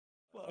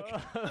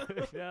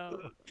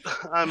No.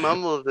 I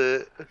mumbled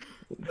it.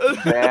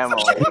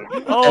 Family.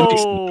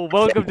 Oh,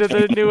 welcome to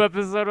the new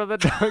episode of the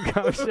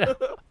DOGCOP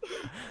show.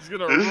 He's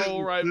gonna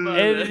roll right by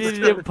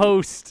Edited that. in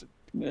post.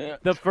 Yeah.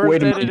 The first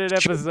Wait a minute. edited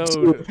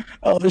episode.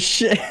 Oh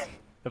shit.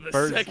 The The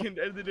first. second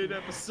edited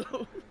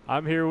episode.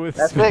 I'm here with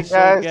That's it, special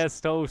guys.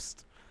 guest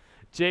host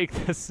Jake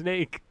the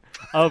Snake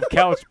of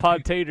Couch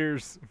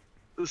Potators.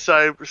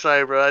 Sorry,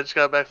 bro. I just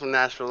got back from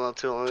Nashville not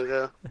too long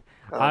ago.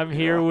 I'm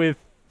here with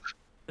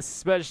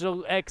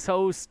special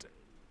ex-host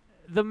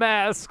The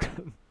Mask.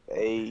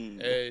 Hey.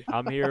 Hey,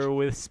 I'm here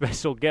with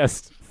special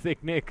guest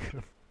Thick Nick,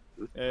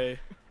 hey.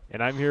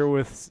 and I'm here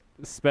with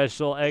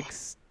special Yeah.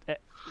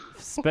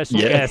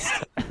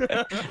 guest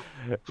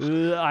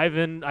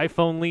Ivan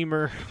iPhone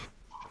Lemur,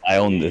 I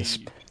own this.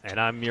 and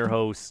I'm your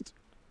host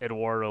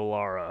Eduardo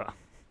Lara.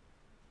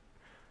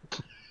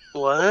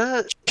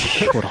 What?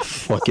 What a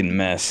fucking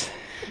mess.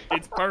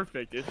 It's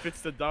perfect. It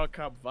fits the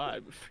DOGCOP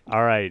vibe.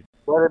 All right,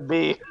 Let it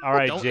be. all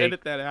right, Don't Jake.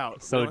 edit that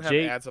out. So we don't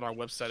Jake- have ads on our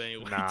website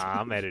anyway. Nah,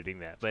 I'm editing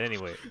that. But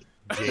anyway,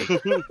 Jake,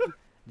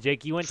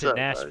 Jake, you went to What's up,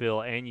 bud?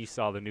 Nashville and you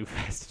saw the new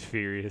Fast and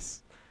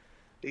Furious.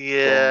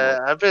 Yeah,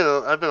 I've been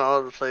all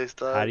over the place,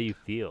 dog. How do you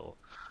feel?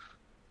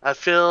 I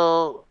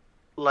feel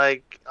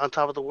like on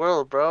top of the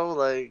world, bro.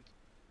 Like,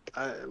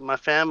 my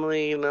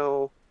family, you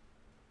know,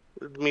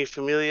 mi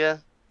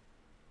familia.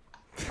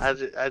 I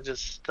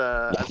just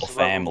love 'em.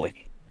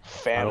 Family.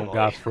 I don't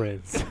got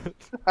friends.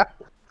 I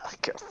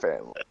got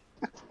family.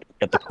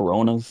 Got the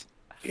coronas.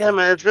 Yeah,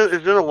 man, it's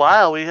been a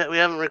while. We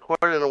haven't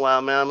recorded in a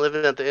while, man. I'm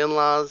living at the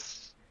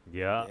in-laws.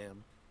 Yeah.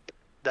 Damn.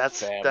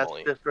 That's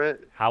Family.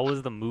 different. How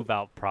was the move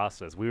out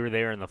process? We were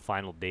there in the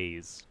final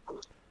days.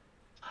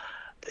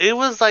 It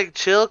was like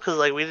chill because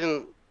like we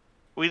didn't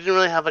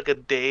really have like a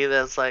day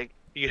that's like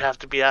you have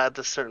to be out at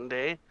this certain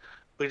day.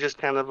 We just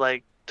kind of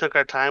like took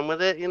our time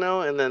with it, you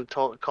know, and then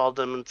called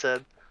them and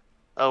said,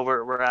 "Oh,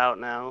 we're out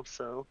now,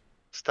 so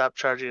stop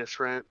charging us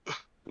rent."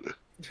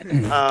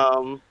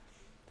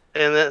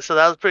 And then, so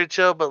that was pretty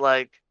chill. But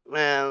like,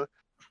 man,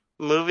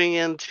 moving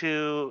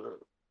into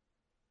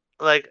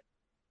like,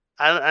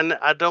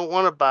 I don't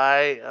want to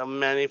buy a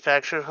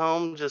manufactured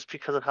home just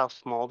because of how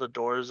small the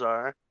doors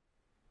are.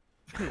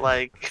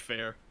 Like,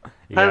 Fair.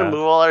 trying Yeah. to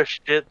move all our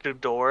shit through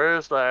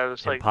doors, like, I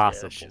was like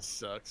Impossible. Yeah, shit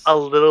sucks. a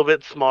little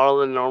bit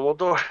smaller than normal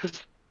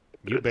doors.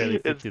 You barely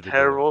fit It's through the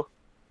terrible.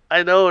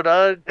 I know,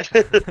 dog.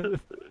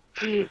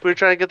 We're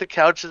trying to get the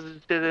couches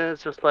and shit in.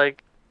 It's just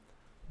like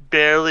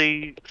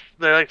barely.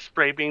 They're like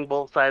scraping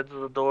both sides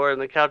of the door,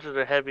 and the couches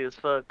are heavy as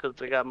fuck because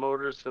they got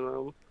motors in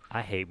them.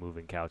 I hate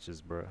moving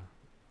couches, bro.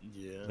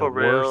 Yeah. For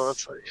real,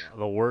 it's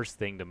The worst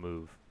thing to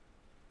move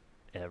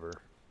ever.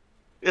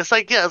 It's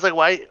like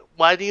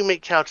why do you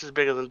make couches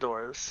bigger than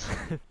doors?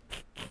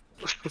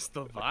 It's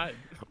the vibe.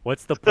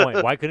 What's the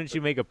point? Why couldn't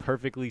you make a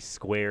perfectly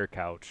square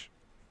couch?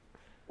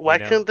 Why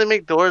know? couldn't they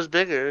make doors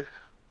bigger?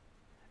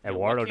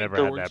 Eduardo Why can't never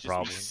doors had that just be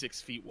problem.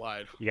 6 feet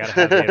wide. You gotta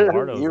have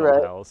Eduardo's old You're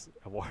right. house.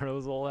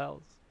 Eduardo's old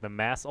house. The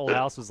Mass old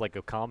house was like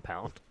a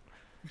compound.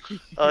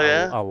 Oh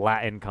yeah, A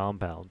Latin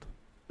compound.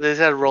 they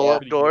just had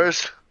roll-up Pretty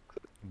doors.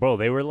 Bro,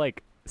 they were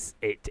like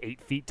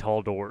 8 feet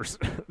tall doors.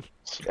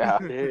 Yeah.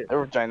 They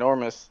were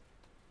ginormous.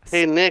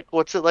 Hey Nick,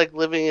 what's it like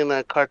living in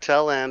a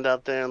cartel land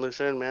out there in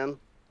Lucerne, man?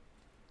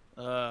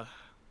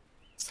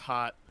 It's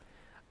hot.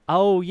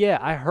 Oh yeah,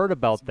 I heard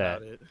about That's that.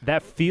 about it.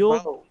 That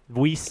field Bro,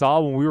 we saw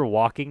when we were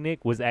walking,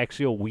 Nick, was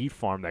actually a weed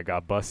farm that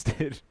got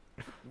busted.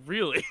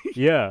 Really?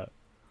 Yeah,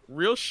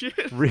 Real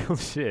shit? real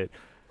shit.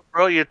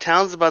 bro, your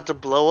town's about to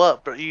blow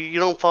up. Bro. You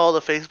don't follow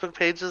the Facebook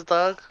pages,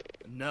 dog?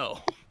 No.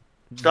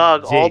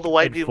 Dog, all Jake, the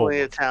white people in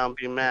your inform town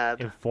be mad.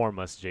 us. Inform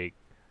us, Jake.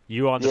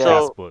 You on the Yeah.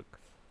 So-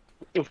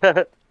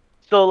 Facebook?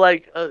 So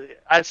like,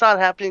 I saw it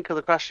happening because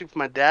across the street from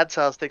my dad's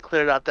house, they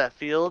cleared out that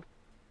field,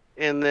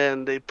 and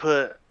then they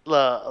put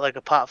like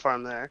a pot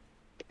farm there,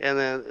 and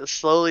then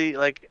slowly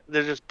like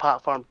there's just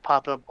pot farm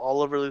popping up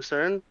all over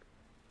Lucerne,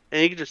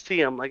 and you can just see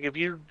them. Like if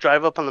you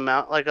drive up on the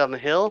mount, like on the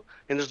hill,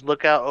 and just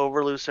look out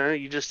over Lucerne,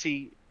 you just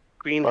see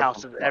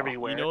greenhouses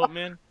everywhere. You know what,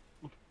 man?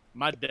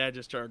 My dad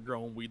just started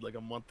growing weed like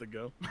a month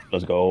ago.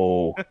 Let's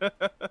go. How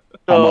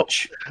So-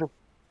 much?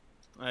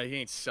 He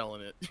ain't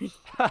selling it. He's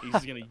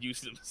just gonna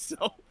use it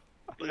himself.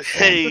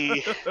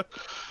 Hey,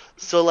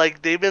 so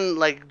like they've been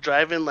like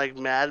driving like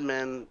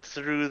madmen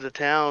through the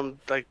town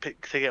like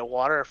to get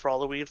water for all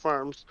the weed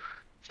farms.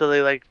 So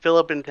they like fill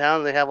up in town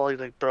and they have all these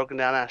like broken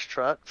down ass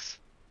trucks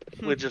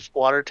with just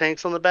water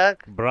tanks on the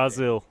back.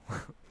 Brazil.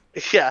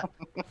 Yeah,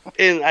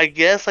 and I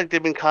guess like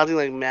they've been causing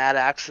like mad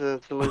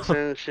accidents in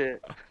Lucerne and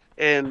shit.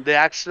 And the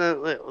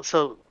accident,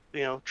 so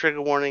you know,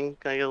 trigger warning,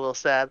 gonna get a little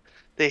sad.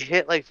 They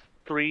hit like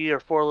 3 or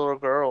 4 little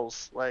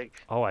girls.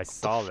 Like Oh, I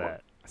saw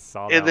that. I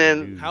saw And that. on the then-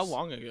 news. How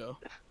long ago?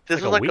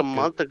 this like was a like week a ago.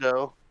 month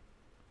ago.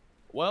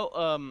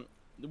 Well,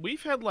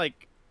 we've had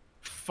like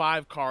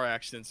 5 car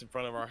accidents in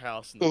front of our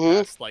house in the Mhm.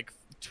 past like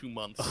 2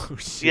 months. Oh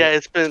shit. Yeah,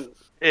 it's been,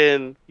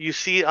 and you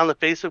see on the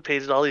Facebook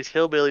pages all these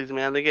hillbillies,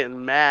 man. They're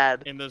getting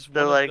mad. And there's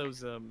They're one like- of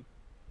those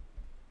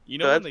you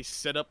know Go when ahead. they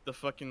set up the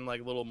fucking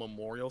like little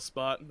memorial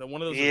spot?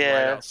 One of those is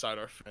Yeah. right outside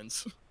our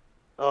fence.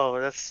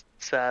 Oh, that's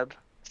sad.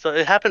 So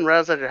it happened right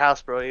outside your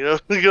house, bro. You know,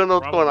 you don't know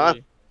what's going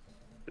on.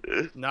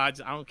 Probably. Nah, I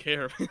don't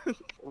care.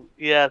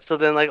 Yeah. So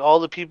then, like, all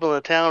the people in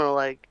the town are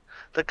like,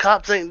 the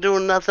cops ain't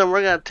doing nothing.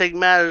 We're gonna take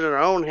matters in our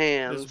own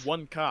hands. There's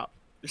one cop.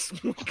 There's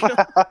one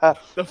cop.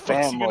 The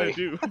fuck's he gonna Family.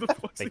 do? The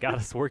fuck's They he got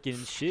us working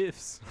in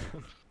shifts.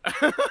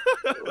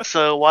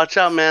 So watch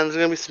out, man. There's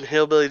gonna be some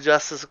hillbilly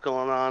justice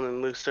going on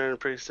in Lucerne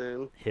pretty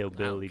soon.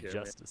 Hillbilly care,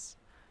 man. justice.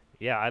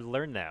 Yeah, I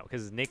learned that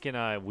because Nick and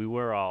I, we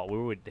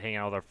would hang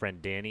out with our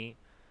friend Danny,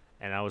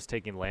 and I was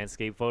taking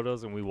landscape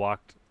photos, and we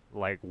walked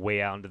like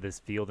way out into this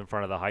field in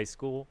front of the high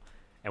school,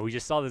 and we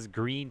just saw this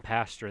green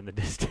pasture in the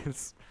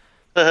distance,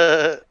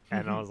 and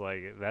I was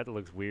like, that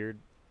looks weird.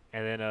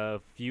 And then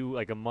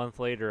a month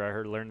later,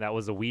 I learned that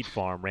was a weed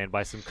farm ran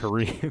by some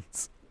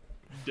Koreans.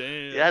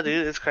 Damn. Yeah,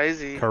 dude, it's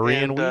crazy.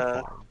 Korean And,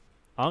 weed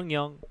farm.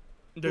 Young.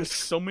 There's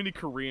so many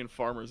Korean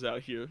farmers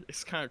out here.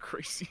 It's kind of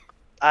crazy.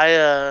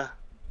 I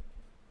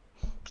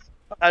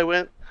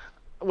went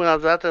when I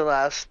was out there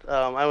last.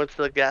 I went to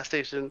the gas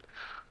station,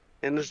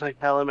 and this like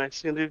hella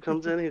Mexican dude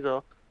comes in. He's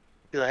like,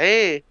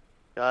 "Hey,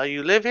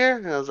 you live here?"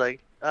 And I was like,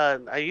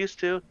 "I used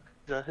to."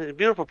 He's like, "It's a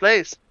beautiful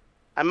place.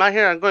 I'm out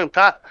here. I'm going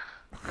pot."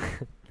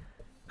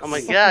 I'm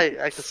like, "Yeah,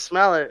 I can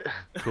smell it."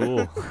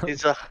 Cool.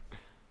 He's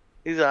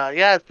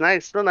yeah, it's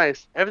nice, so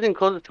nice. Everything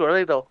closes too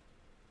early though.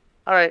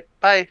 All right,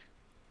 bye.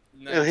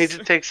 And he Nice.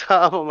 just takes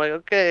off. I'm like,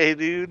 okay,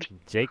 dude.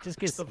 Jake just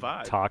gets the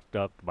vibe. talked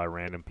up by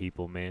random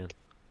people, man.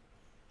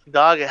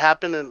 Dog, it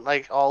happened in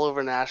like all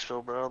over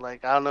Nashville, bro.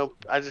 Like I don't know,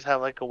 I just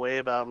have like a way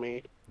about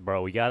me.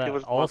 Bro, we got It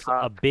was also one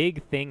a talk.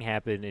 big thing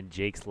happened in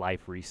Jake's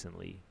life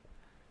recently.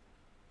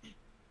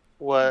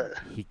 What?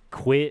 He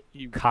quit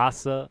You-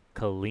 Casa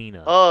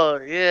Colina Oh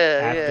yeah,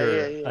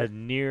 after yeah. a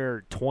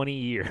near 20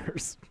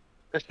 years.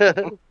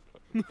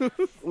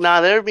 Nah,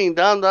 they were being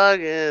dumb,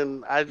 dog,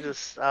 and I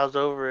was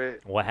over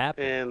it. What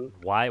happened? And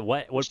Why?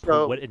 What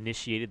So-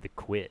 initiated the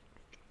quit?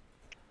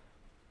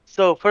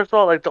 so first of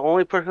all, like the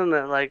only person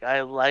that like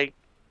I like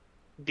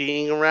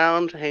being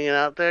around, hanging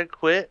out there,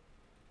 quit.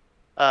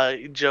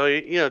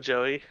 Joey, you know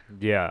Joey.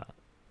 Yeah.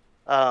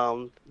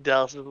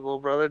 Dallas's little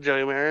brother,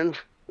 Joey Marin.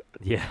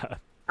 Yeah.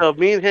 So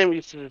me and him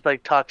used to just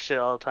like talk shit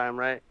all the time,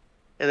 right?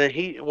 And then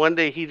one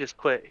day he just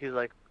quit. He's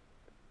like,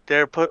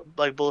 they're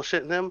like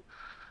bullshitting him,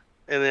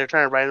 and they're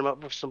trying to write him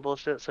up for some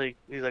bullshit. So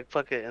he's like,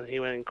 fuck it, and he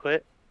went and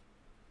quit.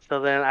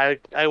 So then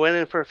I went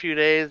in for a few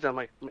days. I'm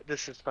like,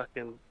 this is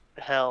fucking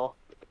hell.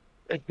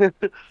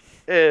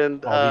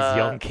 And All these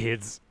young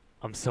kids.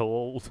 I'm so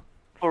old.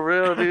 for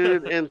real,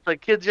 dude. And it's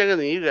like kids younger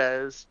than you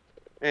guys.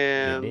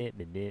 And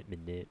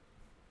Minute.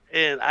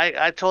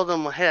 I told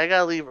them, hey, I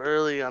gotta leave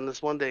early on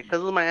this one day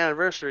because it was my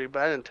anniversary,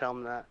 but I didn't tell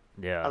them that. I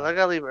was Yeah. like, I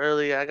gotta leave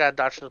early. I got a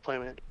doctor's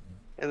appointment.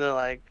 And they're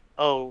like,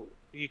 oh,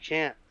 you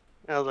can't.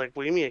 And I was like,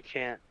 what do you mean I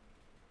can't?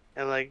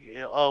 And like,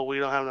 oh, we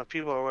don't have enough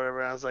people or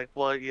whatever. And I was like,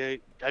 well,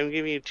 I'm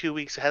giving you 2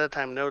 weeks ahead of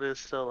time notice,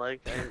 so like,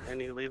 I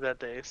need to leave that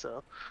day,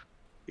 so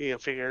you can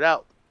figure it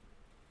out.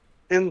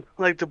 And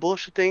like the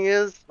bullshit thing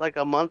is, like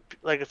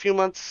a few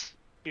months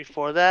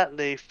before that,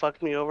 they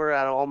fucked me over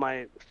out of all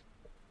my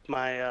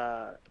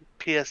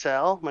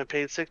PSL, my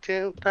paid sick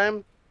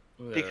time,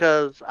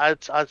 because I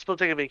was supposed to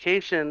take a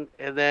vacation,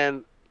 and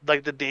then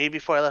like the day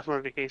before I left my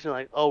vacation,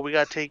 like, oh, we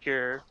gotta take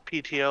your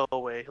PTO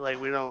away. Like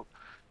we're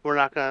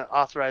not gonna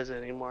authorize it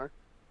anymore.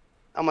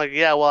 I'm like,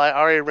 yeah, well, I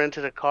already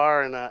rented a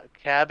car and a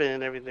cabin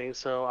and everything,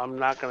 so I'm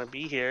not gonna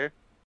be here.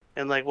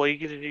 And like, well, you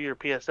get to do your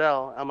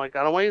PSL. I'm like,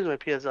 I don't want to use my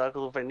PSL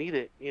because if I need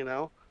it, you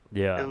know.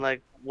 Yeah. And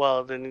like,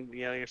 well, then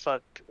you're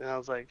fucked. And I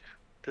was like,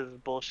 this is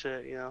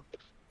bullshit, you know.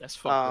 That's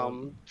fucked up.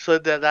 So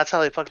that's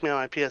how they fucked me on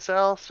my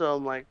PSL. So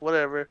I'm like,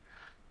 whatever.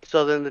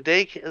 So then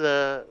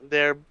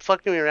they're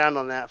fucking me around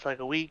on that for like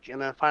a week,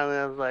 and then finally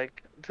I was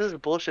like, this is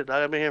bullshit,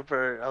 dog. I've been here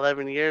for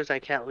 11 years. I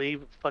can't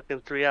leave fucking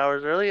 3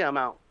 hours early. I'm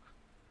out.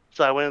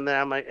 So I went in there.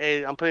 I'm like,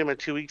 hey, I'm putting my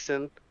 2 weeks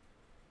in.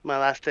 My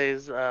last day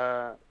is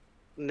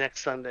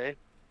next Sunday,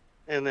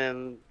 and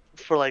then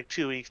for like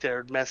 2 weeks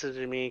they're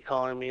messaging me,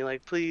 calling me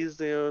like, please,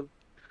 we'll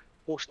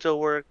still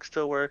work.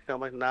 I'm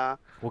like, nah.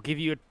 We'll give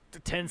you a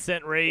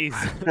 10-cent raise.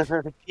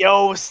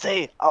 Yo,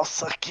 say, I'll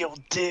suck your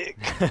dick.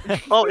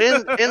 Oh,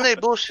 and they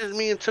bullshitted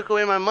me and took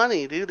away my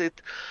money, dude.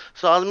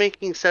 So I was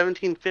making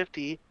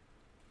 $17.50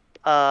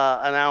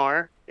 an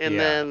hour, and Yeah.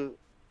 then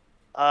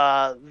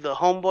the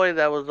homeboy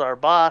that was our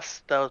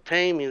boss that was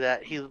paying me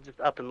that, he was just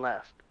up and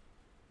left.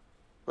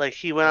 Like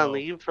he went on Oh.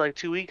 leave for like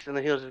 2 weeks, and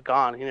then he was just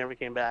gone. He never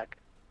came back.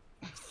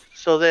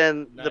 So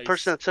then the Nice.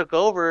 person that took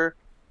over,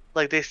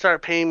 like they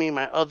started paying me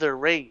my other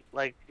rate,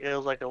 like it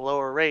was like a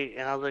lower rate,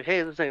 and I was like,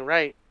 hey, this ain't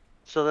right.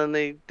 So then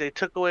they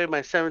took away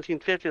my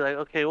 $17.50, like,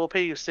 okay, we'll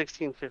pay you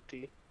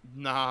 $16.50.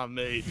 Nah,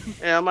 mate.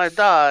 And I'm like,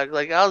 dog,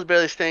 like I was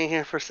barely staying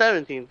here for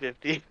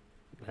 $17.50.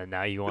 And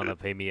now you want to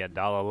pay me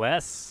 $1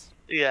 less?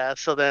 Yeah,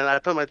 so then I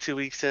put my 2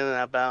 weeks in and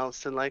I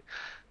bounced, and like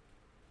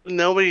I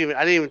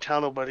didn't even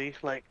tell nobody.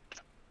 Like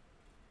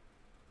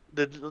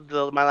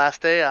my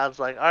last day, I was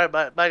like, all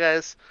right, bye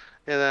guys.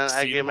 And then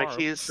I See you gave my tomorrow.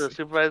 keys to the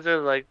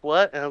supervisor, like,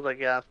 what? And I was like,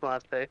 yeah, that's my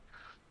last day.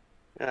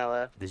 And I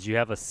left. Did you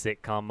have a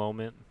sitcom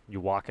moment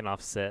You're walking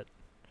off set.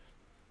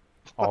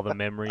 All the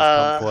memories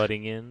come Uh,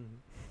 flooding in.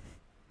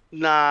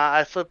 Nah,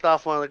 I flipped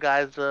off one of the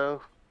guys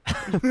though.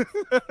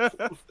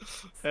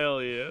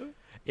 Hell yeah.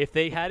 If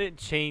they hadn't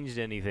changed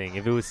anything,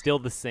 if it was still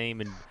the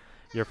same and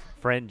your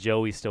friend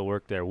Joey still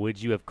worked there,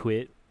 would you have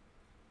quit?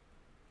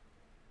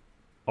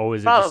 Or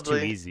was it just too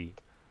Probably. easy?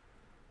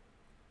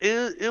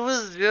 It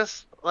was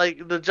just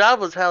like the job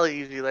was hella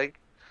easy. Like,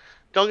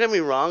 don't get me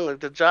wrong, like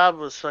the job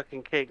was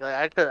fucking cake.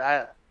 Like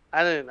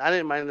I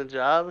didn't mind the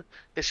job.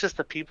 It's just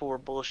the people were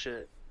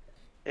bullshit.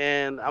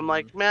 And I'm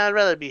like, man, I'd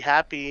rather be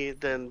happy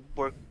than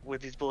work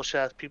with these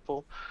bullshit ass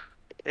people.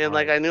 And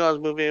like Right. I knew I was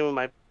moving in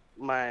with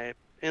my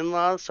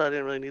in-laws, so I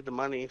didn't really need the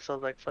money. So I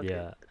was like, fuck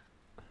Yeah. it.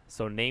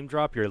 So name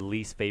drop your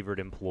least favorite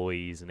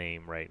employee's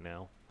name right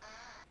now.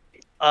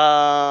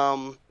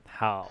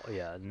 How?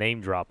 Yeah, name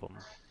drop them.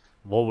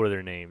 What were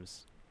their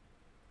names?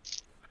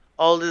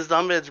 Oh, this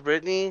dumb bitch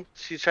Brittany,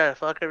 she tried to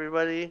fuck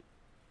everybody,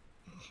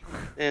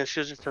 and she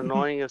was just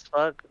annoying as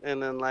fuck.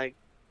 And then like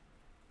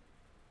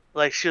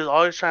she was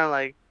always trying to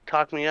like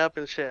talk me up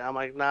and shit. I'm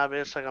like, nah,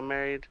 bitch, like I'm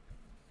married.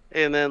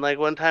 And then like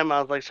one time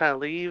I was like trying to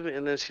leave,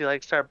 and then she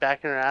like started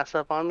backing her ass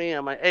up on me.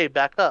 I'm like, hey,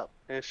 back up.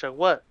 And she's like,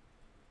 what?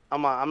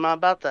 I'm like, I'm not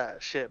about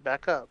that shit.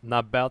 Back up.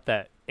 Not about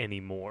that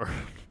anymore.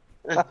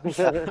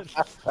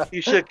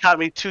 You should have caught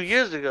me 2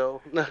 years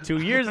ago. 2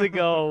 years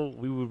ago,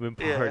 we would have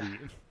been Yeah.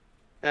 partying.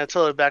 And I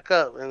told her back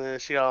up, and then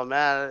she got all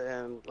mad,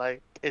 and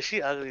like, is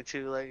she ugly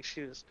too? Like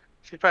she's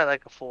probably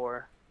like a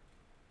 4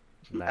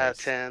 out of Nice.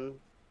 10,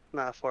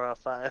 not a 4 out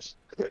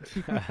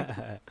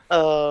of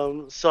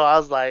 5. So I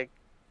was like,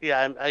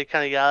 yeah, I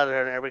kind of yelled at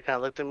her, and everybody kind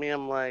of looked at me.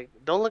 I'm like,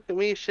 don't look at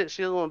me, shit.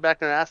 She was the one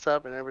backing her ass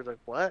up, and everybody's like,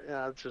 what? And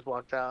I just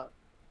walked out.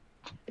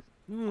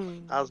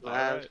 I was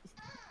mad. Alright.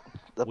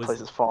 That Was-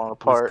 place is falling Was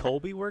apart.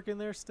 Colby working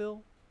there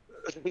still?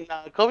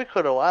 Nah, Kobe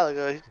quit a while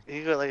ago.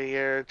 He quit like a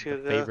year or two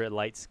The ago. favorite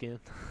light skin?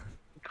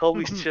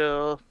 Kobe's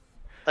chill.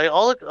 Like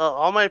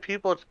all my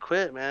people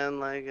quit, man.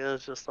 Like it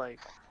was just like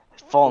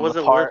It's it falling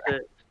wasn't apart.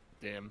 worth it.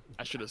 Damn,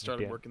 I should have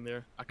started Yeah. working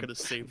there. I could have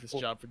saved this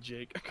job for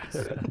Jake.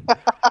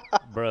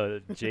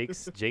 Bro,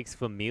 Jake's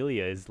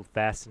familia, his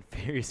Fast and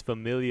Furious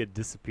familia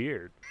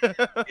disappeared.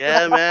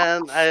 Yeah,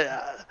 man.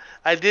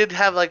 I did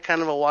have like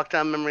kind of a walk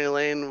down memory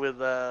lane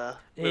with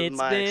It's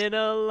my been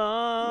a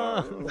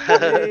long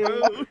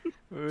Because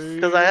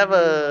because I have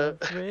a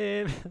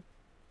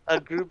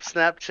group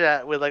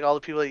Snapchat with like all the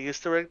people that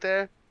used to work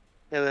there,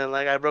 and then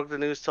like I broke the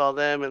news to all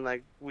them, and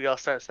like we all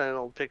started sending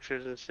old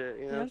pictures and shit,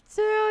 you know. I'll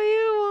tell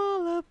you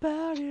all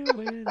about it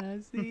when I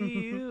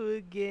see you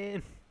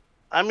again.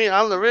 I mean,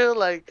 on the real,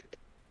 like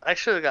I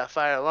should have got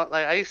fired.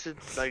 Like I used to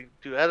like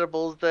do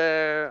edibles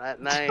there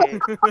at night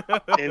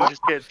and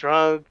just get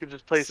drunk and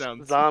just play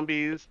Sounds-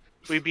 zombies.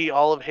 We beat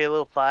all of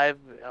Halo 5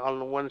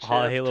 on one shift.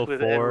 All Halo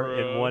with 4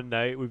 Eddie. in one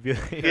night would be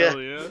like, Yeah. Hell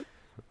yeah.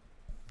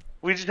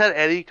 We just had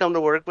Eddie come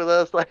to work with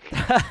us. Like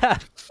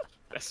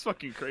That's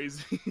fucking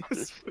crazy.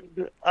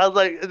 I was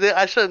like,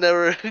 I should have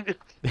never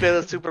been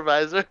a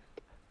supervisor.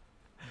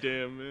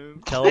 Damn,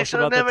 man. Tell They us should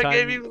have about the never time.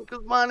 gave you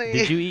good money.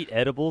 Did you eat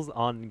edibles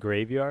on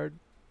Graveyard?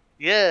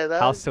 Yeah,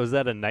 that How was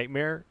that a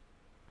nightmare?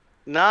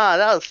 Nah,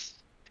 that was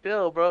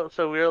chill, bro.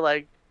 So we were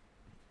like,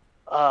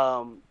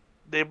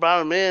 they brought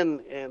them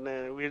in, and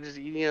then we were just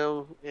eating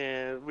them,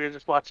 and we were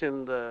just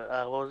watching the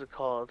what was it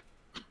called,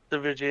 the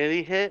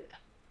Virginity Hit.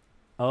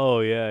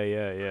 Oh yeah.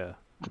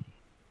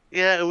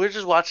 Yeah, and we were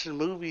just watching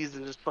movies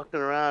and just fucking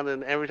around,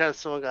 and every time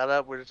someone got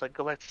up, we're just like,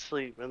 go back to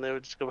sleep, and they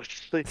would just go back to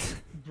sleep.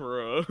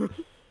 Bro.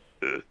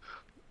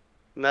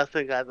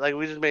 Nothing got like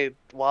we just made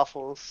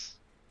waffles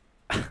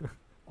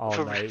All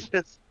for night.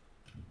 breakfast.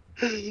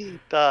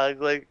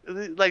 Dog, like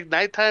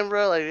nighttime,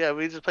 bro. Like yeah,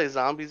 we just play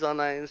zombies all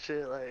night and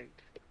shit. Like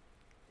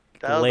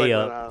that was like when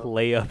I was-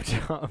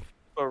 Layup job.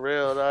 for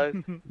real,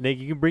 dog. Nick,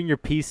 you can bring your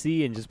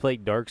PC and just play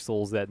Dark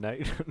Souls that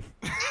night.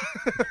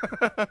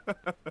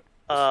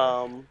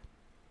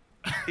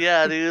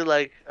 Yeah, dude,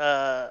 like,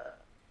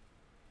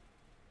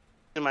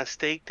 in my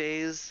steak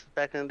days,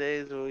 back in the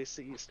days when we used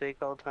to eat steak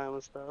all the time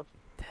and stuff.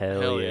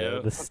 Hell yeah. yeah.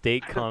 The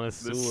steak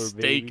connoisseur, The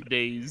steak baby.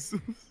 days.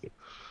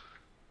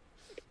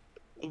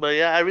 But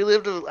yeah, I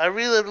relived a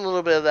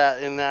little bit of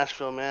that in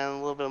Nashville, man. A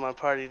little bit of my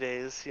party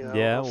days, you know.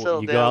 Yeah, I've well,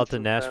 settled you go down out to since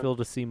then. Nashville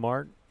to see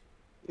Mark?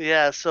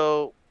 Yeah,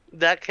 so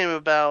that came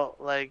about,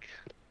 like,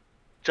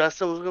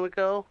 Justin was gonna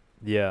go,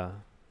 Yeah.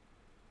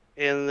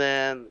 and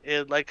then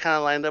it, like, kind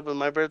of lined up with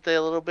my birthday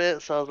a little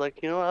bit, so I was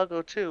like, you know what, I'll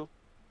go too.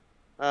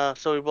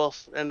 So we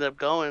both ended up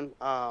going.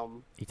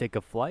 You take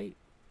a flight?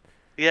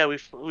 Yeah, we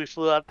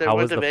flew out there, How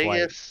went was to the flight?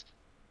 Vegas.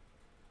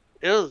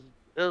 It was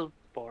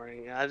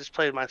boring. I just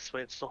played my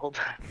Switch the whole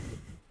time.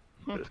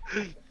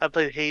 I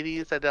played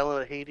Hades. I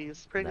downloaded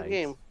Hades. Pretty Nice. good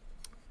game.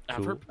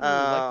 I've heard Cool. people really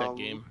like that Um,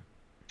 game.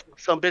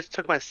 Some bitch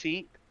took my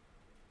seat.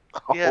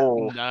 Yeah.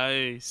 Oh,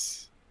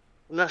 Nice.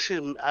 No, she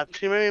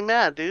made me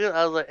mad, dude.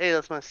 I was like, hey,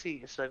 that's my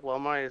seat. She's like, well,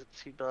 I'm already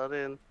seatbelt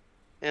in.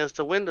 And it's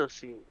the window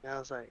seat. And I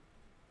was like,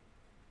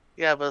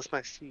 yeah, but it's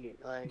my seat.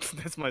 Like,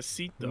 That's my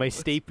seat, though. My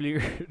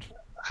stapler.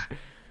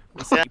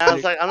 yeah, I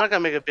was like, I'm not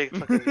gonna make a big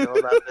fucking deal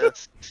about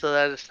this. So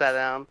I just sat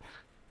down.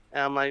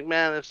 And I'm like,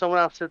 man, if someone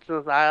else sits in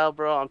this aisle,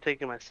 bro, I'm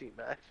taking my seat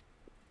back.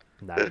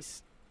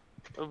 Nice.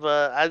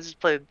 But I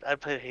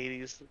played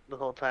Hades the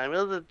whole time.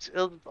 It was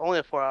only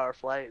a 4-hour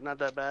flight, not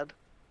that bad.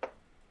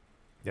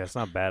 Yeah, it's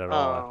not bad at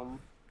all.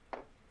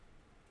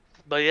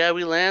 But yeah,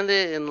 we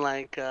landed in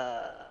like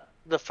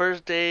the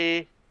first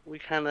day. He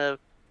kind of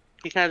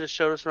just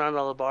showed us around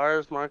all the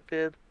bars. Mark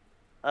did.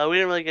 We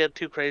didn't really get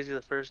too crazy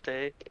the first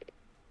day.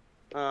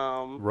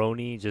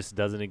 Roni just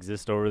doesn't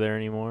exist over there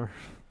anymore.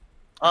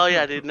 Oh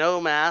yeah, dude,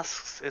 no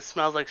masks. It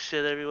smells like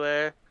shit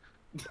everywhere.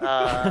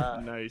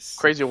 Nice.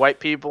 Crazy white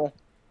people.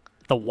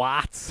 The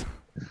Watts.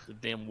 The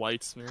damn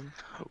whites, man.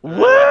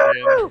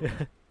 Woo!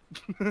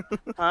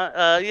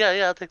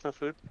 Yeah, I'll take my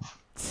food.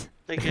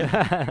 Thank you.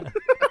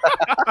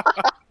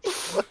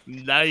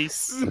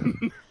 Nice.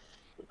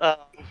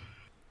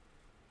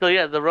 So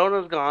yeah, the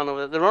Rona's gone over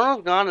there. The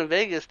Rona's gone in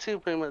Vegas too.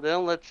 Pretty much, they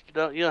don't let you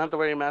don't have to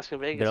wear your mask in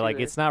Vegas. They're like,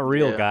 either. it's not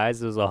real, Yeah.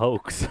 guys. It was a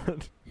hoax.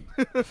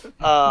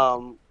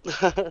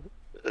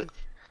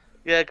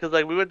 Yeah, cause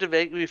like we went to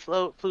Vegas, we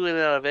flew in and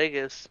out of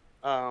Vegas.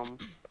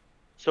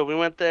 So we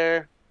went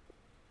there.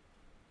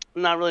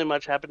 Not really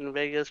much happened in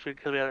Vegas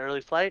because we had an early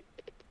flight.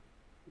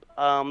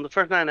 The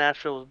first night in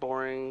Nashville was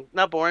boring.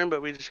 Not boring,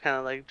 but we just kind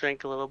of like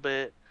drank a little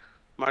bit.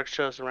 Mark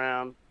showed us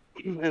around.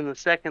 And the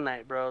second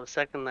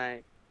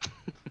night,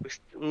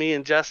 me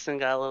and Justin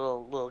got a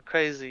little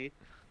crazy.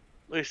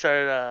 We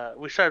started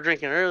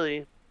drinking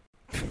early.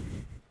 And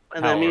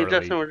How then me and early?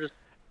 Justin were just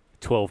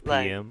 12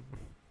 Like- p.m.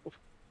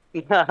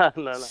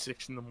 no.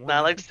 6 in the morning.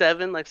 Not like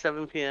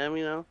 7 p.m.,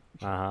 you know?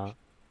 Uh-huh.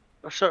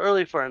 So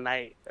early for a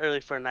night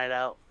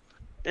out.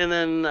 And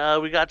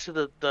then we got to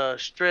the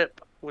strip,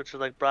 which is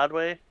like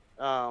Broadway.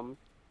 And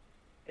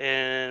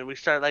we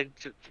started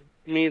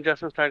me and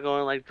Justin started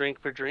going like drink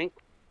for drink.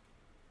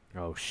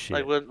 Oh,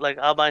 shit. Like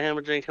I'll buy him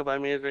a drink, he'll buy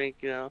me a drink,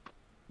 you know.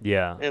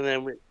 Yeah. And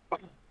then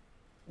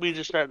we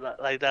just started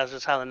like that's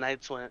just how the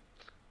nights went.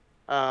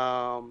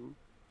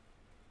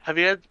 Have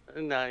you had?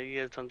 No,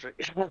 you guys don't drink.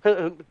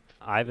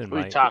 Ivan What are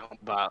you might. talking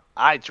about?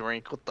 I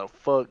drink. What the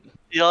fuck?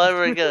 Y'all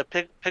ever get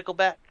a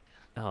pickleback?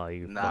 Oh,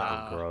 you Nah.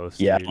 fucking gross.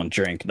 Yeah, I dude. don't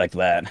drink like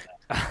that.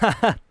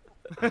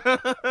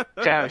 What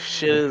kind of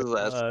shit is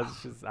that?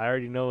 It's just, I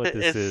already know what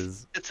this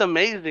is. It's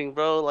amazing,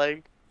 bro.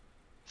 Like,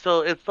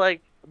 so it's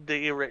like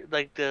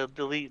the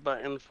delete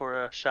button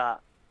for a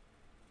shot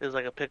is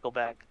like a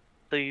pickleback.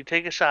 So you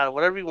take a shot of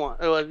whatever you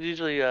want. It was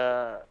usually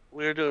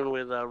we were doing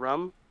with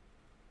rum.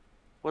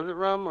 Was it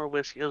rum or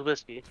whiskey? It was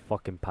whiskey.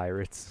 Fucking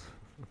pirates.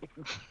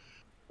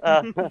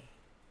 So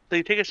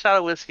you take a shot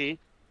of whiskey,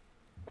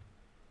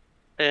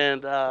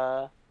 and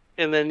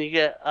then you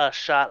get a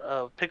shot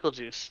of pickle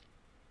juice,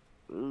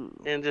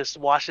 and just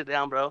wash it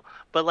down, bro.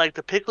 But like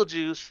the pickle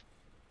juice,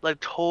 like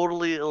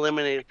totally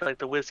eliminates like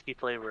the whiskey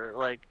flavor.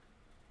 Like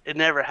it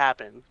never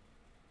happened.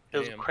 It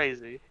was Damn.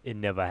 crazy. It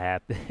never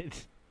happened.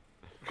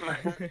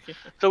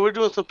 So we're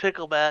doing some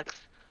picklebacks.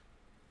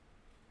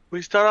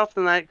 We start off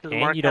the night because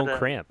And Mark you had don't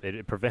cramp.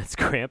 It prevents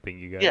cramping,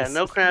 you guys. Yeah,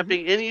 no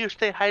cramping, and you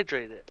stay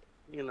hydrated.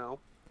 You know,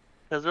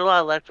 because there are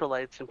a lot of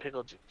electrolytes in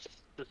pickle juice.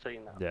 Just so you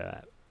know.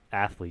 Yeah.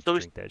 Athletes So we-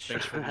 drink that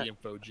shit. Thanks for the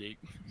info, Jake.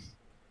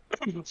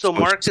 So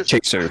Mark is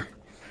Chaser.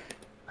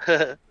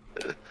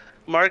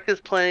 Mark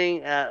is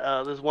playing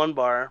at this one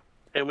bar,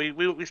 and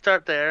we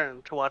start there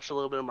and to watch a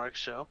little bit of Mark's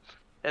show,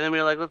 and then we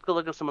were like, let's go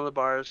look at some other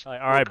bars. Like,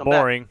 We'll all right, come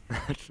back. boring.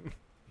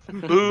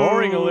 Boo!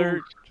 Boring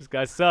alert. This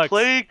guy sucks.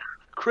 Play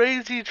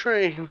Crazy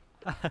Train.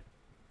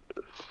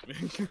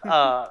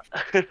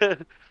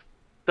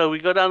 So we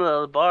go down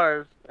to the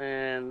bars,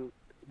 and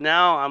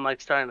now I'm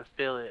like starting to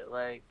feel it.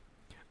 Like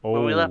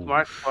when we left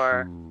Mark's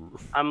bar, ooh.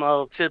 I'm a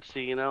little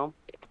tipsy, you know,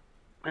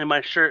 and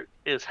my shirt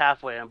is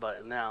halfway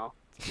unbuttoned now.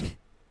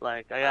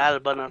 Like I had a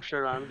button-up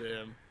shirt on.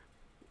 Damn.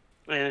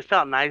 And it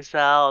felt nice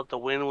out. The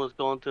wind was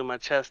going through my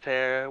chest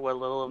hair, what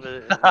little of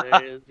it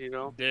there is, you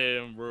know.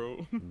 Damn,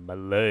 bro. My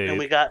leg. And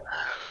we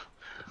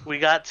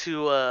got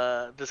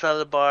to this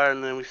other bar,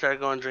 and then we started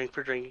going drink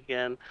for drink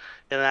again.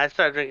 And then I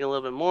started drinking a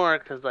little bit more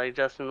because like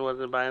Justin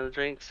wasn't buying the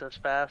drinks as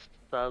fast.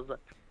 So I was like,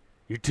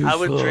 You're too I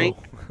would slow. drink-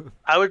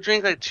 I would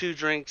drink like 2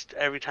 drinks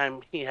every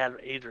time he had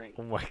a drink.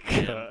 Oh my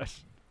gosh.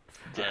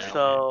 Damn.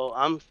 So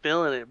I'm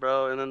feeling it,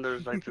 bro. And then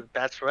there's like this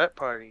bachelorette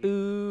party,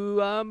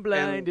 Ooh, I'm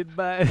blinded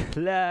by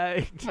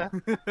light.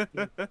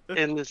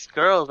 and this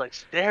girl's like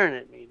staring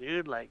at me,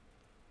 dude. Like,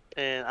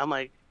 and I'm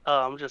like, oh,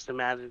 I'm just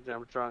imagining that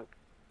I'm drunk.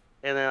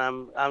 And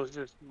then I'm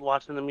just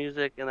watching the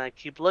music, and I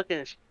keep looking,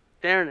 and she's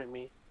staring at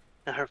me,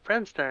 and her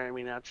friend's staring at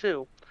me now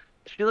too.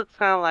 She looks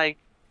kind of like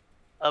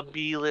a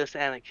B-list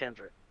Anna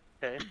Kendrick.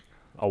 Okay.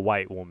 A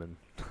white woman.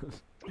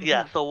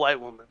 Yeah, so white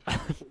woman,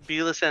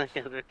 B-list Anna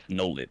Kendrick.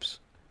 No lips.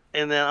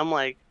 And then I'm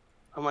like,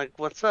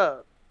 what's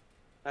up?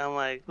 And I'm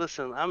like,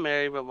 listen, I'm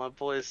married, but my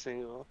boy's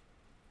single.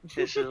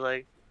 And she's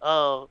like,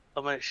 oh,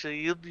 I'm like, so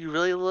you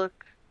really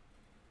look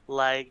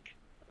like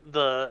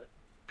the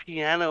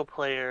piano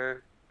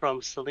player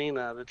from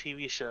Selena, the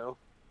TV show.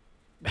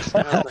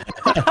 And I was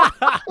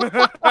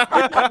like,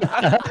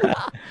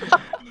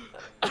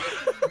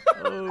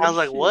 Oh, I was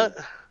like, shit. what?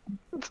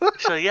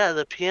 So yeah,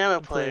 the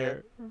piano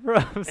player.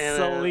 From And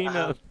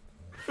Selena.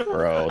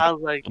 Bro. I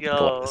was like, yo,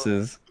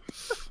 Glasses.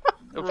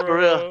 for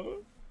real.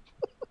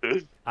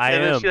 I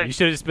And then am. she, like- You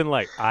should have just been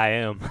like, I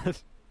am.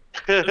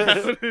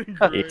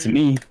 It's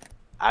me.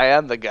 I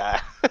am the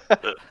guy.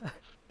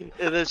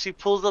 And then she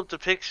pulls up the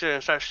picture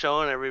and starts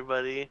showing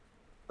everybody,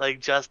 like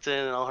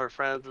Justin and all her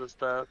friends and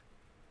stuff.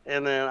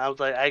 And then I was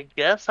like, I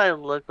guess I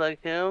look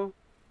like him.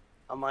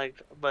 I'm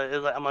like, but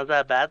is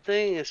that a bad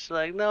thing? And she's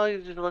like, no, you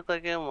just look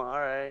like him. Well, all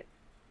right.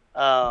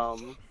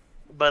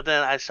 But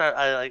then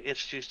I like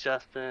introduced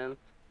Justin,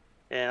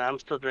 and I'm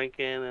still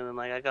drinking, and then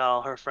like I got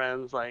all her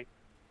friends, like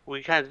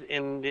we kind of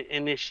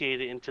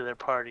initiated into their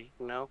party,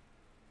 you know.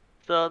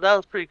 So that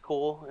was pretty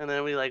cool. And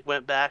then we like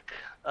went back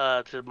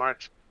to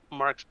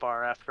Mark's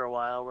bar after a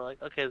while. We're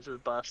like, okay, this is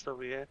bust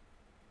over here,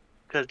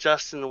 because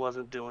Justin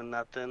wasn't doing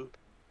nothing.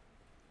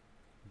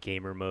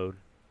 Gamer mode.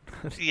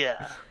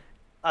 Yeah,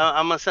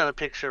 I'm gonna send a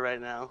picture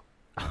right now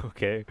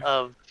Okay.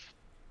 of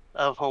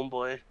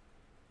homeboy.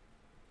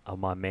 Of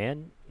my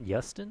man,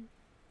 Justin?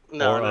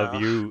 No, or no.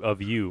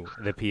 of you,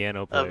 the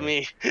piano player? Of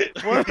me.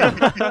 What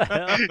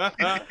the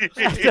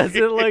hell?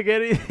 Doesn't look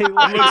anything It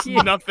like looks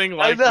you. nothing I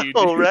like know, you,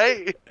 dude.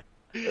 right?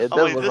 It Oh,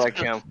 does wait, look this like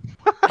guy- him.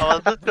 Oh,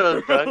 this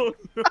guy's drunk.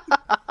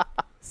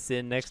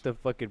 Sitting next to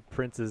fucking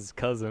Prince's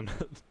cousin.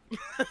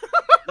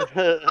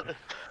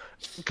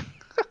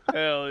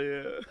 Hell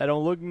yeah. I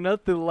don't look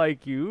nothing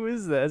like you. Who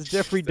is that? That's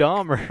Jeffrey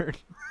Dahmer.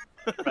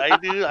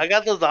 Right, dude? I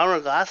got those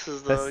armor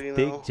glasses, though, That's you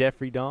big know.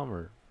 Jeffrey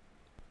Dahmer.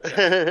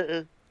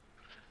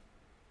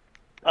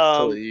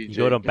 Totally You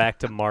Jake. go back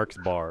to Mark's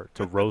bar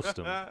to roast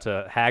him,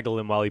 to haggle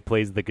him while he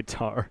plays the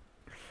guitar.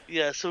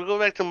 Yeah, so we go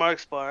back to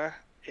Mark's bar,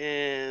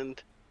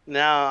 and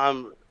now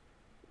I'm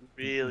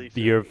really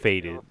You're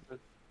faded, faded.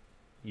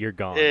 You're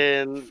gone.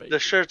 and the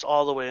Faded. shirt's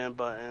all the way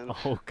unbuttoned.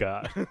 Oh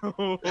god.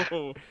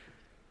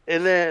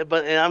 And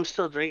I'm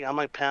still drinking. I'm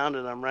like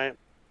pounding them, right?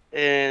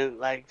 And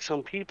like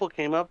some people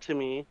came up to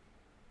me,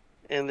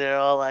 and they're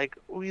all like,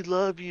 "We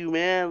love you,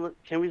 man.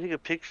 Look, can we take a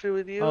picture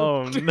with you?"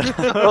 Oh no.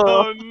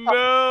 Oh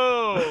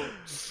no.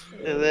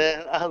 And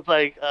then I was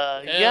like,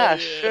 Hell yeah, yeah.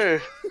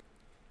 sure.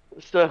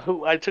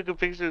 So I took a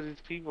picture of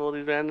these people,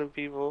 these random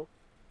people.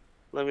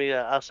 Let me,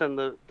 I'll send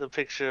the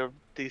picture of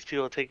these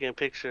people taking a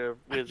picture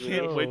I with me.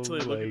 can't wait till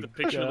they Oh look my at the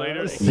picture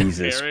later. gosh. and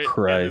Jesus compare it,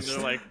 Christ. And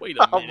then they're like, wait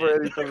a I'm ready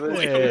minute. for this.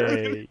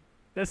 Hey,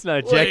 that's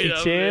not Wait Jackie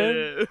a Chan.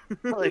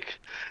 minute. Like,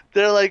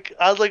 they're like,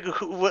 I was like,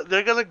 what?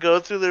 They're gonna go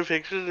through their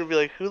pictures and be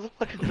like, who the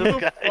fuck is Who this the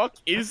guy? fuck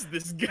is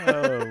this guy?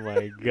 Oh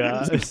my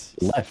gosh.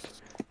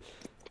 Left.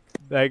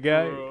 That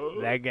guy.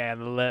 Bro. That guy on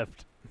the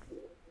left.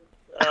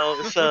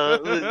 Oh, so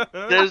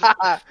there's,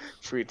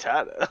 Free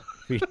Tata.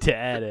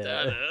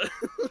 Retarded.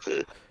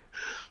 and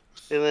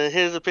then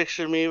here's a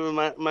picture of me with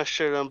my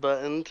shirt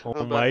unbuttoned.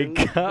 Oh my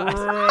unbuttoned. god.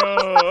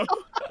 Bro.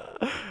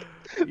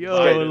 Yo,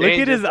 Okay, look at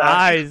danger his time.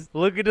 eyes.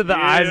 Look into the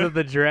eyes Yeah. of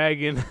the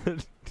dragon.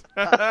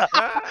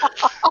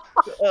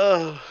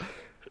 Oh,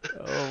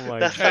 Oh my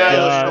that's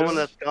gosh. someone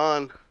that's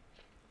gone.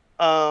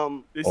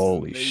 This is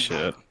Holy amazing.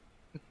 shit.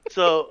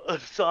 So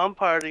I'm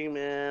partying,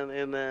 man,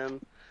 and then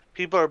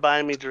people are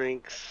buying me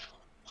drinks.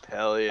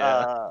 Hell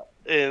yeah.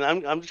 And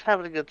I'm just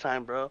having a good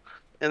time, bro.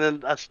 And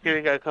then a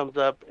security guy comes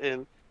up,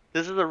 and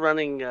this is a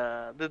running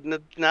now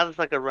it's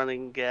like a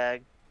running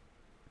gag.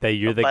 That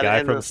you're the By the guy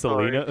end of from the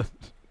story. Selena?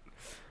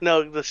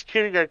 No, the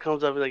security guy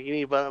comes up and like, you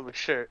need to button up my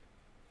shirt.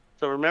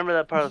 So remember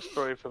that part of the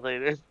story for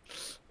later.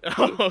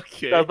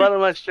 Okay. So I button up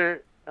my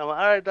shirt. I'm like,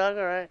 all right, dog,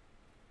 all right.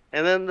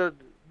 And then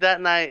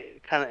that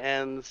night kind of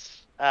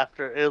ends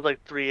after it was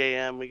like 3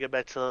 a.m. We get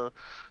back to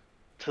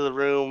the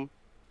room.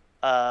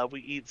 We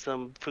eat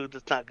some food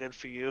that's not good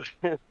for you,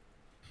 and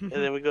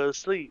then we go to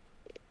sleep.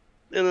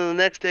 And then the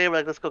next day we're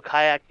like, let's go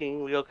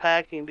kayaking. We go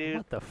kayaking, dude.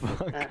 What the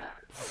fuck?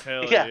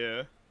 Hell Yeah.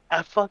 yeah.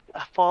 I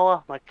fall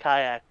off my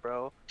kayak,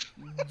 bro.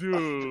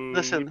 Dude.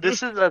 Listen,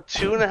 this is a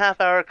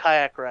 2.5-hour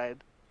kayak ride.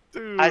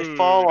 Dude. I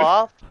fall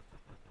off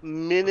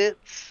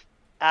minutes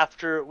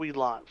after we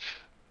launch.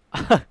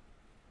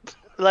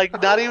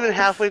 Like not even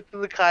halfway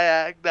through the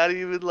kayak, not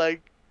even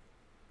like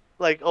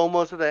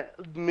almost at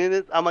that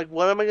minute. I'm like,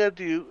 what am I gonna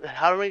do?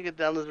 How am I gonna get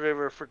down this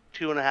river for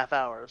 2.5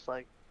 hours?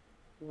 Like,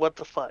 what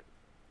the fuck?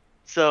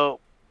 So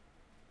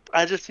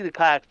I just see the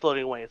kayak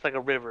floating away. It's like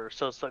a river,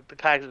 so it's like the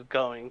kayak is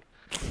going.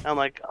 I'm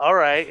like, all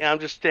right, and I'm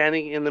just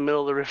standing in the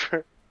middle of the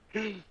river.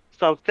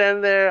 So I'm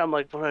standing there. I'm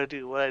like, what do I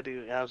do? What do I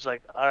do? And I was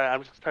like, all right, I'm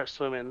just gonna start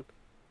swimming,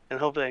 and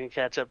hopefully I can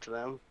catch up to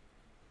them.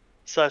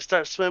 So I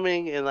start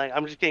swimming, and like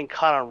I'm just getting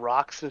caught on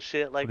rocks and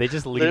shit. Like They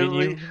just leaving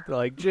literally- you? They're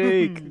like,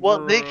 Jake.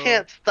 Well, they Bro.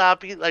 can't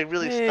stop you, like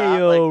really Hey, stop.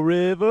 yo, Like,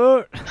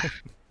 river.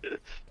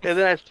 and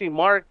then I see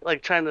Mark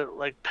like trying to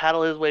like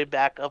paddle his way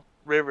back up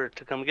river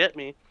to come get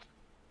me.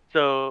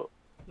 So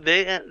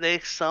they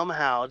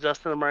somehow,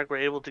 Justin and Mark, were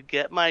able to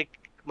get my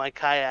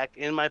kayak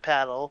in my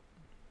paddle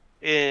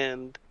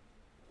and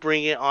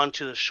bring it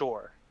onto the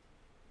shore.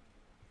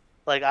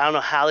 Like I don't know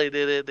how they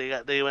did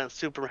it. They went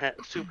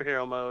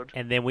superhero mode.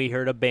 And then we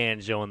heard a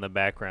banjo in the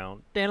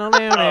background. I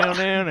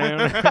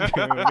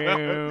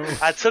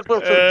took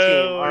one for the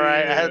team. All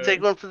right, I had to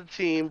take one for the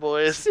team,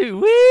 boys.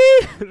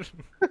 Sweet.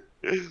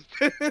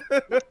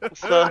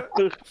 So,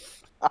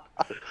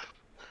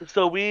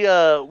 so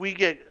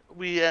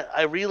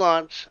I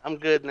relaunch. I'm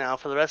good now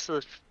for the rest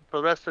of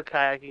the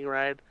kayaking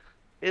ride.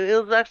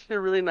 It was actually a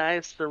really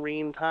nice,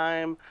 serene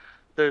time.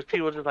 There's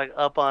people just like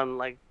up on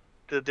like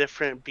the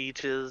different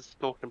beaches,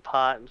 smoking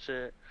pot and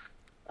shit.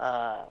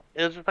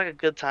 It was just like a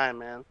good time,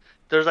 man.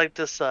 There's like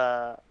this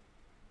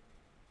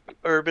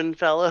urban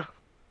fella.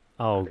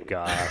 Oh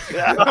gosh.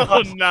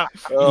 Oh no!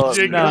 Oh,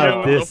 Jigging not in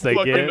with this the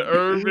fucking again.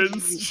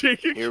 Urbans.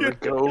 Jigging Here we in.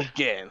 go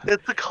again.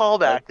 It's a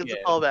callback. It's Again.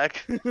 a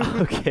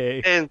callback.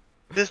 Okay. And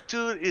this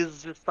dude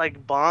is just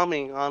like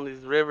bombing on these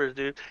rivers,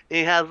 dude. And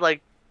he has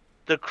like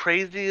the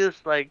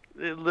craziest, like,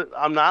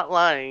 I'm not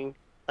lying,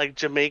 like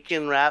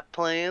Jamaican rap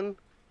playing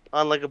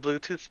on like a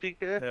Bluetooth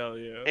speaker. Hell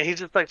yeah! And he's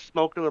just like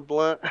smoking a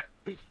blunt.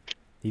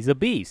 He's a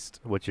beast.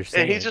 What you're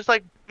saying? And he's just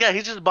like, yeah,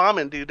 he's just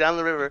bombing, dude, down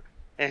the river.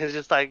 And he's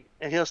just like,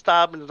 and he'll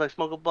stop and just like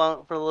smoke a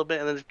blunt for a little bit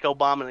and then just go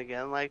bombing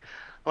again. Like,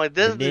 I'm like,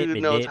 this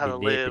dude knows how to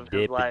live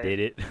his life. Did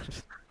it?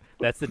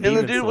 That's the And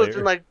demon the dude slayer. was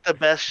in like the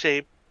best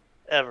shape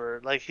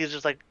ever. Like he's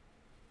just like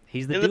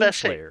He's the in the demon best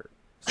shape.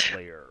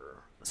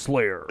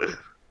 Slayer.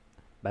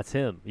 That's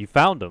him. You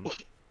found him.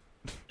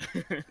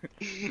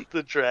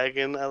 the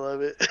dragon. I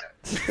love it.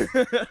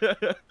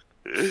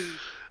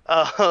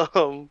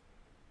 um.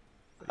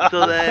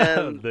 So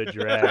then The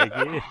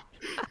dragon.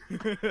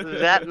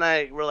 that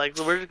night we're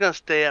just gonna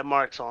stay at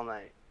Mark's all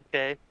night.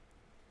 Okay.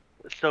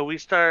 So we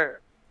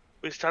start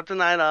the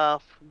night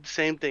off.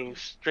 Same thing.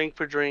 Drink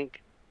for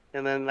drink.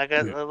 And then I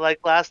got like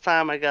last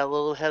time I got a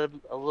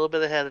little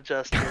bit ahead of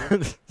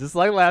Justin. Just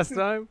like last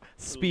time.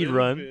 Speed A little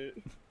run.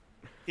 bit.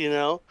 You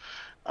know.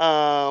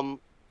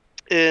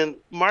 And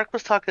Mark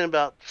was talking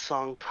about the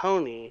song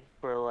Pony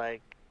for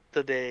like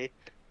the day.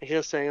 And he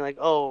was saying like,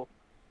 oh,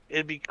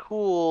 it'd be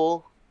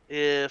cool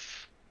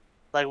if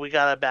like we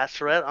got a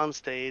bachelorette on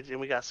stage and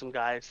we got some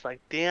guys to, like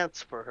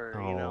dance for her,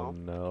 you know,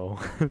 no.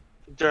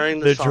 during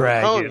the, The song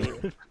dragon.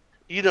 Pony.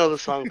 You know the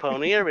song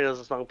Pony. Everybody knows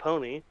the song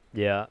Pony.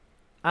 Yeah.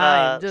 Uh,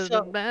 I'm just so-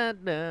 a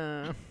bad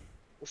man.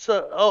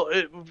 So,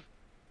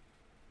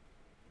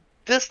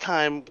 this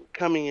time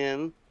coming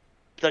in,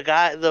 the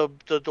guy, the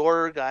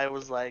door guy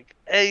was like,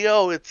 "Hey,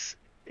 yo, it's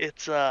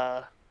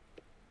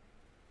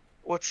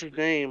what's his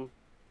name?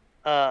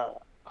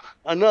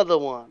 Another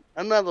one.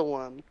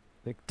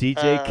 Like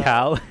DJ Uh,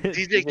 Khaled.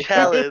 DJ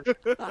Khaled."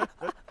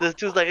 This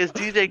dude's like, "It's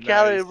DJ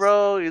Khaled, Nice.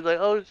 bro." He's like,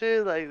 "Oh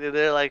shit!" Like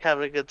they're like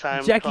having a good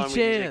time. Jackie calling me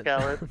Chan. DJ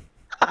Khaled.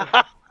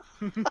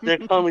 They're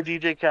calling me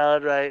DJ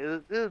Khaled,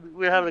 right?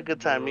 We're having a good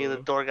time. Me and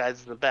the door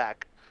guys in the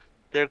back.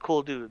 They're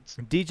cool dudes.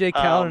 DJ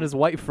Khaled and Um, his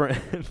white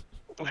friend.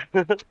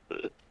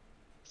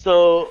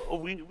 So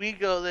we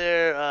go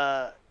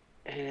there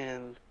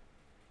and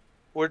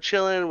we're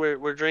chilling,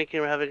 we're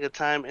drinking, we're having a good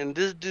time, and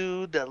this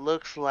dude that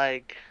looks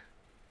like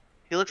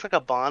a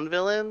Bond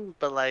villain,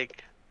 but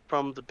like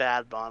from the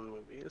bad Bond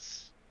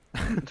movies.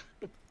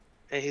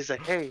 And he's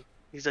like, "Hey,"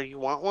 he's like, "You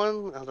want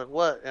one?" I was like,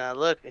 "What?" And I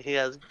look, and he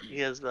has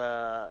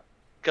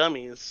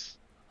gummies.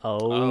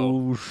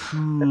 Oh,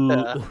 shoot.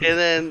 And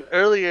then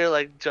earlier,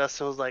 like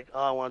Justin was like,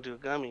 "Oh, I want to do a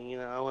gummy. You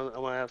know, I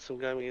want to have some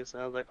gummies."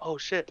 And I was like, "Oh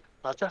shit,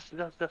 Justin."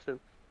 I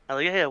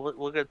was like, "Yeah,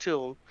 we'll get two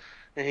of them."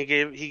 And he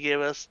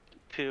gave us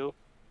two,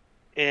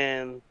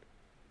 and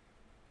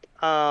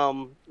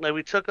like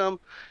we took them,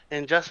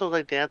 and Justin was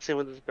like dancing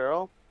with this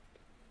girl,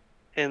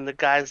 and the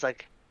guy's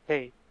like,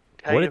 "Hey,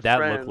 tell What your did that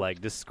friend." look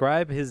like?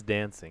 Describe his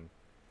dancing.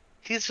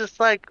 He's just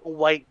like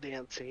white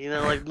dancing, you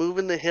know, like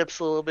moving the hips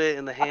a little bit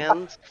and the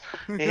hands.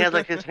 And he has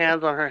like his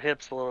hands on her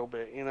hips a little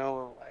bit, you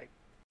know, like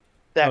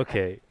that.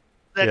 Okay.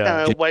 That yeah.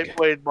 kind of white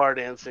boy bar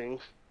dancing.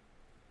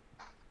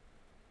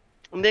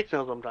 Nick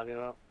knows what I'm talking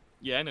about.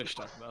 Yeah, I know what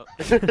you're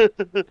talking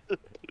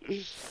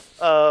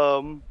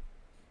about.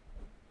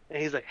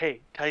 And he's like,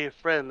 "Hey, tell your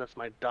friend that's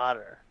my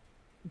daughter."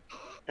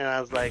 And I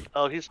was like,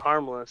 "Oh, he's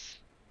harmless."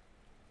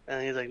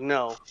 And he's like,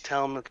 "No,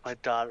 tell him it's my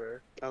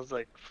daughter." I was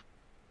like,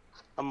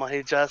 I'm like,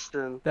 "Hey,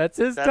 Justin, That's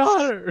his That's-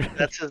 daughter.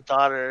 that's his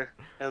daughter."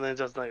 And then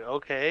Justin's like,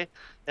 "Okay."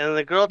 And then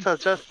the girl tells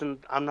Justin,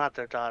 "I'm not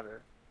their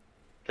daughter.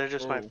 They're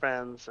just my Oh.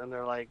 friends, and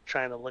they're like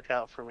trying to look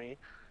out for me."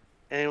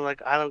 And he's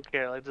like, "I don't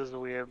care. Like, this is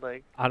weird.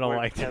 Like, I don't we're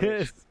like together.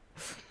 this.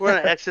 We're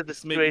gonna exit the This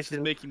is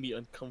situation." making me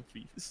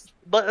uncomfy.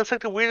 But it's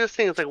like the weirdest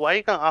thing. It's like, why are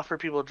you gonna offer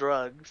people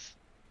drugs,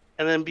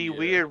 and then be Yeah.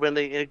 weird when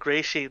they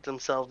ingratiate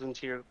themselves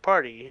into your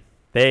party,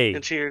 Hey,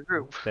 into your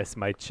group? that's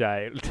my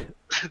child.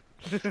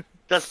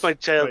 That's my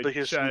child, My but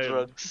here's some child.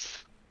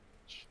 drugs.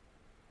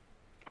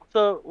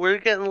 So we're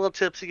getting a little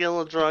tipsy, getting a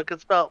little drunk.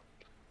 It's about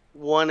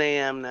 1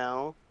 a.m.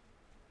 now,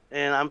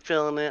 and I'm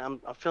feeling it. I'm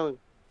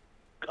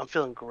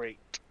feeling great.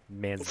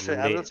 Man's I'm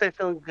gonna lit. say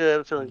feeling good.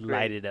 I'm feeling great.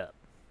 Light it up.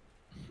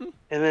 And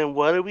then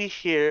what do we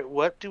hear?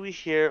 What do we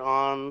hear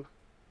on?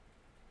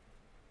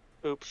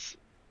 Oops.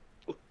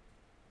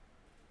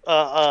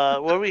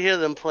 What do we hear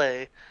them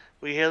play?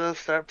 We hear them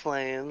start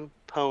playing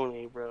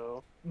pony,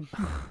 bro.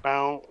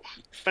 Bow,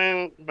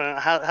 bang, bang.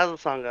 How's the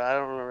song go? I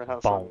don't remember how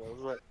the song Bow.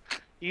 goes,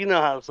 but you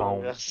know how the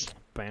song Bow. goes.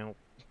 Bow.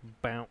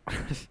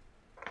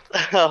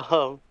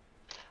 Bow.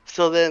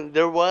 So then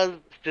there was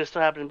just so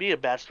happened to be a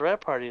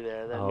bachelorette party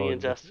there that me Oh,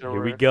 and Justin here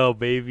we were go,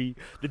 baby.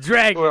 The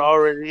dragon.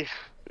 already.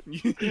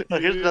 Yeah. Oh,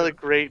 here's another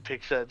great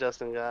picture that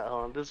Justin got.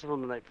 Hold on, this is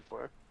from the night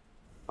before.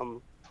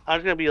 I'm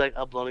just gonna be like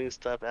uploading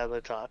stuff as I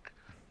talk.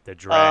 The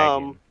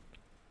dragon.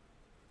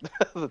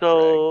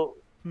 So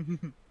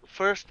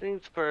first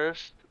things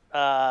first,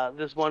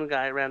 this one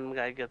guy, random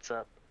guy, gets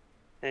up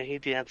and he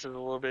dances a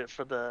little bit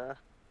for the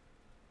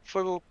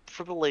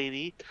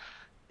lady,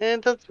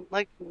 and doesn't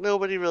like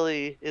nobody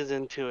really is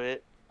into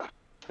it.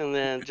 And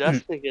then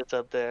Justin gets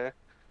up there,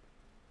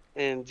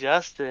 and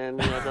Justin,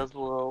 does a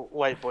little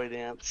white boy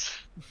dance,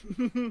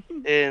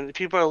 and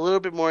people are a little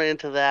bit more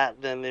into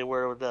that than they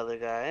were with the other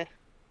guy.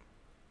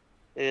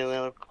 And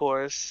then of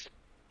course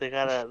they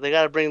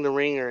gotta bring the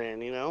ringer in,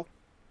 The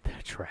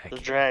dragon. the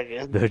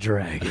dragon. The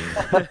dragon.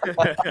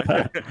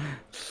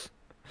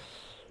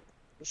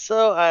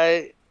 So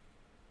I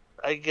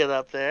get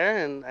up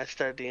there and I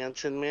start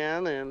dancing,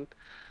 man, and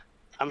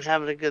I'm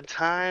having a good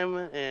time,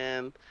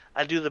 and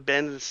I do the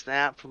bend and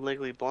snap from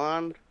Legally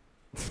Blonde.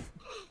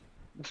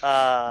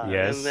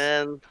 Yes.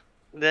 And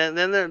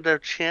then they're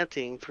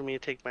chanting for me to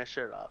take my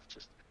shirt off.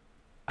 Just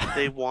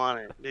they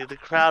want it. The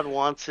crowd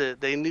wants it.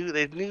 They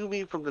knew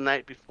me from the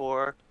night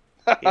before.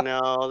 They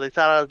thought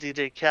I was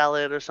DJ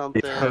Khaled or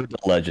something. They've heard the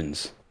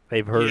legends.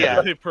 They've heard Yeah.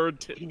 of it. They've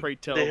heard pray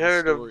tell. They the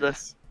heard of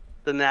stories.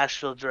 the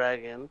Nashville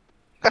Dragon,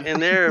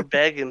 and they're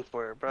begging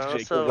for it, bro.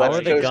 Jake So the How are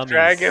West the Coast gummies?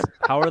 dragon.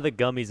 How are the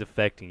gummies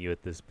affecting you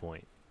at this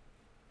point?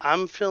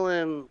 I'm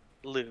feeling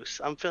loose.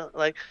 I'm feeling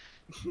like,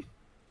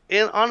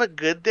 on a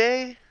good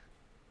day,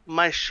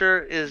 my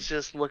shirt is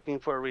just looking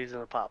for a reason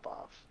to pop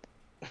off.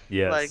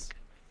 Yes. Like,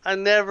 I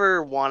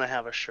never want to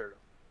have a shirt on.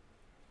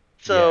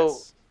 So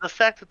Yes. the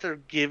fact that they're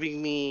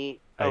giving me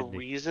a I think-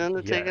 reason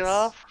to take it yes.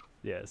 off,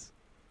 Yes.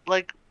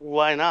 like,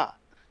 why not?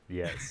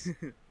 Yes.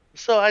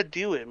 So I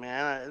do it,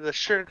 man. The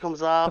shirt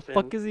comes off. The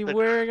fuck and is he the-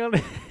 wearing on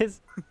his?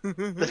 That's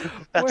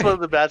Where- one of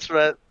the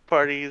bachelorette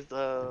party's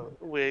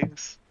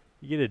wigs.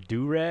 You get a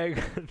do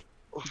rag?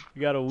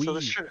 You got a weave.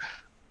 So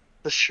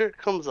the shirt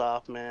comes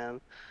off, man,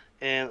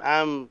 and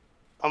I'm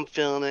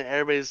feeling it.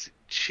 Everybody's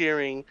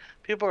cheering.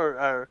 People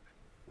are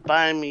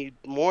buying me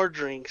more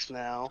drinks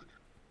now.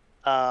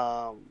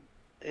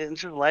 And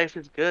just life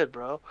is good,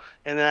 bro.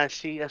 And then I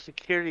see a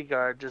security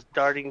guard just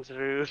darting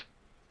through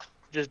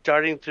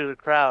the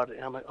crowd,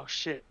 and I'm like, oh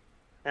shit.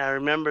 And I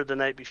remember the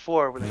night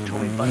before when they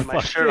told me to button my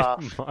shirt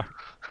off,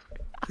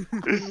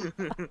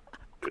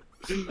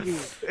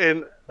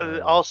 and Oh,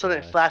 all of a sudden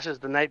it gosh. flashes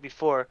the night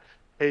before.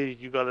 Hey,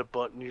 you gotta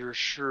button your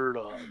shirt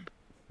up.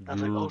 I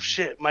was like, oh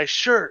shit, my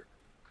shirt.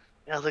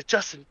 And I was like,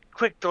 Justin,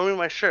 quick, throw me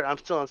my shirt. I'm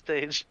still on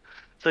stage.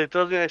 So he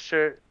throws me my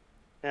shirt,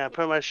 and I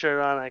put my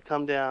shirt on, I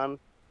come down,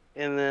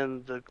 and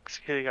then the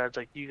security guard's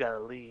like, you gotta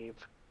leave.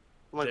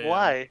 I'm like, Damn.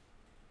 why?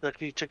 He's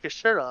like, you took your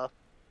shirt off.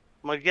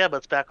 I'm like, yeah, but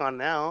it's back on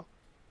now.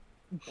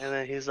 And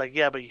then he's like,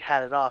 yeah, but you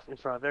had it off in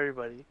front of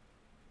everybody.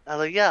 I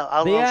was like, yeah, I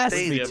was They on asked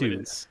stage. me The to.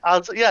 evidence. I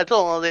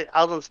told him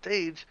I was on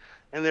stage,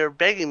 and they were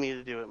begging me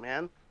to do it,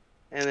 man.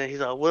 And then he's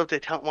like, what if they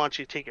want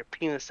you to take your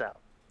penis out?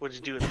 Would you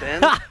do it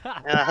then?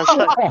 And I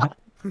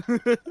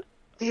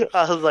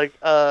was like,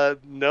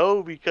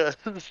 no, because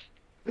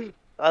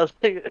I was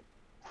like,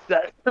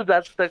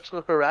 that's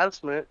sexual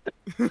harassment.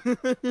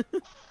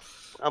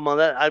 I'm on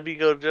that. I'd be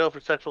going to jail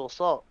for sexual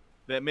assault.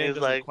 That man He's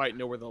doesn't like- quite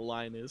know where the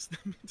line is.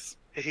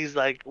 He's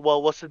like,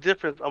 well, what's the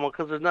difference? I'm like,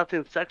 because there's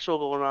nothing sexual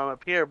going on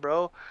up here,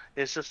 bro.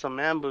 It's just some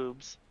man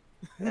boobs.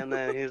 And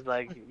then he's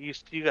like,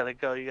 you gotta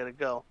go, you gotta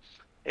go.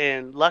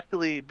 And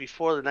luckily,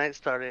 before the night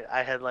started,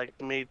 I had like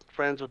made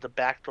friends with the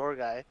backdoor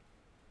guy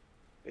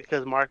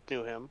because Mark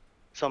knew him.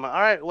 So I'm like,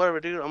 all right, whatever,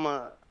 dude.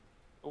 Well,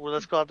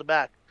 let's go out the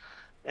back.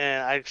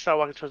 And I start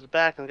walking towards the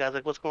back, and the guy's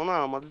like, what's going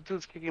on? I'm like, the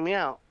dude's kicking me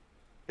out.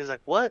 He's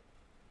like, what?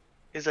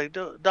 He's like,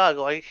 dog,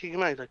 why are you kicking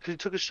him out? He's like, 'cause he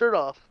took his shirt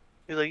off.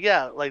 He's like,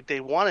 yeah, like they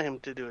wanted him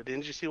to do it.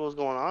 Didn't you see what was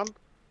going on?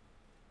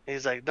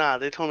 He's like, nah,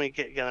 they told me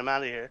to get him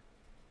out of here.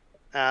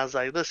 And I was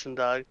like, listen,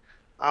 dog,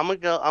 I'm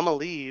gonna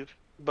leave,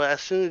 but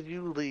as soon as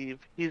you leave,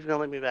 he's gonna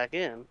let me back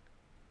in.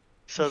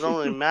 So it don't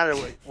really matter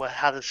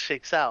how this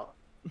shakes out.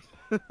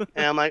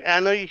 And I'm like, I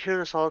know you hear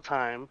this all the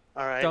time,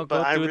 all right? Don't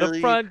but go I through really...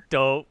 the front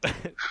door.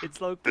 It's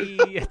low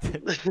key.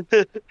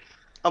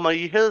 I'm like,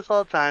 you hear this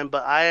all the time,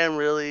 but I am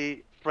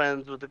really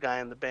friends with the guy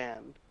in the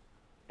band.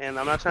 And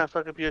I'm not trying to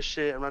fuck up your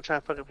shit. I'm not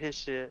trying to fuck up his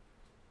shit.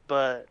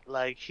 But,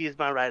 like, he's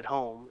my ride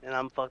home. And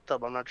I'm fucked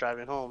up. I'm not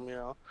driving home,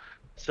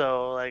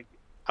 So, like,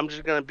 I'm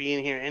just going to be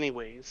in here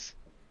anyways.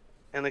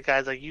 And the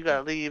guy's like, you got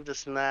to leave,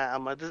 this and that.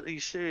 I'm like, are you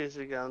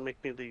seriously going to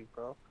make me leave,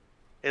 bro?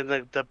 And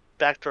the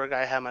backdoor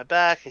guy had my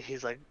back. And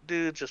he's like,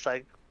 dude, just,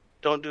 like,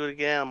 don't do it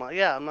again. I'm like,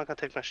 yeah, I'm not going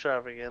to take my shirt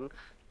off again.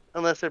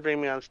 Unless they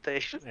bring me on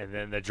stage. And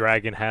then the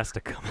dragon has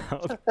to come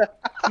out.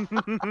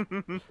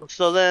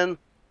 So then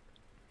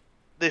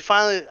they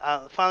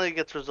finally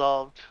gets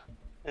resolved,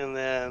 and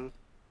then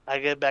I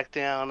get back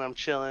down. I'm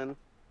chilling,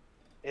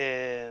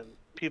 and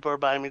people are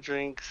buying me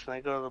drinks, and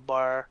I go to the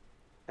bar,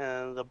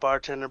 and the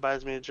bartender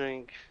buys me a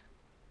drink.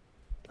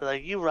 They're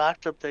like, "You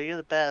rocked up there. You're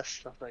the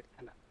best." I was like,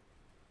 "I know."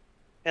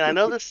 And I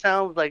know this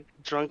sounds like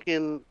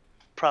drunken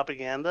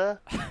propaganda.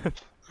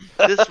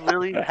 This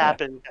really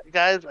happened,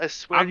 guys. I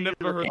swear I've to you,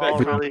 never heard this that all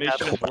really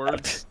combination happened. of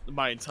words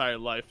my entire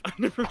life. I've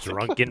never.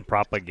 Drunken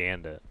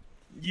propaganda.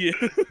 Yeah.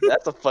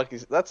 That's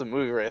a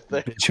movie right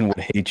there. Bitchin' would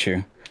hate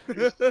you.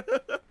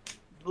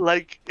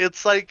 Like,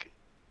 it's like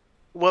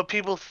what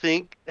people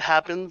think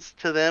happens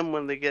to them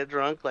when they get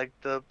drunk, like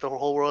the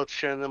whole world's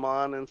cheering them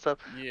on and stuff.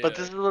 Yeah. But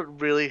this is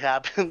what really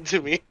happened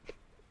to me.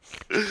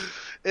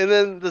 And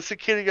then the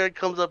security guard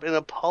comes up and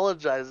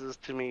apologizes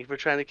to me for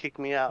trying to kick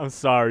me out. I'm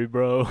sorry,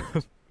 bro.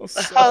 I'm I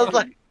sorry. was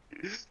like,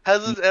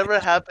 has this ever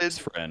happened?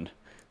 Best friend.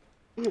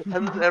 Has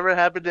this ever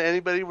happened to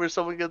anybody where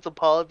someone gets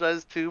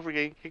apologized to for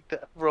getting kicked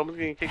out, for almost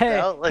getting kicked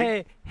out?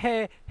 Like,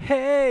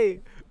 hey.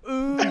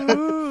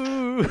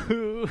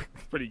 Ooh.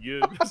 Pretty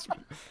good.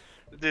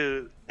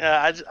 dude,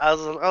 yeah, I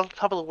was on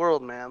top of the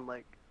world, man.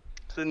 Like,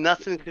 so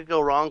nothing could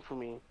go wrong for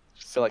me.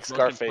 Feel like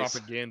Drunken Scarface.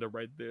 propaganda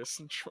right there.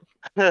 Some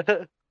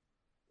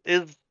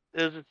It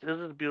was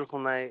a beautiful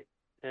night,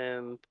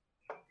 and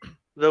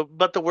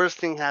but the worst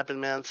thing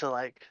happened, man. So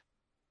like,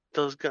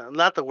 those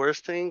not the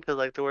worst thing, because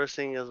like the worst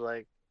thing is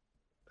like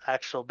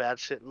actual bad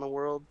shit in the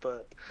world.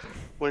 But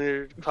when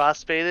you're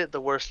crossfaded,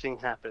 the worst thing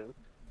happened.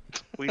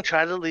 We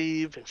try to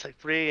leave. It's like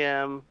 3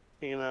 a.m.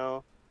 You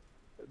know,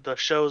 the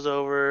show's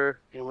over,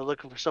 and we're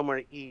looking for somewhere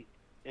to eat.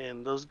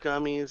 And those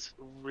gummies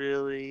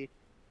really.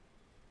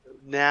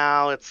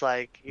 Now it's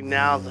like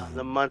now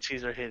the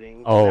munchies are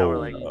hitting. Now we're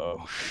like,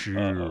 Oh,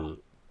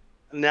 Shoot.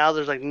 now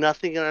there's like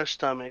nothing in our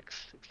stomachs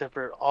except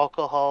for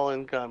alcohol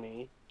and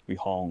gummy. we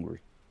hungry.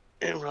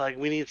 And we're like,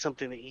 we need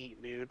something to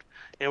eat, dude.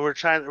 And we're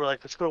like,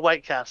 let's go to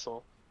White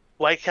Castle.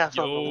 White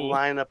Castle has a Yo.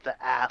 line up the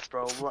ass,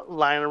 bro.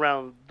 Line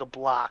around the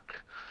block.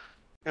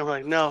 And we're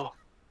like, no.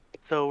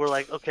 So we're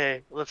like,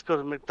 okay, let's go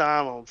to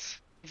McDonald's.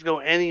 Let's go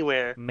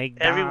anywhere.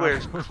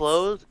 Everywhere's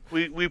closed.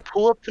 We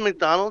pull up to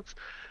McDonald's.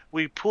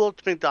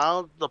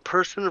 The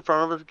person in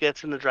front of us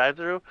gets in the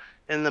drive-thru,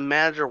 and the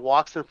manager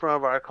walks in front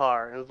of our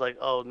car and is like,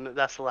 "Oh,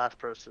 that's the last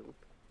person."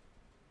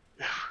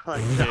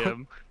 Like,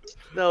 Damn.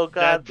 no,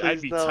 God, I'd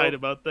please be no. tight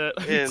about that.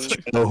 And You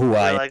know who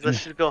I we're like, am?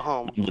 let's just go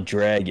home. I'm the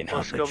dragon.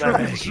 Let's I'm go the back.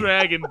 dragon.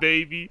 Dragon,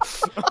 baby.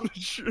 I'm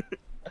sure.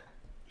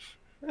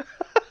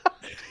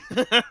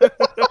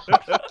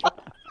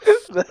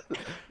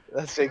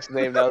 That's Jake's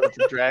name now. That's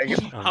a dragon.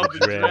 I'm the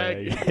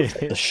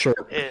dragon. The shirt.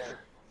 Yeah.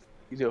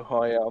 You know,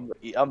 oh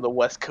yeah, I'm the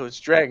West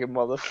Coast dragon,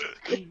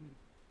 motherfucker.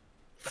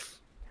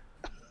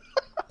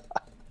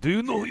 Do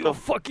you know who you're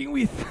fucking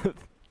with?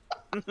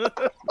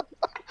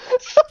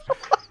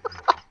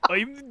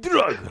 I'm the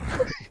dragon.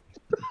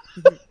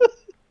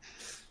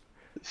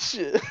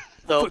 Shit.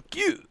 So Fuck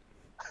you.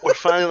 we're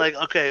finally like,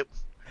 okay,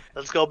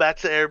 let's go back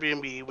to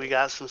Airbnb. We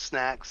got some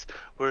snacks.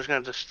 We're just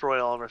gonna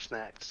destroy all of our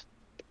snacks.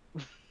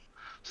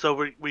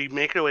 So we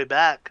make our way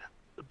back,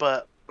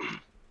 but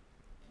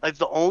like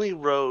the only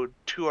road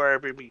to our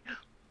Airbnb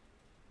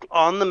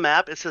on the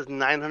map, it says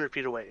 900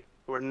 feet away.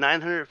 We're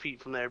 900 feet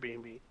from the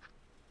Airbnb.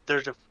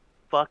 There's a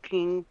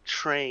fucking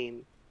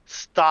train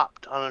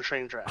stopped on a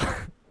train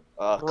track,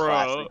 Oh,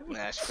 Bro. classic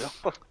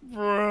Nashville.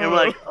 Bro. and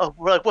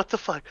we're like, what the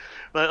fuck?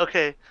 We're like,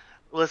 okay,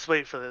 let's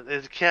wait for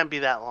this. It can't be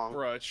that long.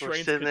 Bro,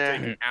 trains sitting could there.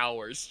 take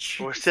hours.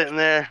 We're sitting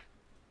there,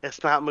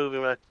 it's not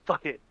moving. We're like,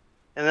 fuck it.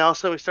 And then all of a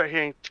sudden we start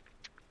hearing,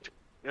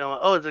 you know,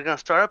 oh, is it gonna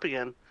start up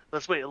again?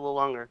 Let's wait a little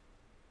longer.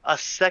 A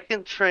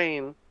second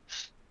train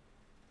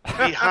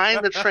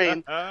behind the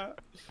train,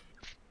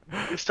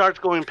 it starts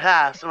going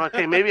past. I'm like,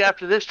 okay, maybe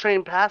after this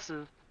train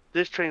passes,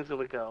 this train's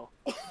gonna go.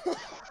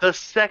 The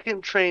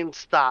second train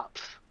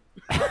stops.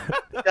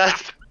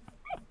 That's,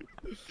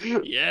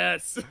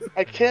 Yes.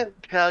 I can't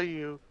tell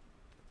you,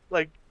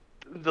 like,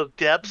 the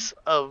depths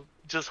of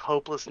just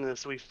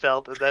hopelessness we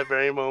felt at that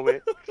very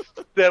moment.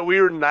 That we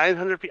were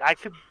 900 feet. I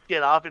could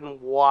get off and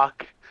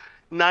walk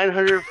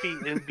 900 feet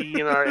and be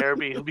in our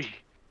Airbnb.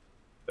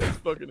 That's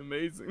fucking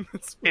amazing.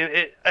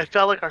 And I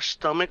felt like our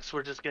stomachs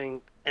were just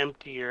getting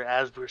emptier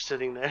as we were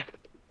sitting there.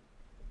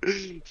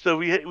 So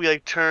we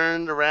like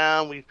turned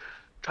around. We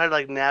tried to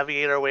like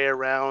navigate our way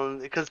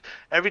around because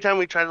every time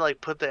we tried to like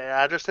put the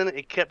address in,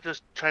 it kept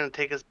just trying to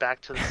take us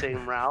back to the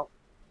same route.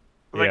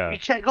 We're Yeah. like, you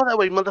can't go that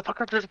way,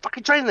 motherfucker. There's a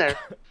fucking train there.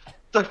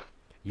 So,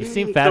 You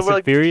seem so Fast we're and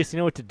like, Furious. You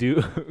know what to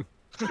do.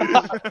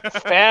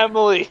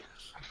 Family.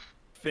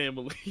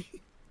 Family.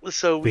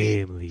 So we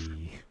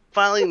Family.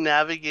 finally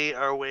navigate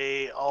our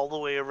way all the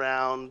way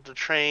around the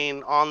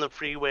train on the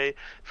freeway.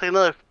 It's like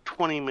another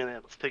 20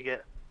 minutes to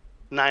get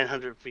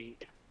 900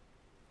 feet.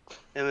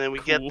 And then we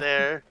get Cool.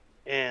 there,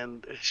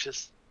 and it's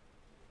just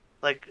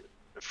like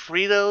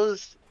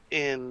Fritos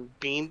in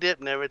bean dip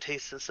never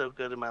tasted so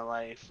good in my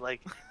life.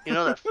 Like, you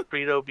know that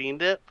Frito bean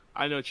dip?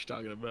 I know what you're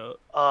talking about.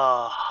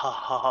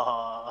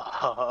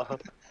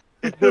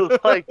 It was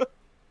like,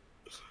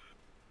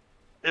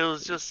 it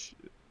was just,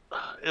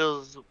 it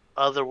was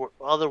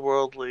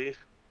otherworldly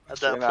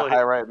at You're that not point.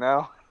 high right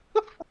now.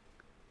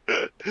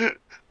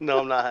 No,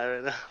 I'm not high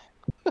right now.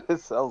 It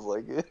sounds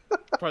like it.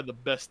 Probably the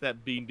best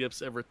that bean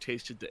dip's ever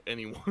tasted to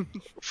anyone.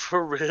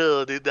 For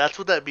real, dude. That's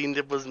what that bean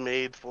dip was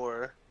made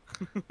for.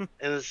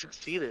 And it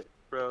succeeded,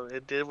 bro.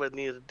 It did what it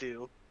needed to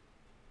do.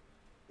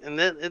 And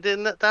then it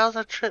didn't. That was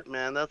our trip,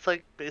 man. That's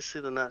like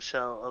basically the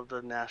nutshell of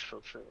the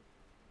Nashville trip.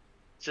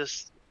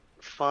 Just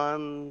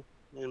fun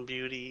and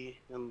beauty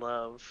and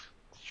love.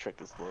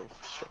 Shrek is love.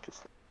 Shrek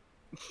is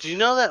Do you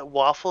know that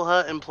Waffle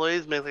Hut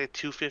employees make like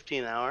 $2.50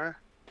 an hour?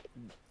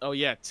 Oh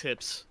yeah,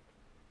 tips.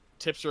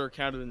 Tips are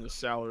counted in the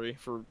salary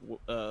for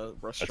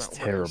restaurant. That's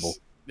terrible. workers.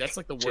 That's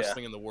like the worst Yeah.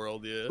 thing in the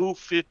world, yeah.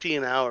 $2.50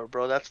 an hour,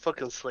 bro. That's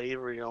fucking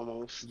slavery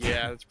almost.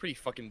 Yeah, it's pretty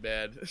fucking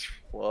bad.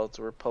 Well, it's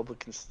a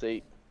Republican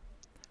state.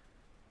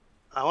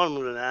 I want to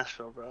move to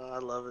Nashville, bro. I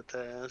love it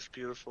there. It's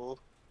beautiful.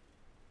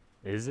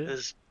 Is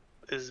it?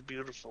 It's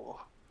beautiful.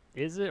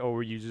 Is it? Or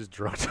were you just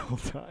drunk the whole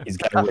time? He's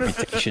got a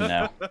reputation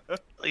now.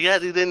 Yeah,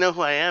 dude, they know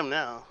who I am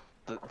now.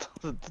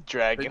 The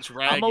dragon. The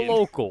dragon. I'm a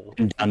local.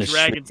 And down the street,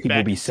 dragon's people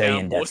back be in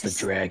saying, town, that's the boys."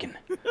 dragon.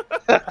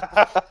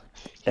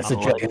 That's the I'm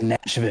a dragon in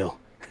Nashville.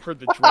 Heard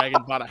the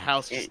dragon bought a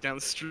house just down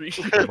the street.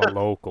 I'm a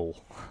local.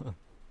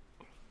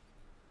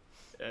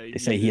 They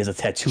say he has a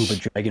tattoo of a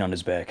dragon on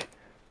his back.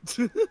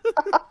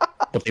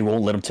 But they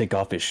won't let him take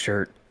off his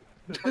shirt.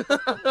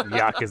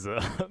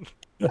 Yakuza.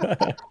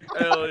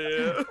 Hell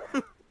yeah.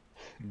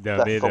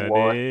 That's Dame, the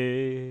lore.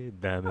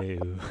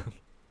 dame.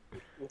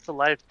 It's a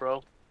life, bro.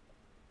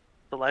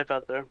 It's a life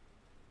out there.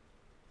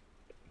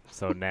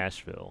 So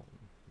Nashville.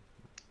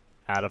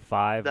 Out of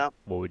 5, Yeah.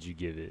 what would you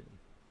give it?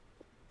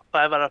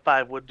 5 out of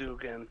 5 would do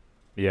again.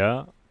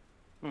 Yeah?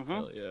 Mm-hmm.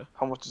 Hell yeah.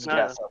 How much is Nah.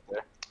 gas out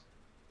there?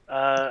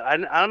 I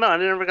don't know. I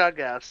never got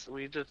gas.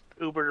 We just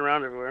Ubered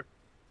around everywhere.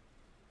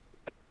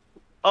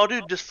 Oh,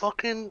 dude, this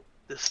fucking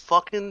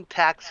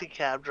taxi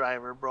cab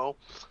driver, bro.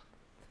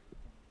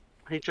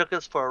 He took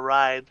us for a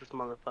ride. This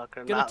motherfucker.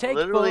 Gonna Not take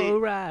literally, for a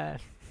ride.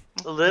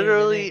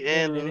 literally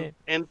minute.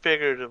 and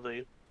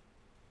figuratively.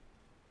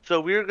 So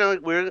we're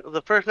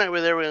the first night we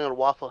were there. We were going to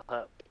Waffle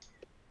Hut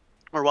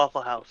or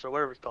Waffle House or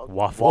whatever it's called.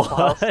 Waffle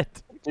House.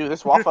 Hut. Dude,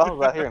 this Waffle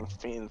House out here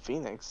in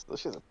Phoenix.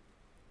 This is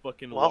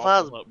Fucking Waffle Waffle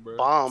House Hut, bro.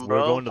 bomb, bro.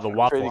 We're going to the pretty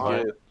Waffle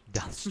Hut good.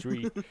 down the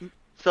street.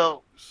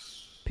 So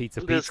Pizza.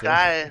 this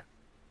guy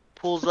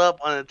pulls up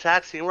on a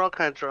taxi and we're all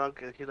kind of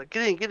drunk and he's like,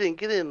 get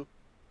in.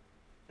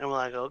 And we're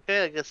like,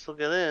 okay, I guess we'll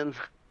get in.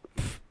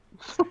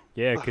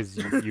 Yeah, because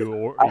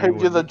you I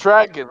heard you're the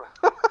dragon.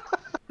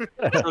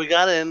 So we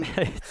got in.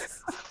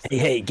 it's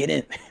Hey, get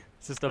in.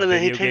 just a And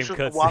then he video game takes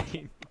us to Waffle-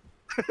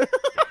 cutscene.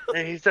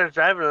 And he starts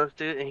driving us,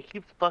 dude, and he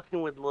keeps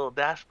fucking with the little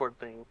dashboard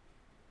thing.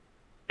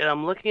 And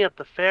I'm looking at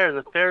the fare, and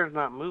the fare is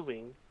not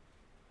moving.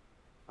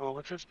 I'm like,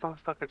 what's this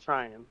motherfucker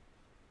trying?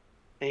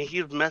 And he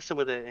keeps messing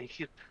with it,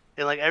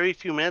 and like every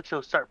few minutes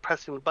he'll start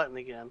pressing the button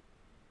again.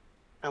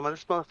 I'm like,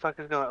 this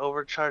motherfucker's gonna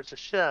overcharge the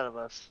shit out of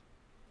us.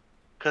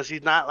 Cause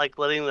he's not like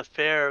letting the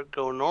fare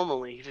go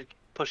normally, he's just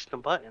pushing the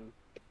button.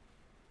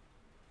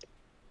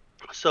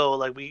 So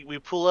like we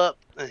pull up,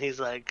 and he's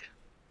like,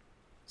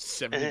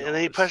 $70. and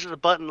then he presses the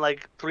button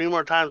like 3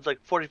 more times, like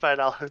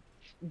 $45.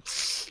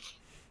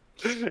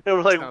 And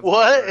we're like, Sounds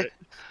what?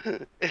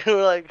 about And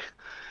we're like,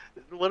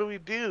 what do we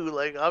do?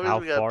 Like, obviously How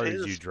we gotta far pay did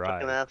this you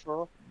drive? fucking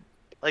asshole.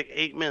 Like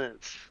 8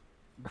 minutes.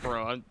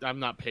 Bro, I'm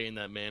not paying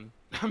that, man.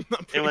 I'm not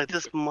And paying like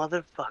this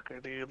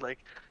motherfucker, dude. Like,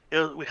 it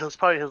was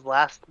probably his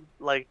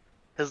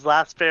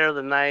last fare of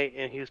the night,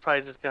 and he was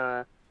probably just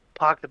gonna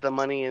pocket the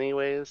money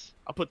anyways.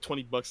 I'll put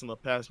 $20 in the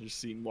passenger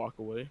seat and walk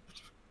away.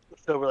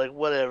 So we're like,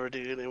 whatever,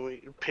 dude. And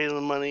we paid him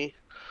the money.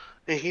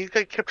 And he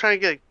like, kept trying to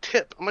get a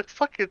tip. I'm like,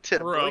 fuck your tip,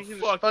 bro. Bro, You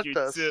just fuck fucked you,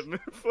 us. Tim.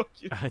 Fuck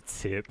you. A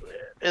tip.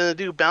 And the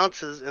dude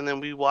bounces, and then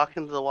we walk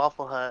into the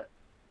Waffle Hut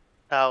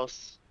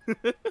house.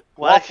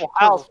 Waffle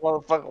House,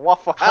 motherfucker.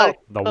 Waffle House.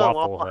 The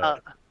Waffle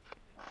Hut.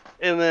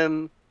 And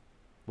then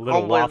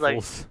Little Homeboy's like-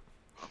 waffles.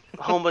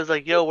 homeboy's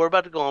like, yo, we're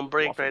about to go on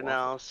break Waffle, right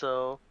now,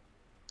 so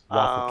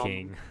Waffle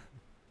King.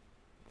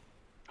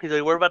 he's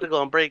like, we're about to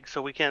go on break,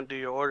 so we can't do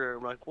your order.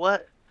 I'm like,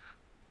 what?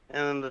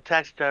 And then the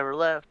taxi driver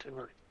left, and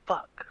we're like,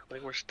 fuck,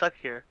 like we're stuck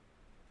here.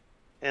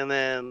 And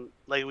then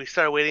like we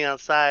started waiting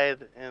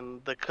outside,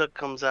 and the cook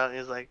comes out and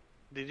he's like,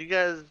 did you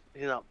guys,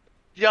 did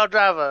y'all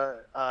drive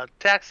a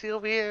taxi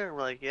over here? And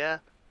we're like, yeah.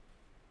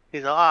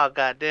 He's like, oh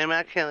god damn it,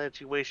 I can't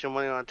let you waste your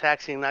money on a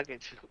taxi and not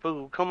get you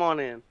food. Come on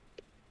in.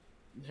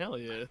 Hell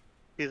yeah.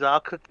 He's like,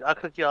 I'll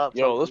cook y'all up.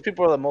 Yo, something." those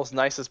people are the most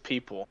nicest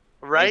people.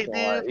 right, Ain't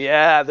gonna lie. dude.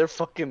 Yeah, they're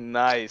fucking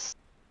nice.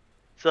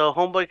 So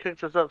homeboy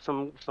cooked us up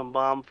some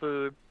bomb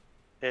food,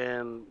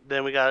 and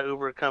then we got an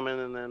Uber coming,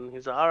 and then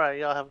he's like, all right,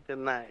 y'all have a good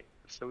night.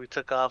 So we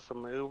took off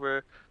from the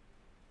Uber,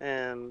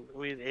 and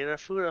we ate our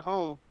food at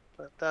home.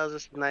 But that was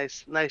just a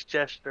nice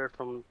gesture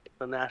from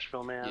the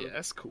Nashville man. Yeah,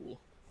 that's cool.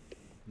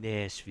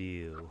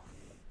 Nashville.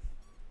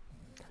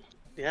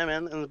 Yeah,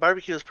 man, and the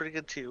barbecue was pretty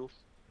good too.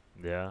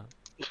 Yeah.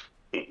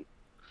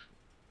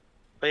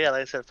 But yeah,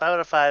 like I said, 5 out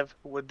of 5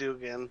 would do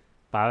again.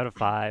 5 out of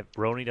 5.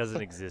 Roni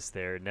doesn't exist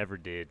there. It never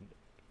did.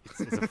 It's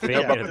a Yeah,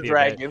 figment but of the the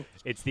dragon.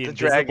 It's the The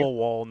invisible dragon.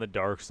 wall in the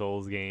Dark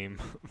Souls game.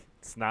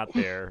 It's not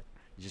there.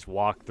 You just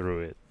walk through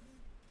it.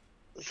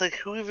 It's like,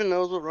 who even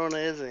knows what Rona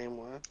is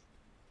anymore?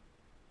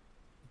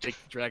 Jake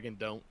the Dragon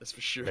don't. That's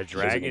for sure. The Doesn't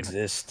dragon.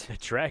 exist. The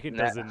dragon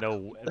Nah. doesn't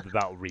know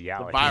about The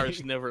reality.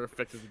 virus never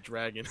affected the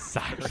dragon.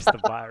 Cyrus the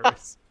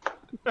virus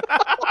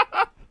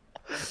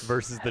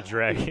versus the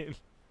dragon.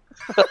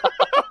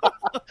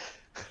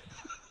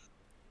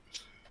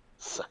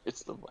 Sorry,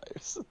 it's the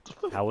virus.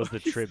 How was the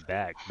trip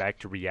back? Back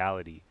to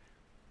reality.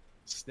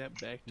 Snap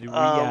back. New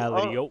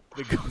reality. Oh,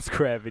 the ghost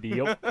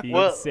gravity. Oh, the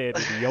Well-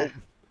 insanity. Oh.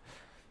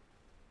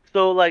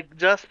 So, like,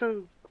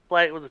 Justin's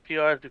flight was a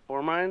few hours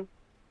before mine.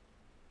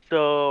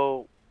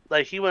 So,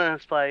 like, he went on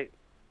his flight,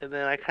 and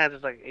then I kind of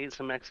just, like, ate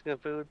some Mexican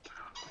food,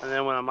 and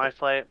then went on my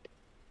flight.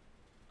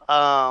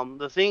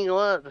 The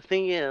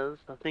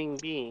thing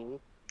being,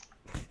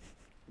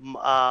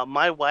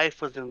 my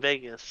wife was in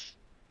Vegas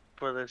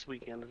for this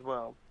weekend as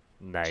well.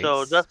 Nice.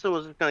 So Justin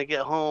was just gonna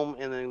get home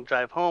and then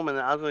drive home, and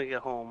then I was gonna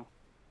get home.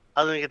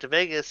 I was gonna get to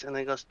Vegas and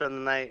then go spend the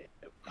night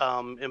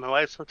in my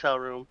wife's hotel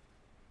room,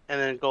 and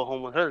then go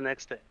home with her the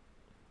next day.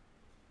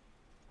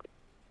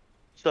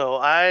 So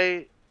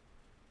I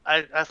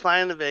fly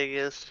into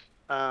Vegas.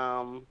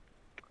 I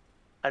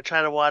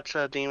try to watch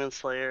Demon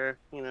Slayer.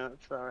 You know,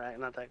 it's alright,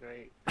 not that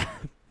great.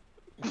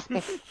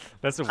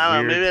 That's a I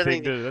don't know, maybe I weird thing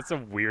think- to. That's a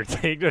weird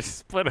thing to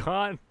split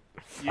on.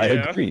 I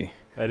agree.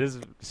 That is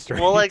strange.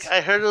 Well, like,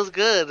 I heard it was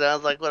good, and I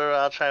was like, whatever,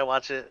 I'll try to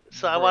watch it.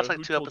 So I watched like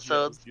Who 2 told you that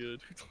was episodes.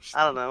 good? Who told you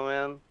I don't know,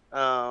 man.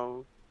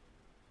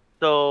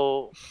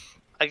 So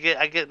I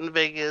get in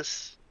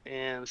Vegas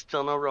and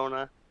still no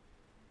Rona.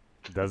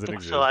 doesn't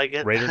exist. So I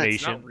get Raider It's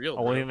Nation. not real,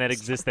 Only bro. thing that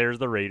exists there is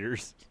the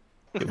Raiders.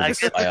 It I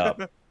was a get-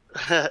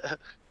 psyop.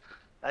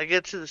 I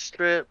get to the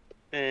strip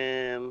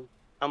and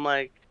I'm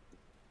like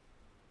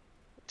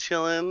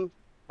chilling.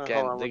 Hold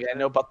Again, on, they what's gotta that?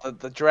 know about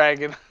the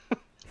dragon.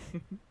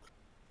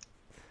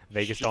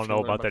 Vegas Just don't know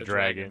learn about the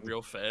dragon. real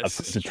I put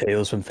fast. the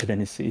Tales from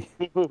Tennessee.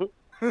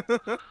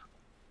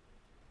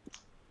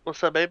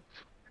 What's up, babe?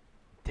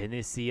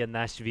 Tennessee and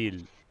Nashville.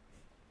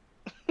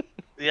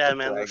 Yeah, The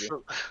man.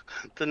 dragon.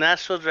 The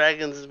Nashville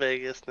Dragons is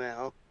Vegas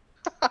now,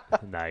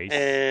 Nice.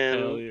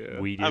 Hell and yeah.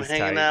 Weed I'm is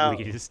hanging tight. out.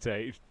 Weed is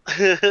tight.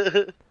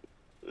 and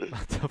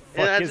What the fuck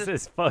I is just-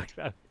 this? Fuck.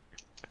 That?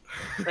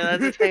 I'm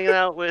just hanging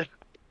out with.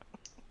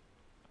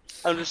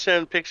 I'm just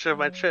sharing a picture of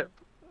my trip.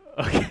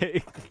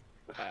 Okay.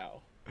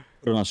 Wow.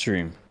 Put it on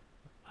stream.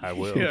 I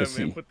will. Yeah, to man.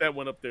 see. Put that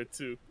one up there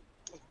too.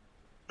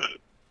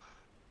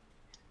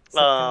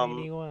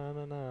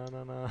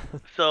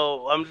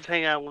 So I'm just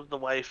hanging out with the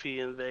wifey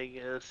in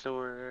Vegas, and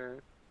we're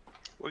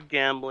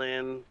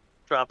gambling,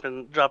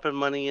 dropping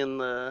money in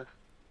the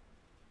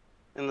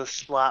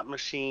slot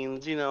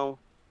machines, you know,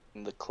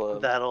 In the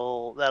club. that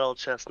old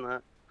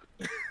chestnut.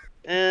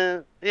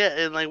 And yeah,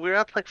 and like we were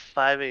up to like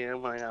 5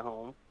 a.m. when I got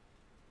home.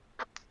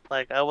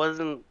 Like I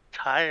wasn't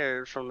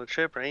tired from the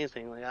trip or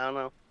anything. Like I don't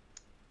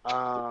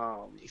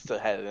know. He still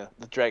had it.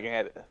 The dragon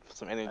had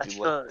some I energy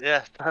left.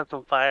 still had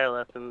some fire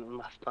left in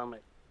my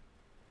stomach.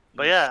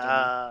 But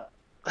yeah,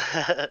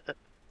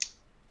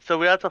 so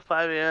we got to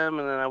 5 a.m.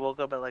 and then I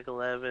woke up at like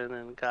 11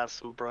 and got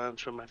some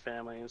brunch with my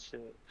family and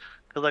shit.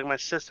 Cause like my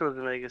sister was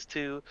in Vegas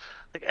too.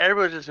 Like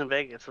everybody's just in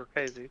Vegas. We're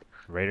crazy.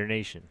 Raider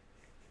Nation.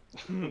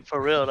 For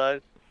real,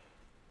 dog.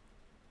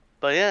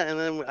 But yeah, and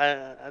then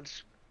I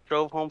just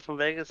drove home from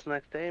Vegas the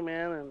next day,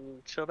 man,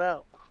 and chilled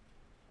out.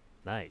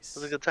 Nice. It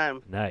was a good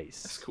time.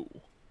 Nice. That's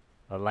cool.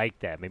 I like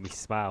that. Made me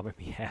smile. Made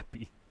me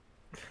happy.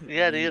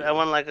 Yeah, dude. I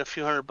won like a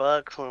few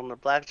 $100 on the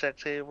blackjack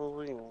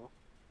table. You know.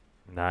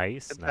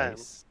 Nice. Good time.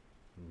 Nice.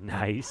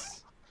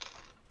 Nice.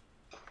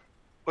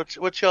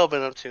 What y'all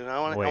been up to? I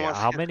want. Wait, I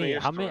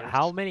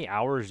how many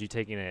hours you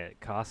taking at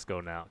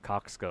Costco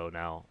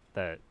now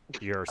that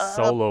you're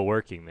solo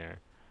working there?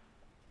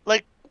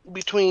 Like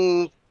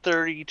between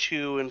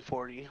 32 and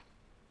 40.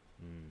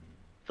 Mm,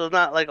 So it's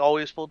not like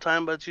always full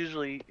time, but it's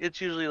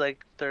usually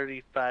like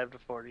 35 to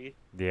 40.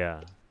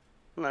 yeah.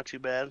 Not too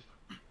bad.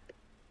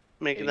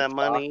 Making Any that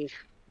money.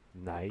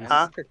 Nice.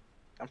 Huh?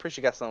 I'm pretty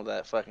sure you got some of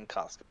that fucking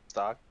Costco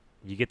stock.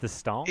 You get the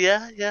stomp?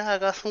 Yeah, I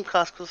got some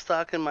Costco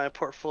stock in my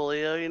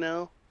portfolio, you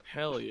know.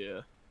 Hell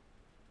yeah.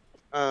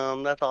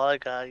 That's all I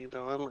got, you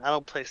know. I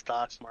don't play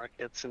stocks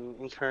markets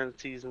and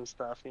currencies and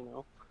stuff, you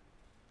know.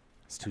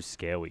 It's too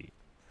scary.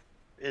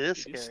 It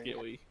is It's scary.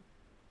 scary.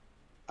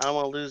 I don't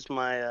want to lose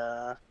my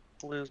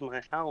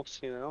house,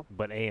 you know.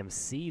 But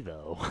AMC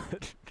though.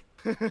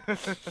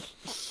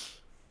 It's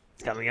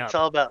coming up. It's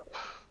all about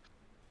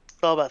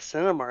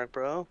Cinemark,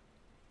 bro.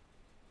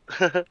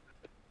 Damn,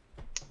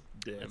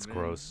 That's man.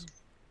 gross.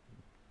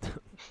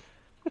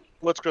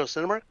 What's gross,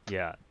 Cinemark?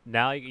 Yeah.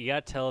 Now you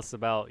gotta tell us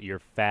about your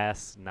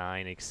Fast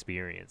 9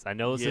 experience. I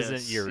know this isn't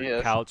Yes. your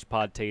Yes. couch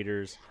pod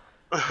taters,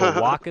 but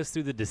walk us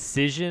through the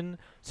decision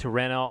to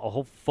rent out a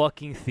whole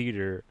fucking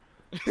theater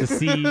to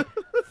see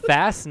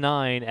Fast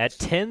 9 at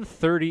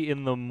 10:30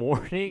 in the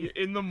morning.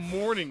 In the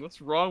morning,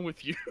 what's wrong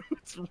with you?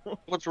 What's wrong?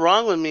 What's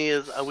wrong with me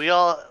is we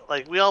all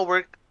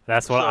work.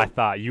 That's what So- I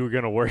thought you were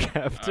gonna work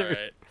after.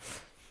 Alright.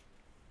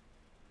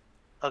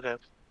 Okay.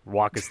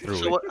 Walk us through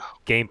So it. what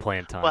Game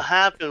plan time.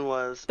 happened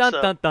was Dun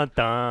so- dun dun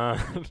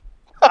dun.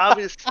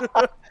 obviously,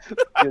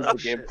 Here's the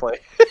gameplay.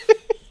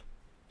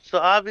 so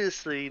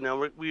obviously,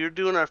 we were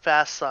doing our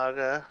Fast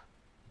Saga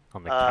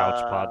On the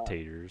couch pod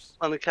taters.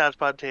 on the Couch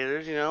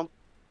Potators,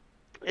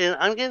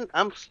 and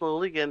I'm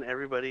slowly getting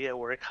everybody at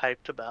work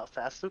hyped about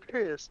Fast and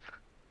Furious,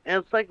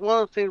 and it's like one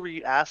of those things where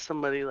you ask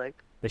somebody like,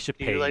 They should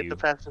 "Do pay you like you. the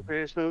Fast and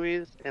Furious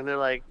movies?" And they're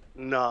like,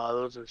 "No,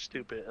 those are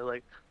stupid." And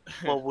like,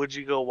 well, would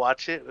you go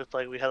watch it if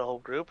like we had a whole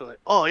group and like,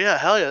 "Oh yeah,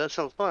 hell yeah, that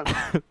sounds fun."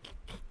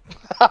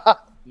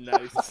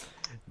 Nice.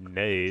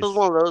 Nice. So it's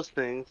one of those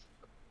things.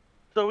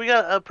 So we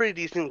got a pretty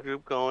decent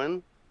group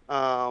going.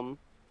 And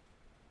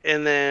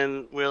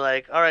then we're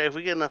like, all right, if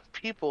we get enough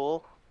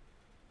people,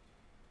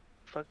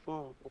 okay.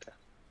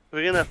 If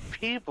we get enough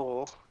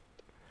people,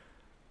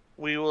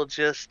 we will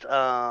just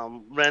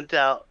rent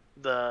out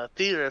the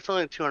theater. It's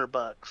only $200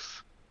 to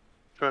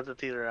rent the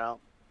theater out,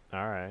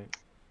 All right.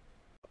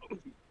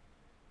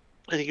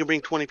 and you can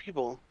bring 20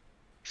 people.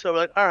 So we're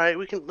like, all right,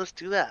 let's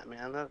do that,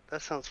 man.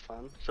 That sounds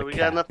fun. So we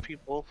got enough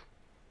people.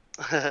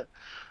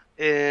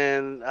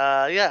 And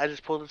yeah, I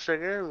just pulled the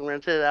trigger and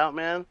rented it out,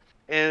 man.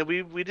 And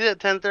we did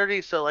it at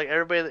 10:30, so like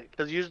everybody,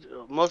 because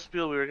most of the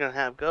people we were gonna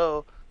have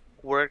go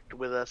worked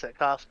with us at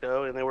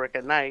Costco, and they work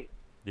at night.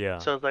 Yeah.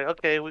 So it's like,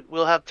 okay,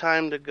 we'll have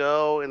time to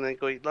go and then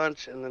go eat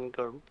lunch and then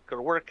go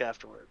to work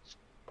afterwards.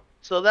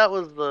 So that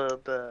was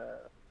the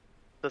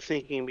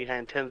thinking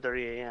behind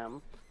 10:30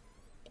 a.m.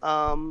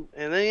 And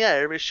then yeah,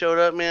 everybody showed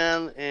up,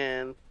 man,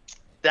 and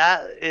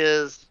that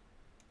is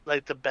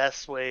like the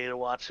best way to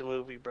watch a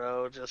movie,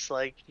 bro. Just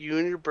like you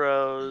and your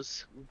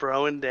bros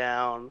broing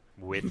down,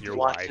 With your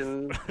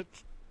watching,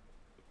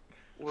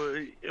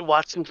 wife.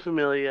 watching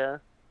Familia.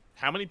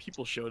 How many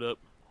people showed up?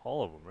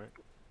 All of them, right?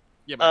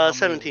 Yeah, but how many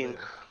 17. were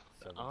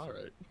there? All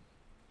right.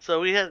 So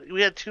we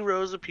had 2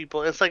 rows of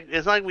people. It's not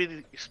like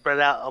we spread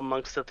out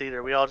amongst the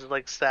theater. We all just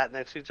like sat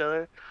next to each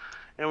other,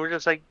 and we're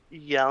just like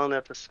yelling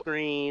at the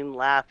screen,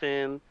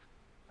 laughing,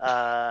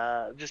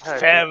 just had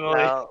Family.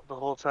 out the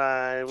whole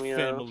time.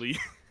 Family.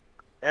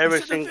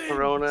 Everything Listen to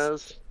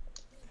Coronas.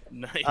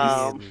 Nice.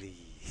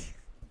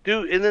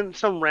 Dude, and then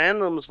some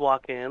randoms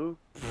walk in,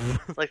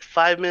 like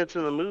 5 minutes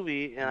in the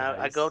movie, and I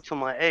Nice. go to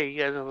them like, "Hey, you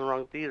guys are in the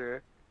wrong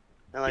theater,"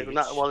 and like,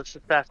 Bitch. well, it's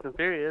just Fast and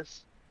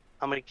Furious.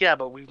 I'm like, yeah,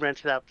 but we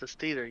rented out this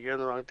theater. You're in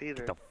the wrong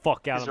theater. Get the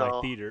fuck out of my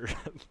So- theater.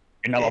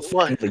 You're not a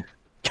What? family.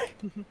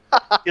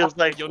 He was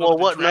like, Yo, well,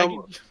 the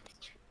dragon-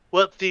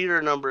 what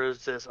theater number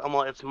is this? I'm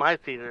like, it's my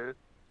theater.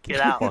 Get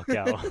out. Fuck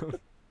out.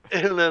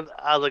 And then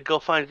I was like, go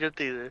find your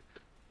theater.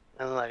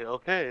 And they're like,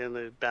 okay. And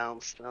they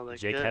bounced. And I was like,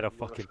 Jake "Good, had a you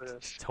go fucking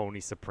first."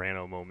 Tony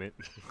Soprano moment.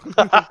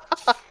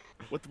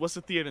 What's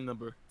the theater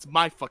number? It's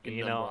my fucking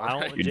You number. know, I don't.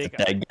 alright? You're Jake,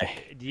 not that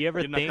guy. do you ever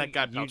You're not think that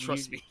guy, pal, you,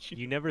 trust me.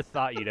 you never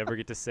thought you'd ever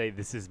get to say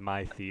this is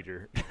my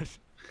theater?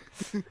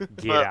 Get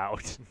But-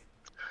 out.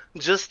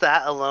 Just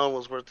that alone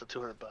was worth the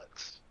 $200.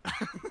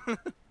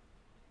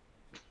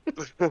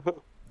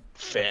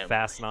 Family.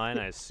 Fast 9.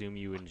 I assume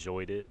you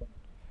enjoyed it.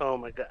 Oh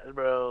my god,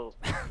 bro.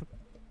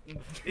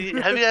 Have you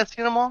guys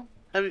seen them all?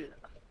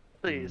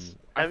 Please.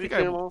 I Have you think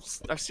seen them all?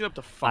 I've seen up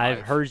to 5.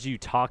 I've heard you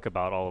talk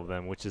about all of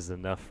them, which is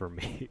enough for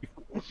me.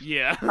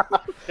 Yeah.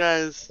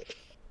 Guys,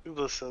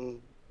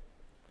 listen.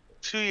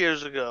 2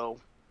 years ago,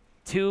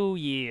 2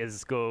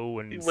 years ago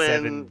and When-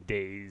 7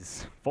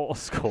 days. Full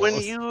score.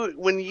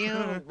 when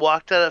you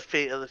walked out of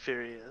Fate of the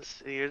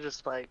Furious, and you're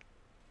just like,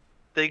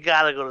 they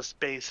gotta go to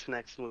space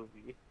next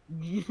movie.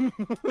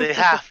 They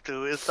have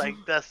to. It's like,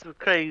 that's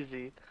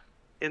crazy.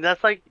 And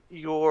that's like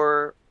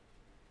your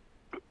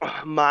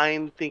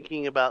mind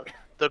thinking about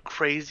the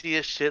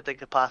craziest shit they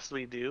could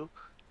possibly do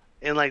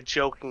and like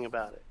joking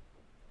about it.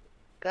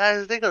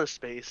 Guys, they go to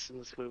space in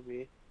this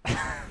movie. And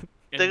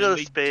They then go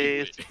to do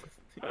space.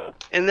 it.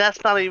 And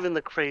that's not even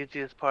the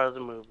craziest part of the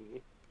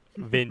movie.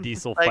 Vin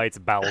Diesel Like- fights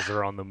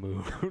Bowser on the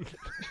moon.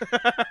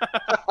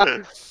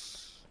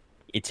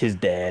 It's his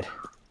dad.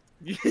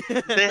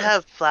 They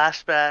have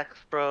flashbacks,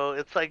 bro.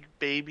 It's like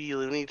baby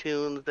Looney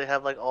Tunes. They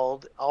have like all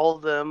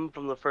of them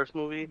from the first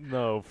movie.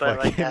 No But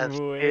like fucking as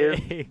way.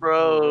 kids,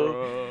 bro.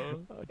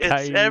 Bruh.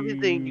 It's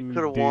everything you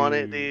could have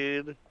wanted,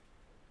 Dude. dude.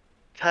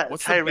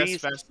 What's the best Tyrese,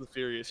 Fast and the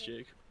Furious,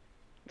 Jake?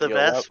 the Yo,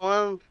 best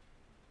one.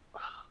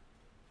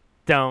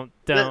 Don't.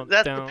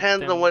 That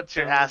depends on what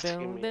you're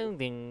asking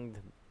me.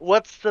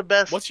 What's the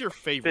best What's your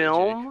favorite, Jake?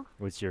 film?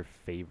 What's your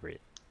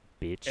favorite,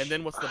 bitch? And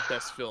then what's the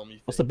best film you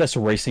think? What's the best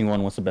racing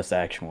one? What's the best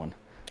action one?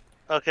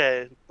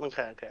 Okay.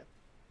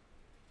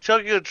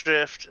 Tokyo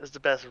Drift is the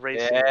best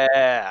racing.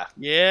 Yeah.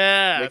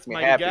 Yeah, Makes that's me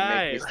my happy, guy.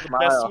 make me It's the smile.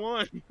 best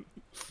one.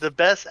 The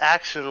best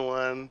action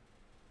one.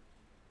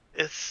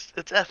 It's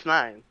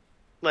F9.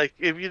 Like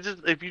if you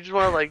just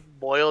want to like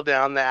boil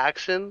down the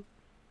action,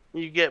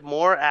 you get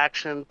more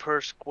action per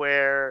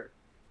square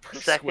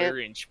Square second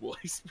inch,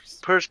 boys.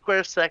 per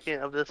square second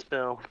of this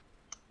film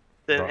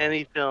than Bro.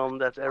 any film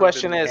that's ever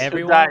Question been is, made. who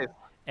Everyone- dies?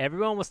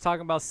 Everyone was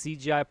talking about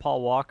CGI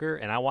Paul Walker,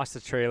 and I watched the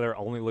trailer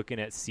only looking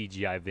at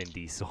CGI Vin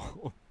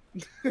Diesel.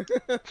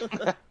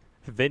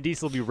 Vin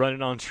Diesel be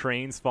running on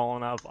trains,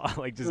 falling off,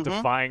 like just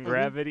defying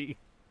gravity.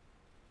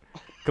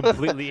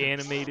 Completely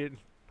animated.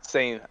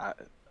 Saying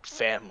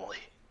family.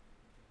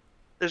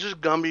 It's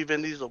just Gumby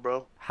Vin Diesel,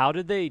 bro. How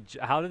did they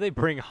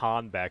bring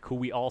Han back, who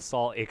we all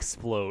saw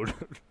explode?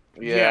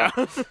 Yeah.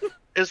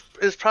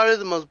 It's probably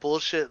the most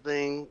bullshit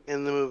thing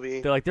in the movie.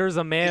 They're like, there's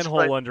a manhole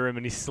like- under him,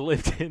 and he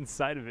slipped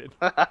inside of it.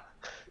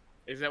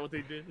 Is that what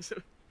they did? He's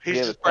Yeah,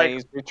 the just like,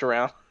 Chinese reach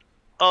around.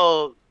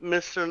 oh,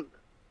 Mr.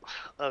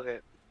 Okay.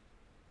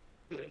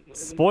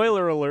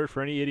 Spoiler alert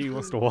for any idiot who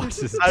wants to watch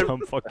this I-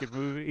 dumb fucking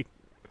movie.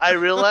 I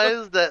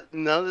realize that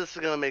none of this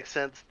is gonna make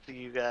sense to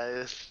you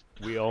guys.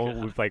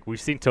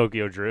 We've seen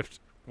Tokyo Drift.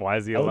 Why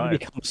is he How would alive? he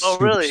become a Oh,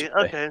 super really?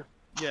 spy? Okay.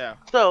 Yeah.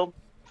 So,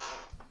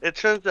 it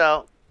turns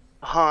out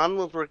Han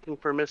was working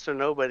for Mr.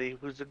 Nobody,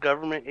 who's a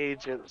government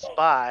agent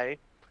spy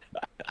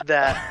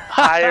that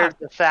hired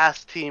the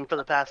Fast team for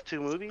the past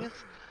 2 movies.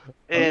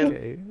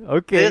 And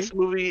Okay. this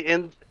movie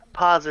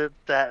posits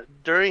that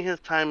during his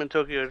time in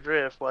Tokyo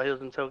Drift, while he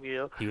was in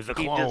Tokyo, He was a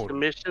he clone. did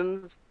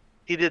missions.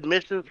 He did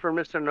missions for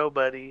Mr.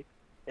 Nobody,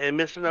 and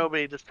Mr.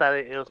 Nobody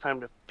decided it was time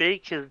to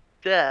fake his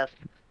death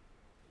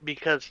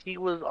because he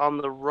was on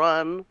the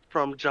run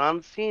from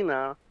John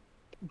Cena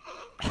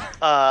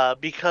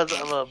because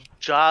of a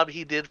job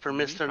he did for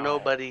Mr.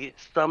 Nobody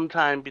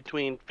sometime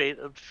between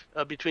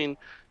between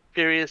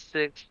Furious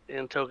 6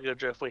 and Tokyo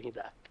Drift when he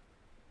died.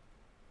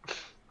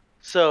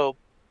 So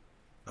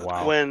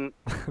Wow. when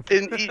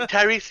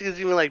Tyrese is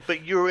even like,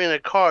 but you were in a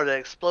car that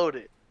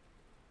exploded.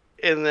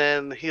 And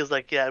then he was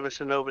like, yeah,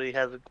 Mr. Nobody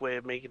has a way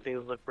of making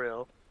things look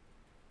real.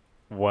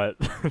 What?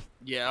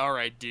 Yeah, all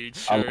right, dude.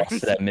 I Sure.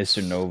 lost that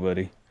Mr.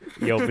 Nobody.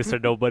 Yo,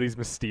 Mr. Nobody's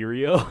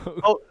Mysterio.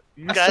 Oh,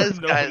 guys,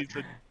 Nobody's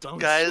the